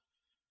them,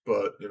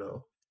 but you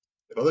know,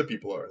 if other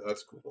people are,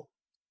 that's cool.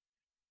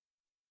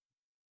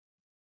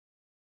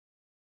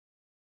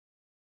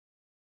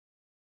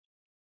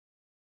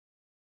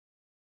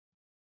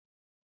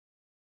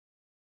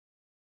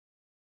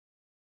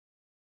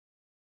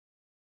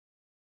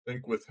 I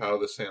think with how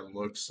this hand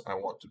looks, I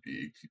want to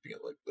be keeping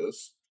it like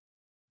this.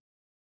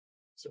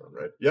 Sound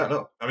right? Yeah,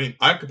 no. I mean,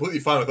 I'm completely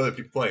fine with other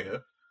people playing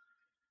it.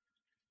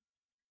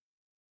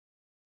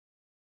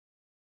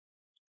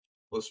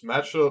 This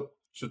matchup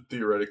should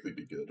theoretically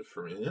be good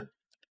for me.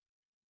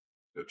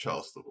 Go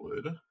Chalice the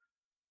Void.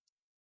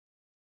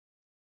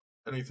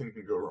 Anything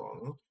can go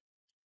wrong.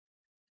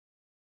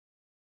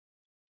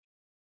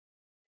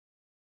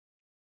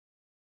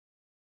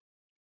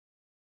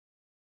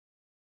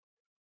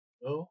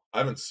 No, I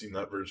haven't seen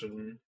that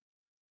version.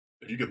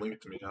 If you could link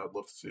it to me, I'd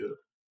love to see it.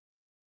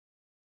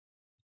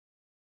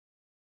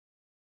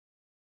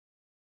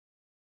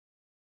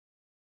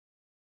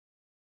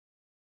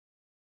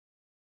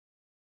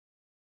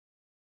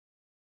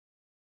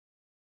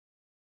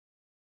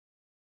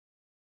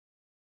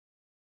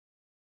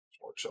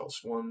 More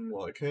Chalice 1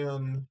 while I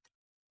can.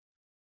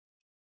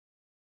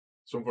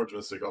 Stormforge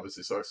Mystic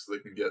obviously sucks, so they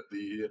can get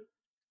the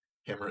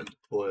hammer into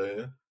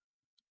play.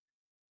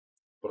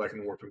 but I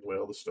can Warping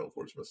Whale the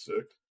Stoneforge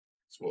Mystic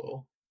as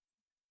well.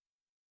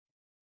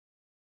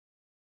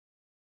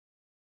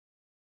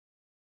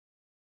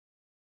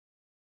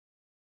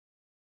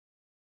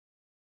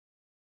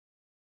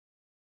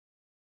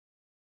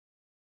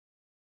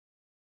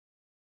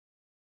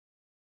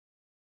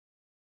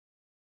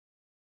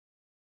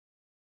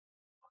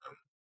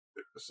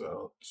 Pick this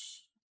out.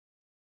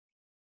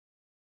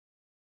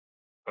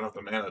 I don't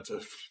have the mana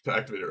to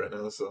activate it right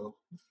now, so.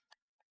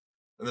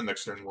 And then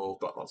next turn we'll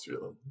Thought Monster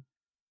them.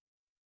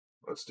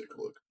 Let's take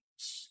a look.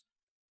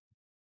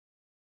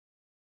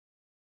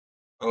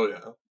 Oh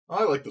yeah,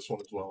 I like this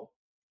one as well.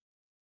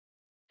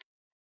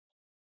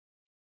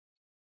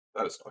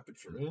 That is not good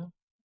for me.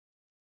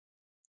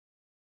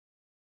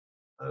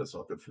 That is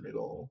not good for me at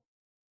all.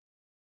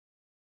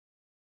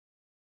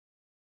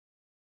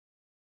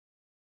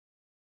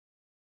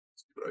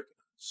 Let's see what I can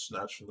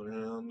snatch from their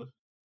hand.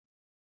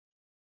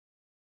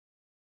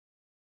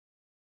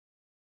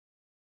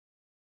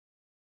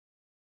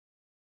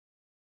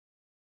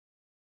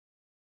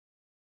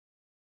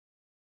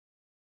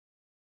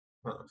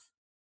 Huh.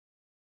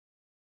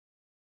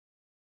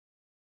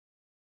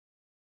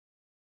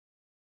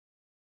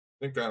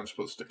 I think I'm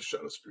supposed to stick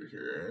Shadow Spear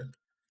here.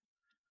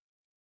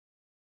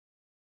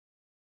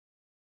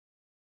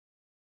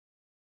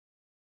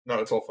 No,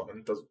 it's all fine.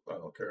 It doesn't. I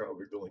don't care how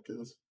big the link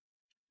is.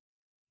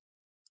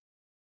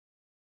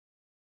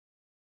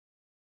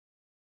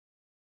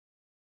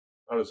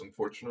 That is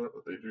unfortunate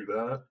that they do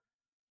that.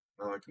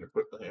 Now I can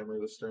equip the hammer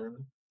this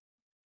turn.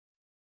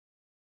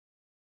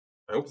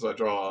 I hope as I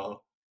draw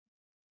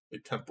a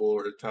temple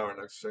or a tower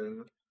next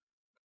turn.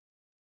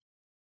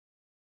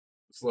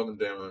 This 11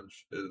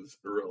 damage is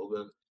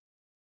irrelevant.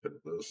 Hit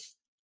this.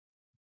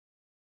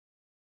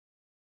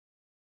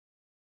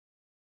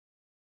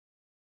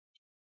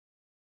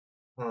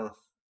 Huh.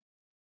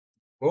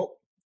 Well,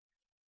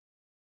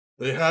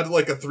 they had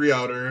like a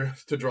 3-outer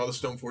to draw the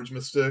Stoneforge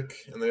Mystic,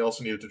 and they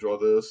also needed to draw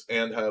this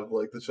and have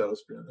like the Shadow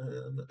Spear in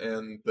hand,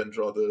 and then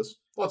draw this.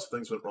 Lots of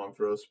things went wrong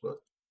for us, but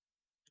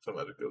that's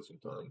how it goes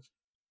sometimes.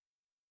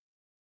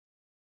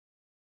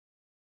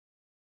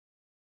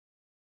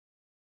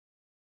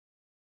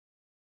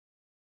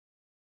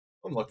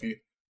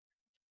 Unlucky.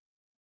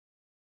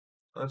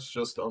 That's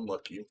just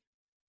unlucky.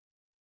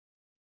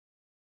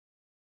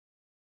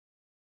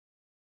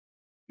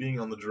 Being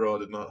on the draw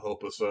did not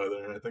help us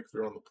either. I think if we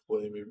were on the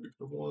play, maybe we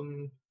could have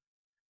won.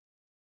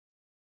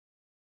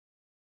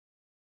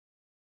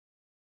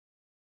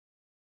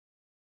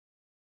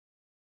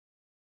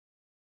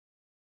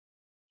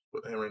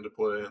 Put hammer into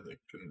play, and they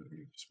can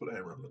just put a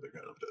hammer on the other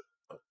kind of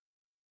dead.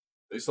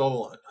 They saw the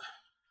line.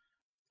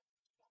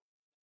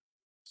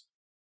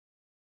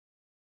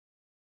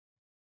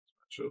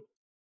 Matchup.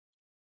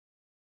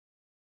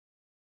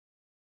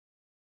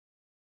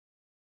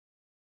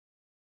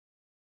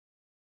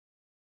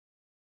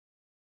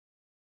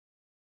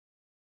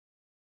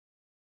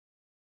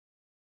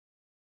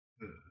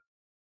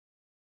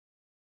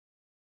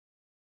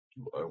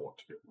 Do I want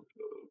to get rid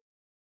of?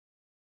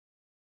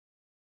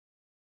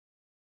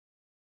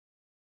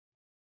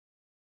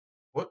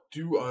 What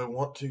do I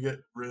want to get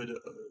rid of?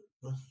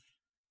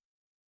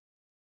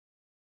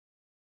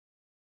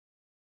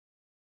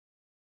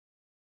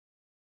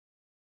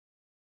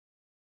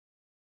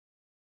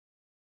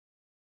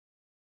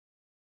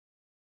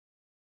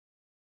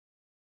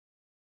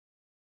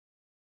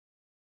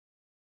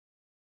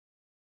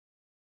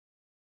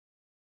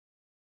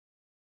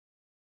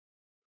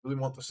 Really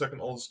want the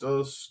second All's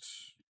Dust.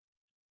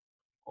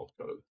 I'll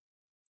cut it.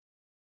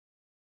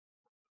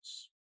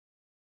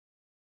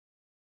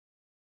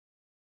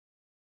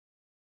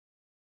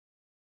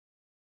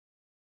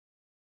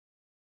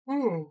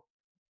 Oh.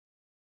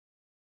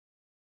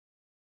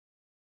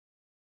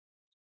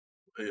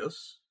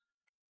 Yes.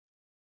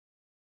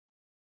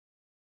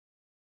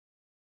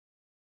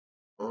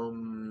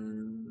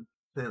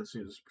 Hand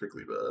seems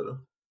particularly bad.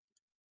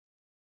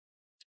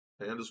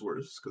 Hand is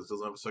worse because it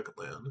doesn't have a second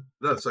land.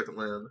 That second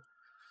land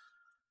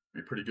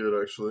be pretty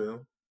good actually.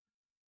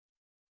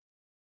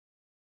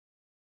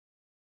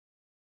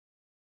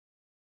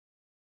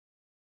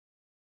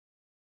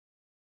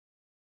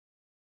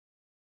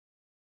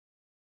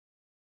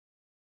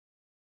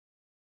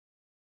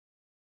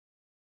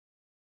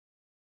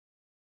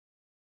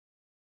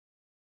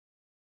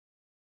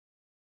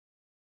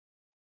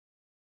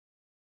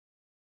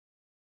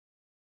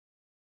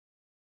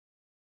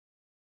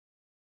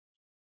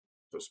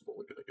 Just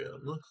mulligan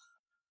again.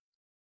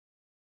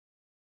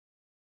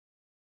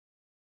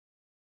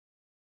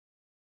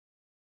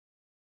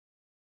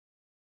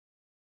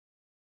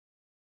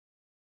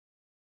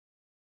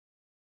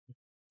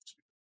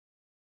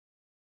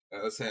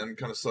 This hand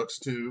kind of sucks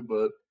too,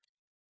 but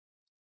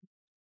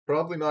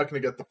probably not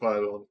going to get the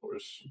 5-0,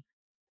 unfortunately.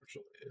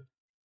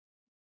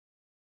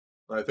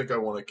 I think I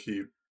want to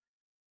keep.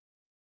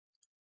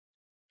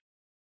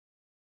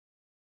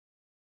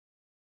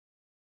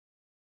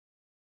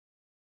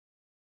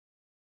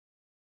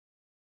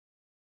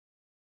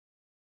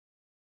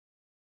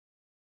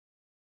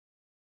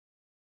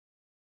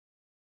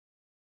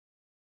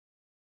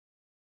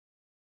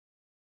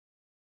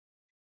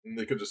 And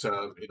they could just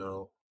have,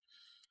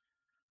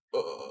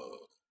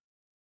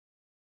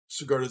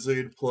 Sigarda's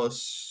Aid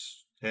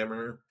plus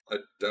Hammer. I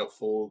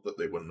doubtful that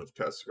they wouldn't have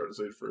cast Sigarda's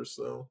Aid first,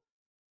 though.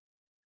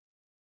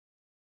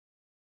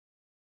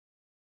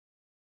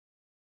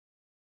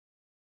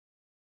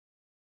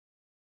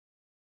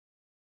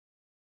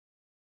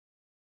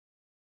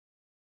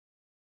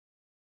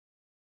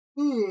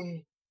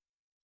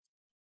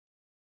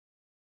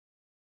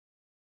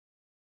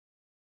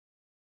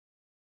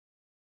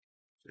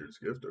 Here's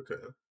gift, okay.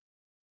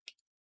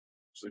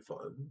 Actually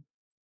fun.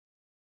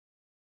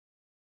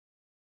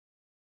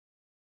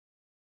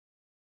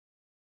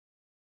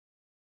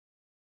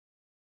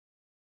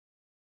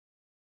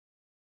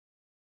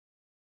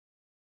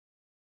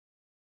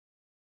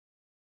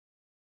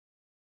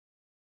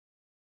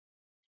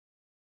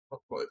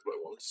 I'll play what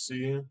I want to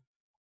see.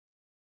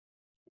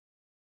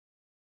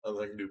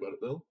 Nothing I can do about it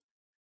though.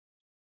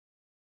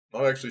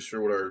 Not actually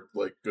sure what our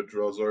good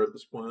draws are at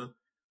this point.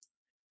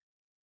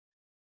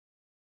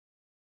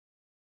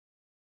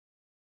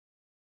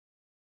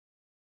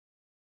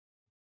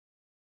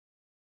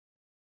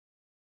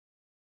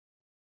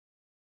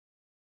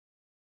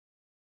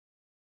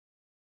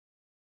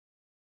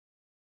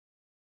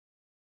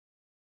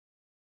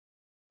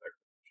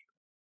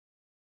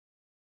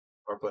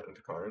 Are playing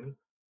into Karn?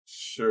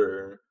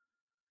 Sure.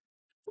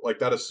 Like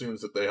that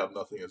assumes that they have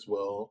nothing as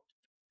well.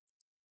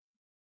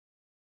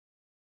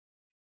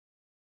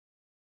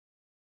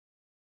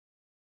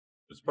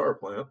 It's power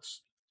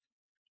plants.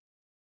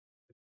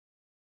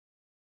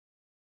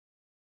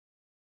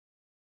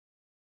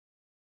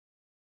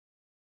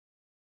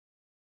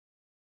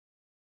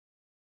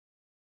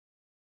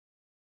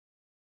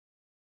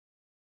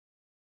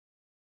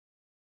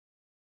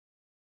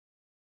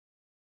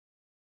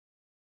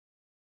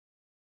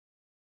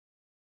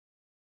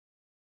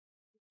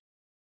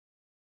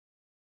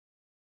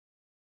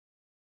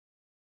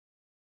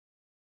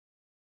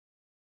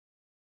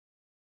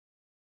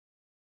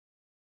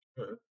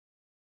 Okay.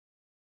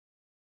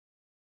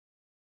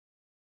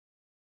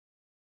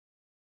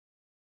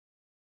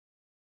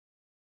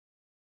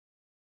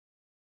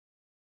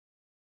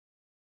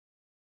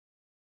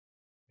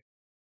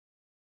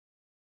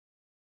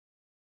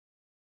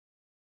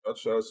 Got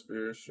Shadow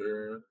Spear,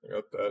 sure. I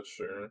got that,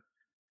 sure.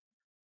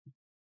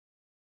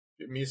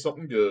 Give me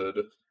something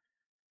good.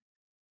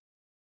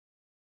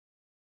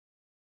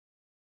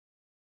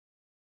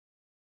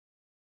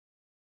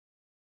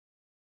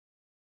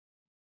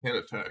 Can't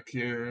attack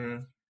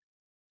here.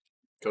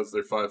 Because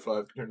they're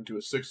 5/5 turned into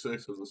a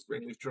 6/6 as a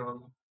Springleaf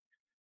Drum.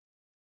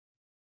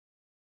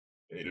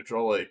 I need to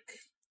draw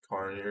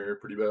Karn here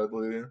pretty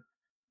badly.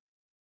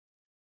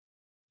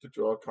 To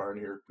draw Karn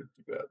here pretty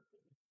bad.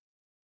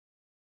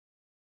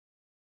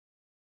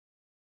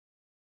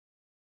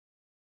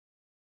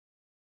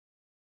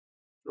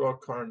 Draw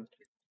Karn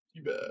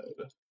pretty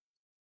bad.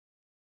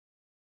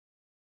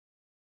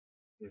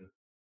 Hmm.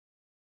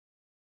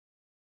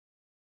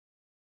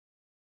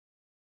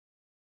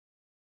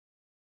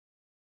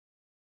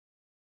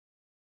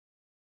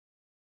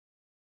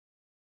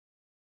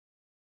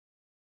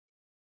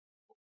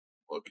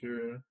 Look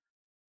here.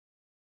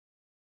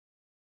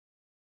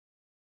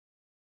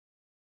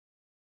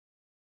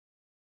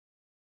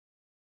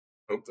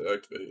 Hope they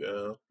activate,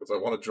 yeah. Because I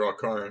want to draw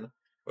Karn.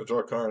 If I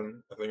draw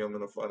Karn, I think I'm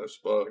going to find a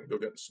spot and go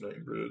get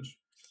Snake Bridge.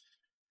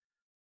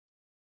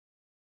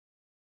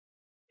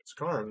 It's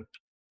Karn.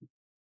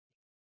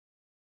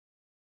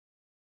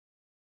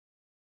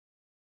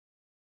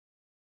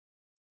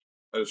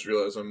 I just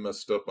realized I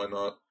messed up by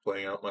not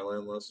playing out my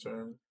land last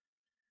turn.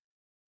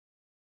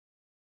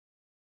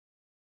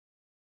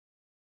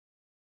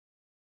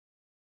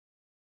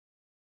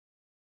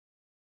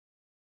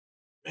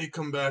 May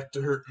come back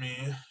to hurt me.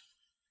 May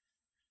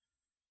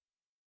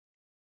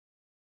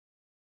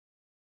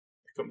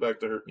come back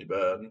to hurt me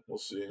bad. We'll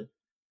see. And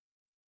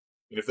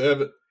if they have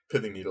a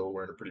Pithing Needle,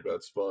 we're in a pretty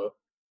bad spot.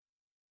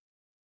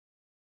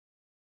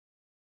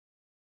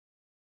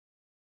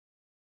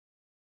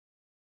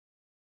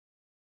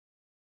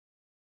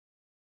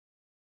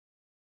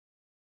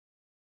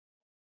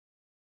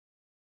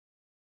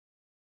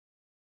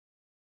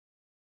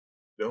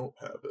 Don't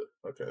have it.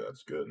 Okay,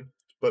 that's good.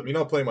 But me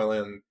not playing my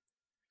land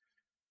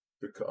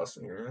could cost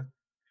me here.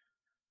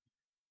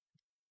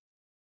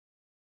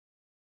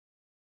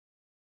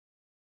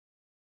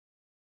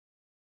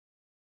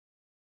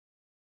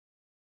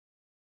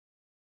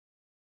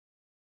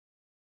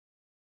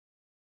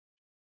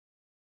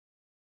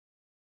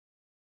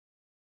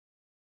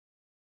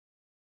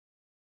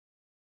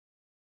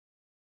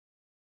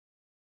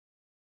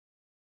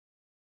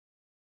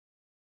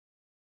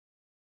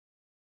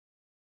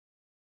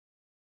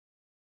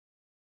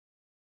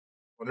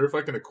 Wonder if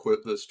I can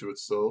equip this to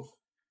itself.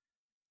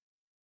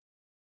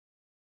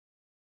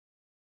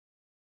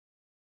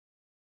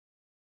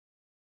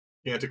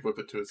 Can't equip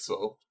it to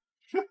itself.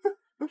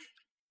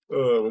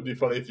 Would be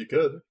funny if you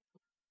could.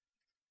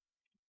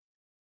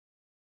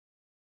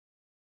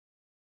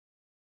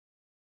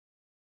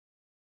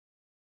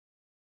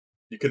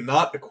 You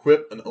cannot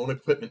equip an own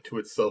equipment to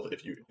itself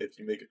if you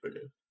make it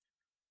bigger.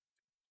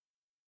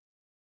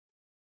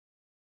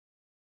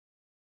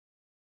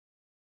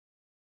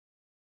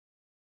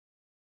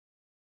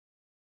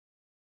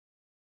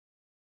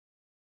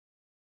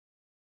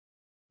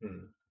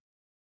 Hmm.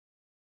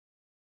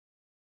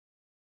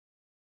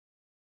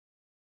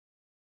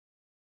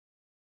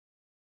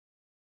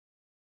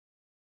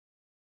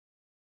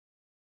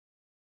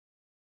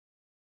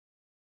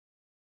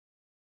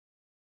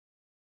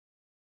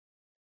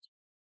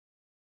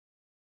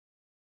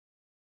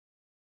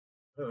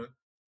 Alright.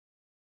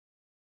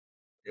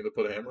 You gonna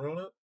put a hammer on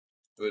it?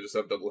 Do they just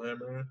have double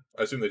hammer?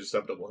 I assume they just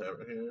have double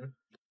hammer here.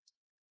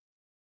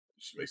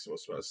 Just makes the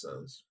most amount of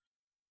sense.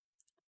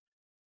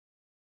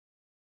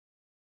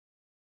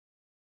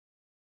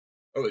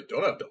 Oh, they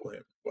don't have double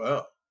hammer.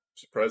 Wow.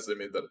 Surprised they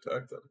made that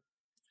attack then.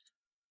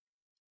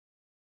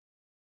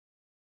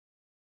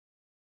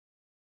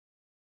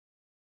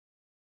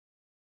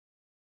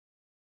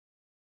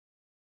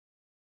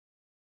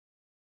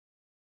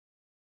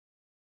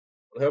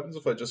 What happens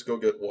if I just go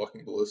get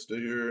Walking Ballista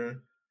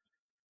here?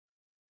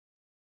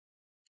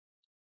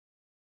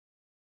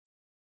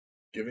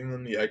 Giving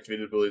them the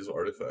activated abilities of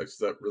artifacts, does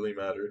that really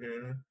matter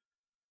here?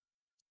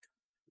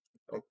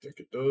 I don't think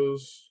it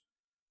does.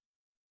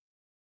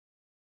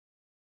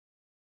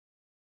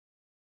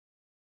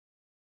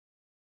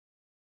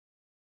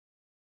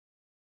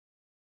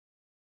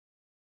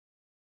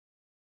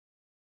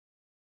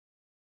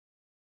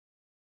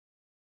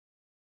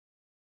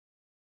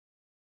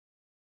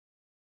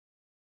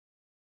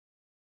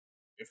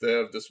 If they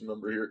have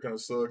dismember here, it kind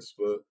of sucks,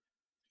 but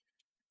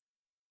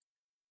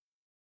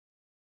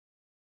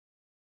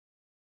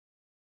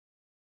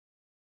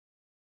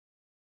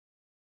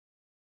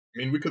I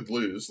mean, we could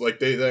lose. Like,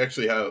 they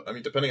actually have, I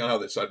mean, depending on how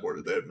they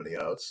sideboarded, they have many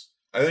outs.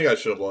 I think I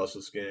should have lost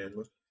this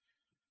game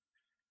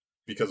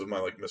because of my,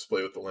 like,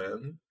 misplay with the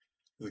land.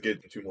 They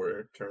gave them 2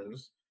 more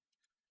turns.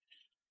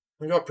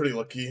 I got pretty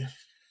lucky.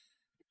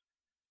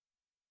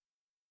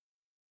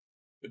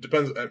 It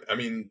depends. I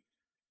mean,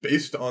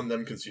 based on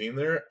them conceding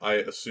there, I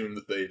assume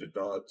that they did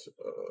not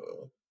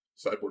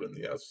sideboard in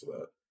the outs to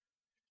that.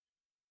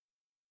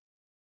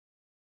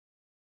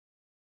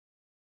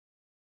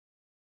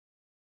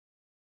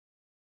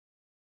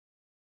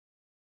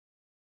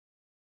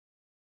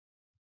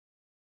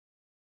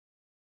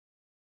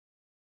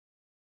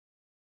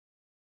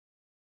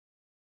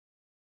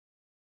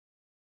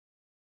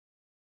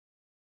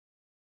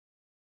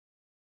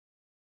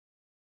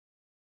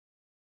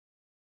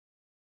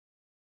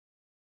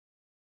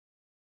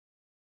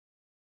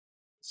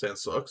 Sand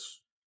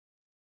sucks.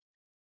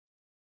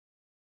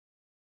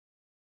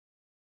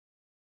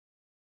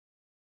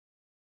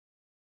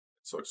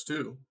 It sucks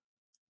too.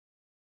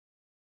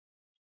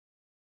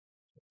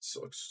 It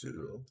sucks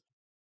too.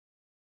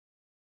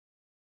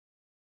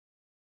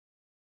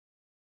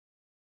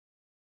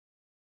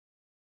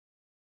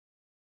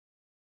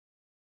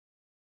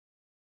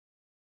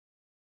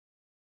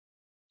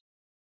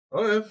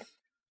 Okay,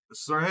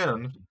 this is our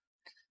hand.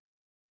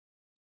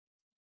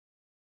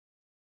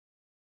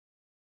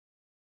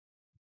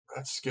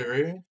 That's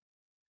scary.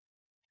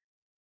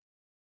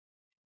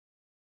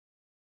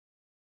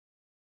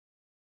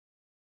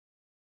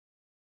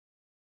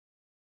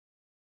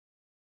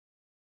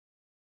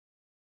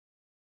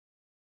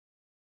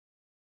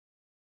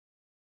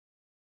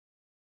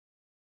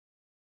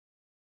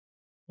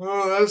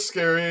 Oh, that's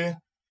scary.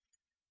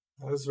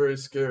 That was very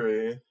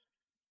scary.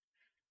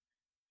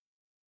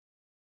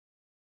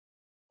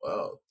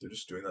 Wow, they're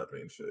just doing that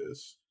main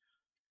phase.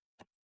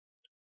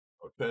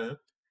 Okay.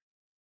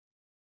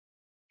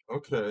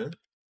 Okay.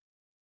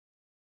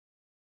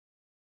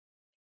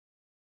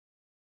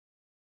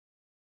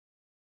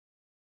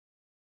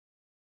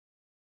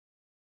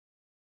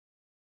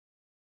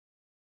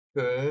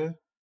 Okay.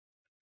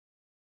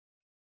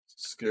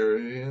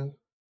 Scary.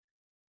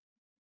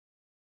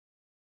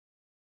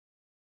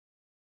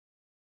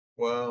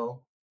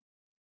 Wow.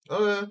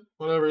 Okay,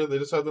 whatever. They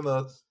just had the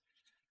nuts.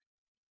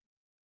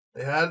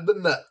 They had the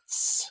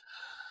nuts.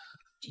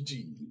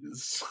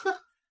 GG's.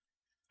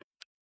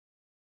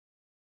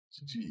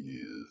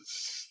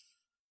 GG's.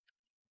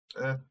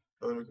 Nothing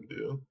we can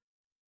do.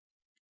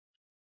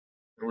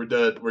 And we're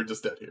dead. We're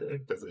just dead here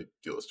because they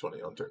deal us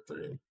 20 on turn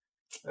 3.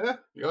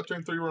 We got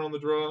turn 3. We're on the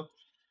draw.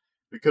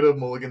 We could have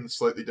mulliganed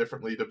slightly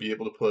differently to be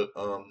able to put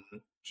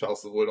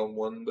Chalice of the Void on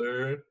 1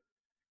 there.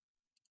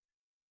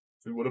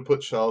 If we would have put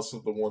Chalice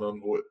of the Void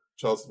on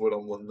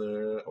 1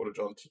 there, I would have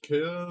drawn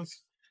TKs.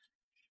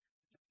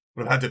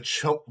 Would have had to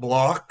chump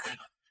block.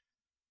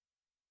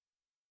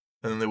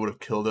 And then they would have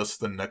killed us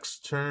the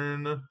next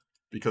turn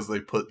because they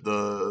put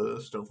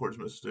the Stoneforge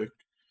Mystic.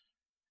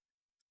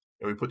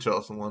 And we put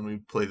Chalice on 1, we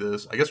play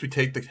this. I guess we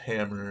take the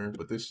hammer,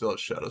 but they still have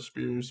Shadow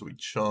Spear, so we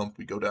chump,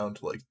 we go down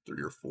to like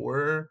 3 or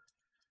 4.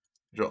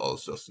 Draw all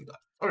this just in time.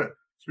 Okay,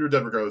 so we were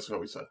dead regardless of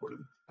how we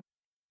sideboarded.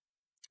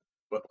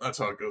 But that's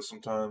how it goes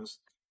sometimes.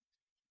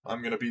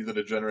 I'm gonna be the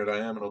degenerate I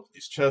am and open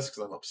these chests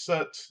because I'm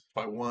upset. If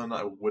I won,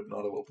 I would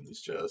not have opened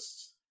these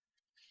chests.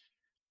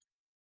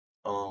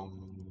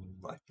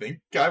 I think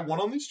I won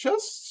on these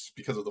chests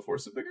because of the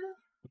Force of Vigor.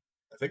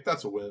 I think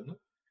that's a win.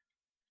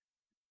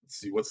 Let's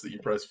see, what's the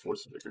E-price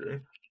Force of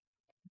Vigor?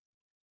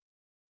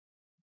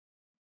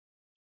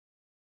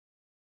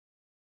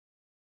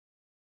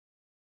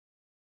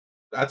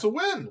 That's a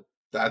win!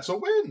 That's a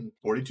win.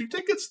 42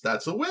 tickets.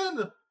 That's a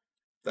win.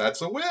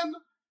 That's a win.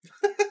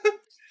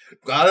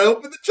 Glad I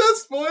opened the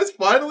chest, boys.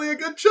 Finally a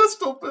good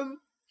chest open.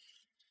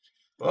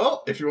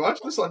 Well, if you're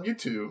watching this on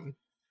YouTube,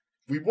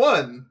 we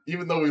won,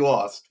 even though we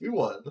lost. We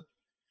won.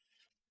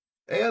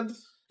 And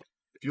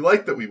if you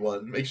like that we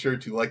won, make sure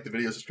to like the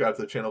video, subscribe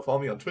to the channel, follow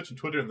me on Twitch and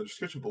Twitter in the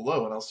description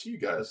below, and I'll see you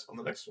guys on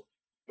the next one.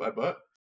 Bye-bye.